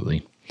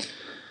 Absolutely.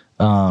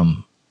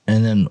 And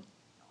then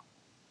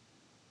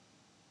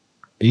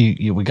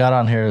we got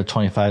on here the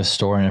 25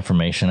 store and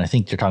information. I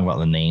think you're talking about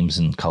the names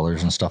and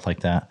colors and stuff like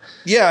that.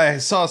 Yeah, I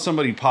saw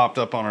somebody popped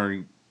up on our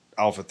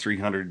Alpha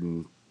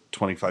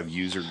 325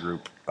 user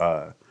group.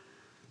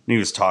 He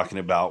was talking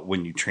about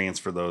when you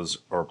transfer those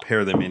or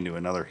pair them into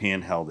another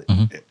handheld,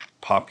 it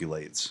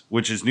populates,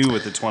 which is new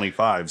with the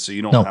 25, so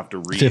you don't have to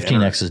re-enter.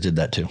 15Xs did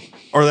that too.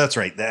 Or that's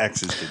right, the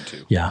X's did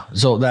too. Yeah,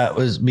 so that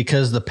was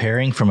because the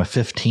pairing from a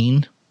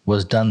 15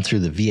 was done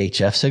through the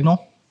VHF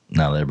signal.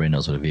 Now that everybody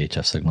knows what a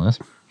VHF signal is.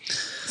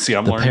 See,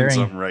 I'm learning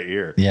something right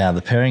here. Yeah,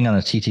 the pairing on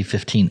a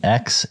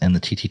TT15X and the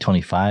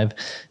TT25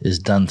 is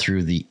done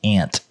through the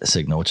ANT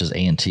signal, which is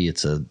ANT.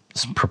 It's a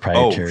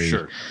proprietary.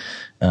 Oh, sure.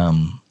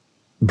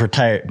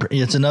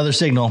 It's another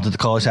signal that the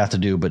callers have to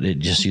do, but it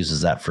just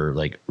uses that for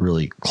like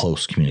really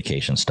close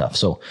communication stuff.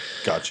 So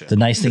gotcha. The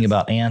nice thing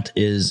about ANT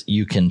is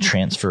you can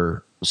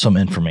transfer some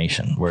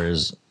information,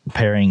 whereas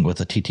pairing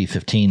with a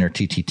TT15 or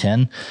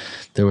TT10,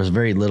 there was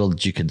very little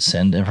that you could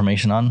send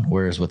information on.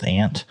 Whereas with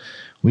Ant,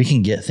 we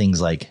can get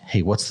things like,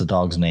 hey, what's the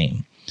dog's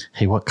name?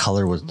 Hey, what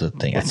color was the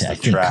thing? I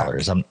think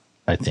colors.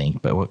 I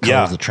think, but what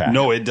color is the track?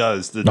 No, it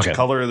does. The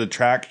color of the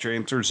track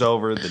transfers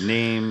over, the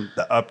name,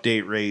 the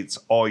update rates,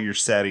 all your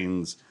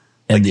settings.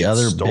 And the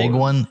other big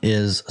one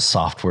is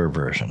software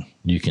version.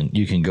 You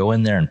can go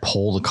in there and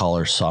pull the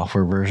collar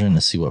software version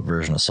and see what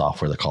version of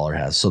software the collar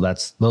has. So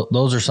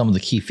those are some of the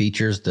key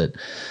features that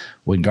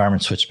when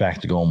Garmin switched back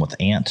to going with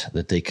Ant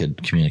that they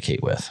could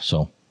communicate with.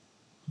 So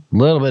a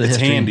little bit of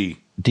history. It's handy.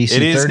 DC30s,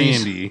 it is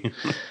handy.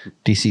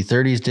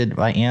 DC30s did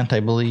by Ant, I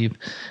believe.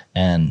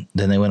 And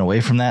then they went away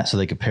from that so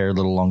they could pair a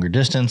little longer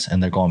distance,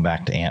 and they're going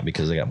back to Ant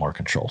because they got more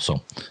control.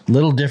 So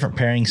little different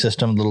pairing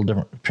system, little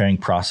different pairing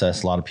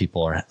process.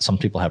 Some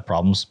people have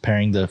problems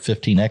pairing the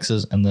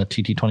 15Xs and the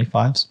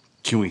TT25s.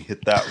 Can we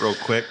hit that real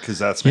quick? Because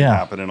that's been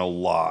happening a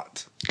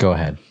lot. Go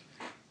ahead.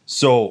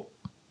 So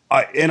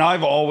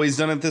I've always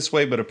done it this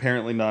way, but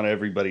apparently not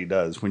everybody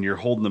does. When you're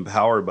holding the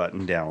power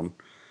button down,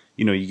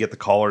 you get the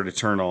collar to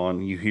turn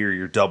on, you hear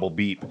your double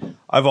beep.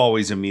 I've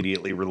always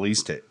immediately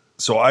released it.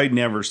 So I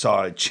never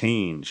saw a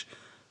change.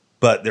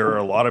 But there are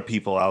a lot of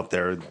people out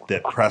there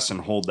that press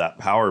and hold that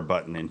power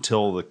button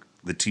until the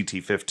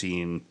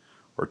TT15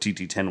 or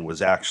TT10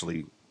 was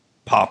actually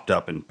popped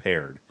up and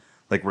paired,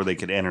 like where they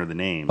could enter the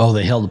name. Oh,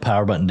 they held the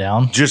power button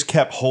down? Just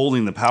kept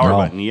holding the power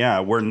button.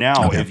 Yeah, where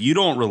now if you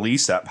don't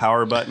release that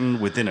power button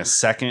within a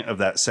second of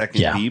that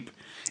second beep,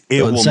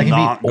 it will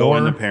not go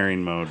into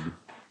pairing mode.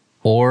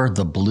 Or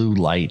the blue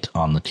light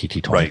on the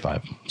TT25.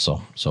 Right.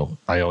 So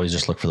I always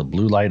just look for the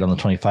blue light on the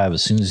 25.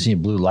 As soon as you see a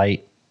blue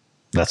light,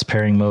 that's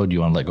pairing mode. You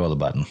want to let go of the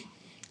button.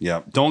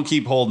 Yeah. Don't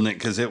keep holding it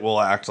because it will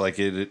act like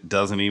it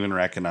doesn't even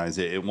recognize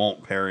it. It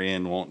won't pair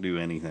in, won't do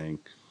anything.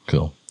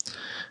 Cool.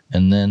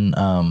 And then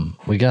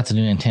we got the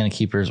new antenna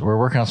keepers. We're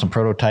working on some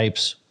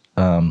prototypes.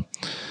 I'm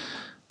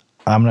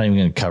not even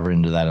going to cover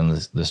into that in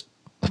this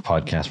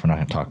podcast. We're not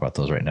going to talk about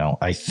those right now.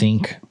 I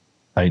think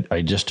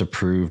I just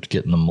approved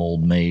getting the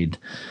mold made.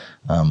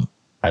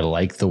 I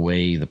like the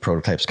way the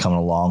prototype's coming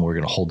along. We're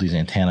going to hold these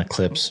antenna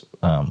clips.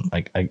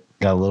 I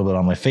got a little bit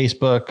on my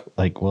Facebook.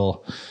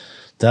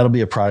 That'll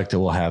be a product that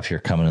we'll have here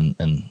coming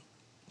in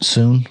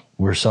soon.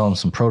 We're selling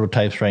some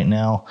prototypes right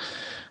now.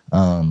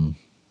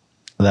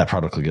 That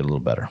product will get a little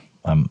better.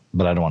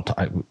 But I don't want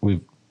to.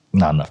 We've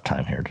not enough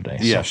time here today.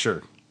 Yeah,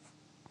 sure.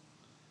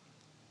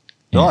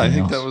 No, I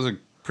think that was a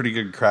pretty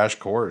good crash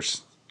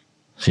course.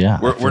 Yeah,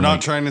 we're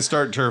not trying to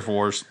start turf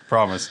wars.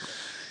 Promise.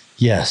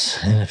 Yes,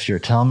 and if you're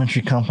a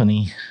telemetry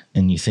company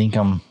and you think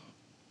I'm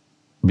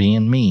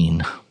being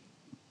mean,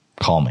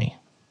 call me.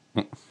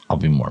 I'll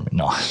be more mean.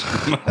 No.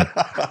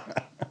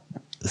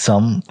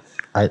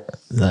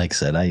 Like I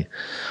said,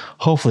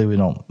 hopefully we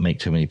don't make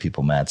too many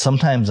people mad.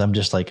 Sometimes I'm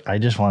just like, I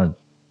just want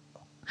to,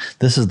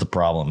 this is the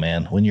problem,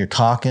 man. When you're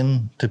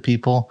talking to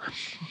people,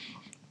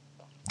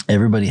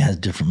 everybody has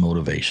different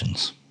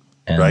motivations.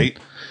 And right.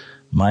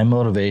 My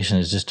motivation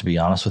is just to be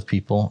honest with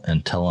people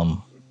and tell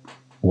them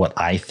what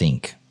I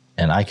think.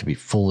 And I could be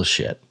full of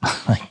shit.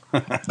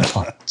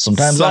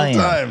 Sometimes I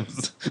am.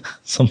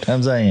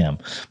 Sometimes I am.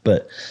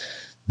 But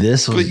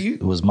this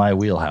was my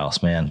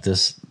wheelhouse, man.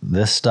 This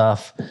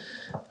stuff,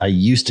 I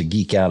used to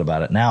geek out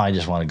about it. Now I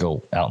just want to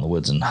go out in the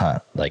woods and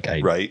hunt.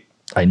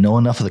 I know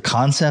enough of the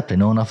concept. I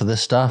know enough of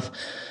this stuff.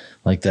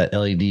 Like that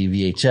LED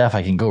VHF,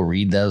 I can go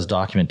read those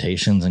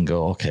documentations and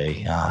go,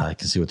 okay, I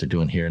can see what they're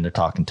doing here. And they're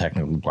talking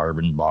technical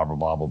jargon, blah, blah,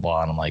 blah, blah,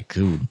 blah. And I'm like,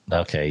 dude,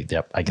 okay,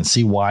 yep, I can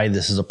see why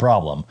this is a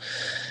problem.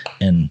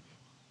 And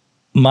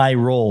my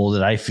role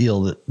that I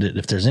feel that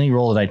if there's any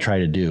role that I try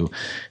to do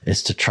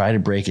is to try to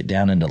break it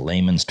down into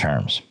layman's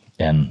terms.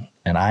 And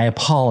I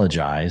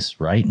apologize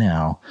right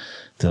now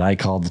that I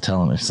called the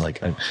telemetry. It's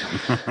like,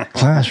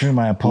 classroom,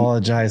 I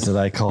apologize that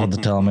I called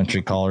the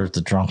telemetry callers the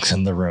drunks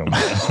in the room.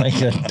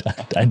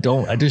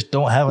 I just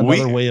don't have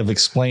another way of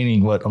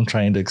explaining what I'm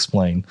trying to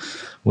explain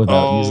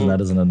without using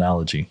that as an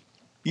analogy.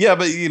 Yeah,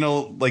 but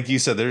like you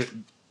said,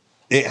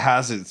 it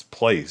has its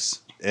place,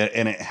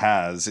 and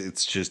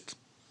it's just,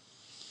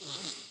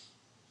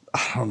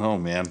 I don't know,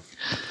 man.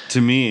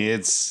 To me,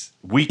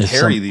 we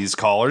carry these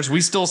collars. We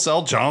still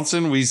sell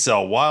Johnson. We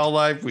sell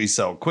Wildlife. We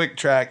sell Quick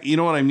Track. You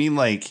know what I mean?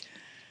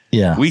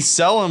 Yeah, we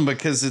sell them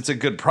because it's a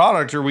good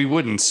product, or we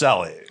wouldn't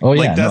sell it. Oh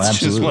yeah, that's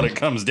just what it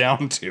comes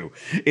down to.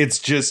 It's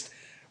just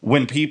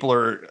when people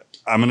are,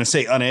 I'm going to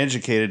say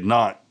uneducated,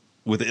 not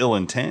with ill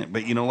intent,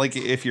 but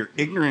if you're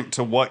ignorant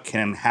to what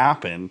can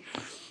happen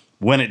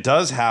when it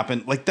does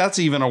happen, that's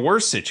even a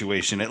worse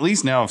situation. At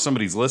least now, if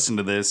somebody's listened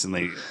to this and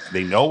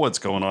they know what's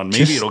going on,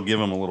 maybe it'll give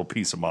them a little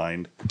peace of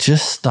mind.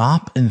 Just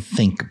stop and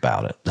think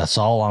about it. That's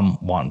all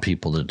I'm wanting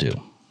people to do.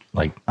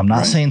 I'm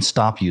not saying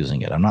stop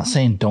using it. I'm not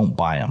saying don't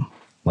buy them.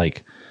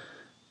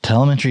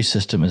 Telemetry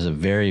system is a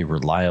very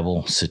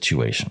reliable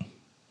situation.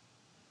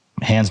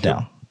 Hands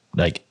down.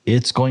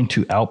 It's going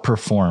to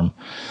outperform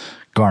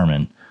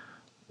Garmin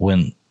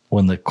when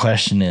the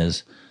question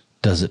is,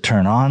 does it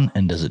turn on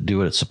and does it do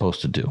what it's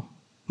supposed to do?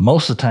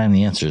 Most of the time,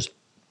 the answer is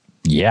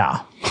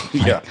yeah.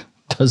 Yeah.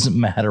 doesn't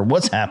matter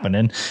what's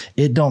happening.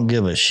 It don't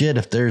give a shit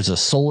if there's a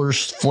solar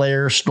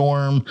flare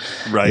storm.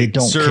 Right. It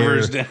don't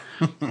Servers care.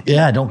 down.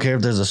 Yeah, I don't care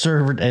if there's a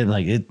server.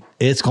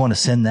 It's going to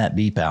send that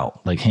beep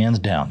out, like hands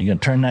down. You're going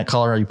to turn that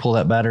color, you pull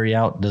that battery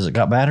out. Does it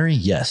got battery?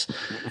 Yes.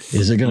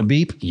 Is it going to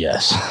beep?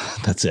 Yes.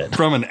 That's it.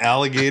 From an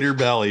alligator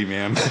belly,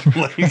 man.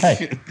 Like,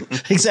 Right.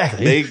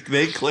 Exactly.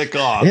 They click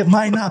off. It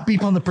might not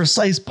beep on the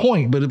precise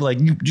point, but if like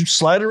you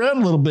slide around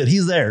a little bit,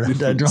 he's there.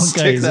 That drunk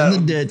guy is in the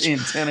ditch.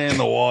 Antenna in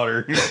the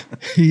water.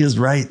 He is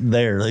right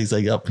there. He's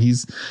like up.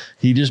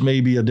 He just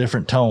may be a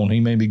different tone. He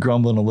may be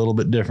grumbling a little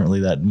bit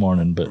differently that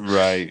morning, but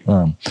Right.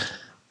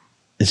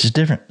 It's just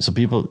different. So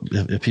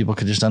if people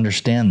could just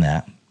understand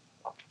that,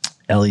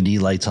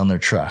 LED lights on their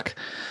truck,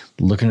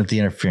 looking at the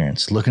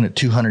interference, looking at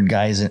 200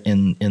 guys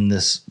in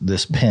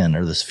this pen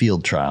or this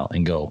field trial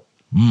and go,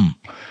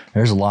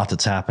 there's a lot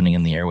that's happening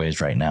in the airways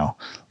right now.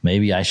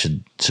 Maybe I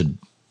should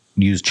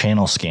use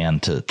channel scan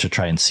to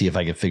try and see if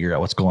I can figure out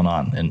what's going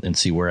on and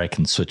see where I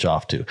can switch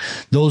off to.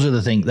 Those are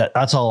the things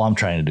that's all I'm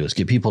trying to do is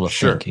get people to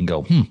think and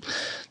go,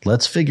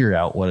 let's figure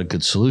out what a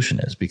good solution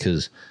is,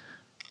 because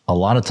a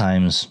lot of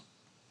times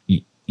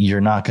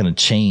you're not going to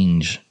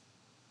change.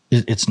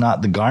 It's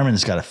not the Garmin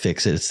that's got to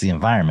fix it. It's the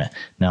environment.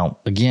 Now,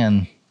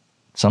 again,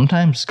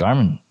 sometimes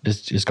Garmin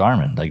is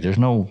Garmin. Like there's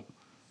no,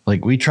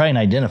 like we try and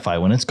identify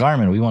when it's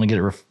Garmin, we want to get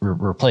it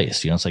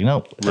replaced. It's like,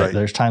 nope. Right.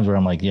 There's times where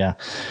I'm like, yeah,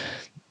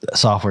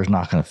 software's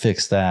not going to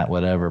fix that,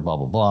 whatever, blah,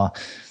 blah, blah.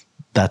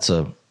 That's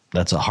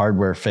a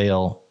hardware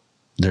fail.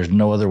 There's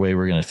no other way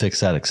we're going to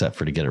fix that except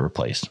for to get it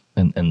replaced.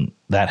 And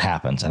that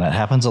happens. And that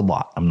happens a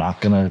lot. I'm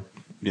not going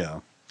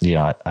to,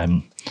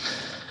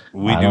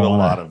 we do a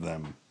lot of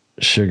them.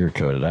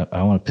 Sugarcoat it.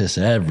 I want to piss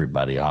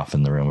everybody off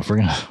in the room. If we're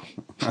gonna,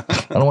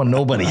 I don't want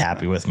nobody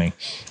happy with me.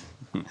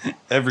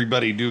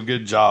 Everybody do a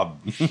good job.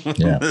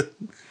 Yeah.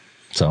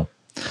 So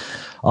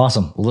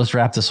awesome. Well, let's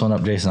wrap this one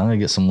up, Jason. I'm gonna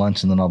get some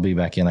lunch and then I'll be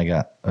back in. I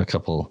got a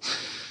couple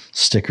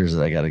stickers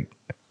that I gotta.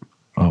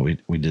 Oh,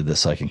 we did this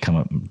so I can come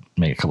up and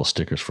make a couple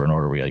stickers for an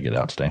order we gotta get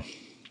out today.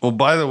 Well,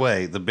 by the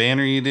way, the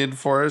banner you did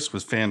for us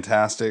was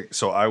fantastic.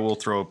 So I will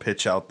throw a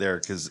pitch out there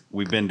because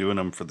we've been doing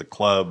them for the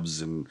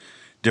clubs and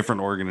different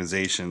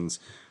organizations.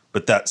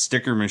 But that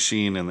sticker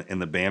machine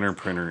and the banner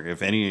printer,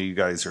 if any of you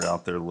guys are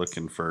out there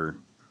looking for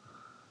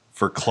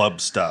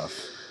club stuff,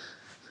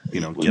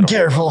 get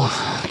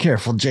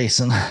careful,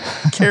 Jason.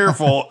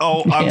 Careful.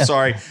 Oh, I'm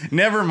sorry.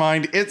 Never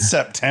mind. It's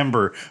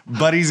September.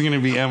 Buddy's going to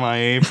be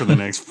MIA for the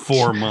next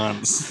 4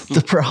 months.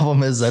 The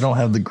problem is I don't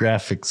have the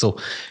graphics. So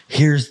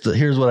here's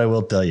what I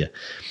will tell you.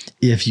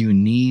 If you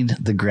need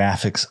the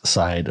graphics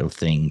side of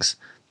things,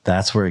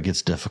 that's where it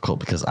gets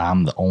difficult because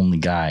I'm the only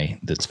guy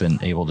that's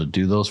been able to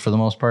do those for the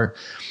most part.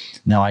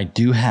 Now I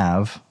do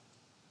have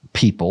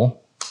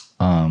people,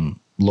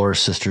 Laura's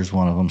sister's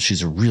one of them.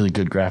 She's a really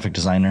good graphic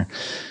designer.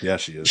 Yeah,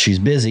 she is. She's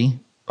busy.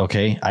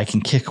 Okay. I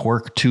can kick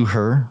work to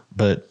her,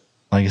 but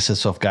like I said,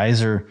 so if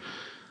guys are,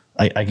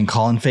 I can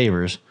call in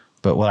favors,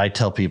 but what I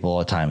tell people all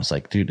the time is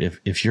like, dude,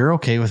 if you're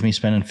okay with me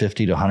spending $50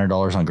 to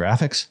 $100 on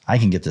graphics, I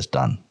can get this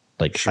done.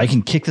 Like I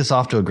can kick this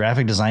off to a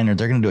graphic designer.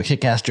 They're going to do a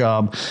kick-ass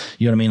job.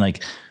 You know what I mean?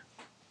 Like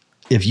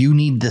if you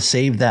need to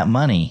save that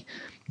money,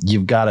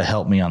 you've got to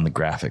help me on the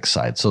graphics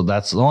side. So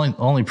that's the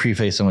only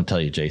preface I'm going to tell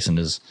you, Jason,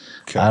 is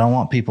I don't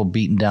want people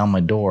beating down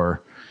my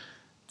door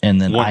and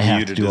then I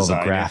have to do all the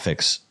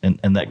graphics.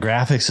 And that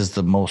graphics is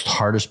the most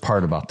hardest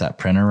part about that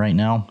printer right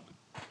now.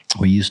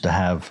 We used to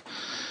have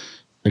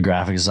a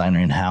graphic designer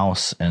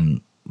in-house, and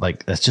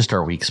like that's just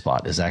our weak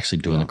spot is actually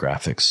doing the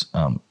graphics.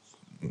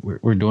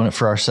 We're doing it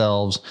for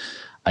ourselves.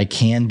 I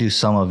can do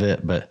some of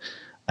it, but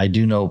I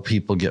do know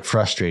people get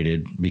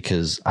frustrated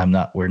because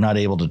we're not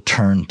able to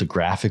turn the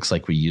graphics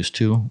like we used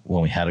to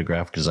when we had a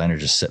graphic designer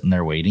just sitting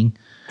there waiting.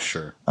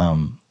 Sure.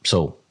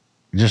 So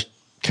just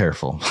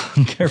careful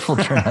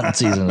turnout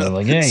season. They're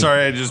like, hey,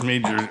 sorry, I just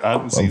made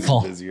your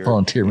season busier.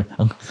 Volunteer.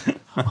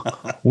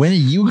 When are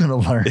you going to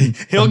learn?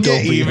 He'll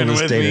get even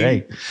with me.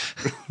 Hey,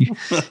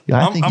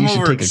 I think you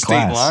should take a state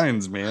class.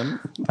 Lines, man.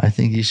 I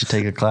think you should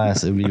take a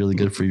class. It would be really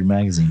good for your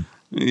magazine.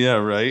 Yeah,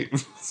 right.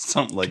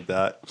 Something like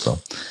that. So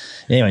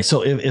anyway,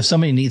 so if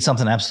somebody needs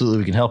something, absolutely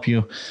we can help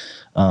you.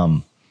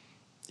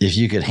 If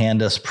you could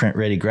hand us print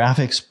ready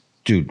graphics,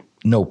 dude,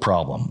 no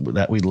problem.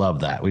 We'd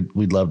love that.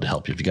 We'd love to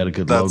help you. If you got a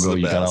good logo,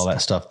 you got all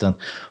that stuff done.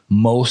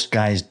 Most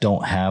guys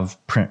don't have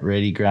print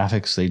ready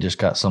graphics. They just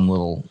got some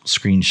little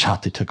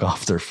screenshot they took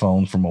off their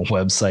phone from a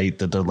website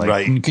that they're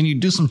like, can you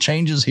do some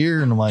changes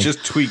here? And I'm like,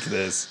 just tweak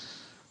this.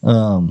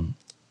 And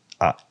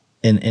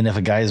if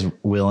a guy's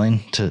willing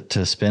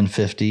to spend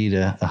 $50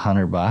 to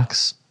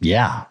 $100,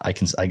 yeah,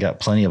 I got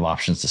plenty of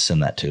options to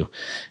send that to,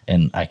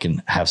 and I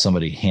can have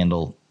somebody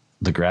handle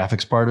the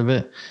graphics part of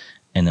it.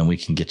 And then we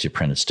can get you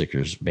printed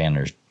stickers,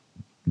 banners,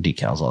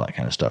 decals, all that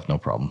kind of stuff. No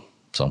problem.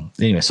 So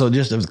anyway, so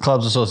just if the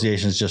clubs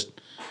associations,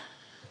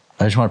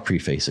 I just want to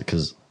preface it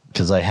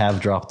because I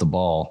have dropped the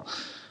ball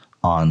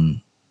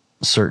on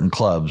certain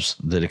clubs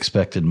that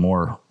expected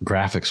more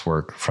graphics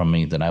work from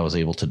me than I was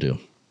able to do.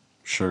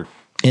 Sure.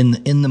 In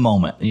the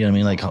moment, you know what I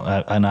mean? Like,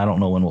 and I don't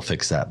know when we'll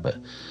fix that, but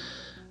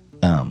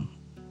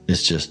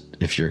It's just,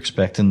 if you're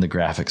expecting the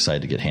graphics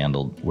side to get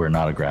handled, we're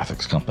not a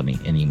graphics company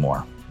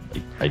anymore.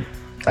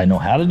 I know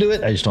how to do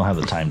it. I just don't have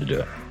the time to do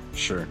it.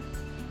 Sure.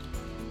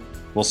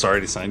 Well, sorry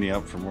to sign you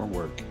up for more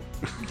work.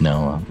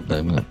 No,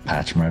 I'm going to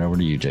patch them right over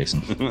to you,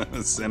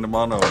 Jason. Send them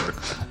on over.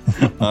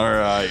 All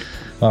right.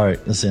 All right,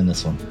 let's end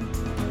this one.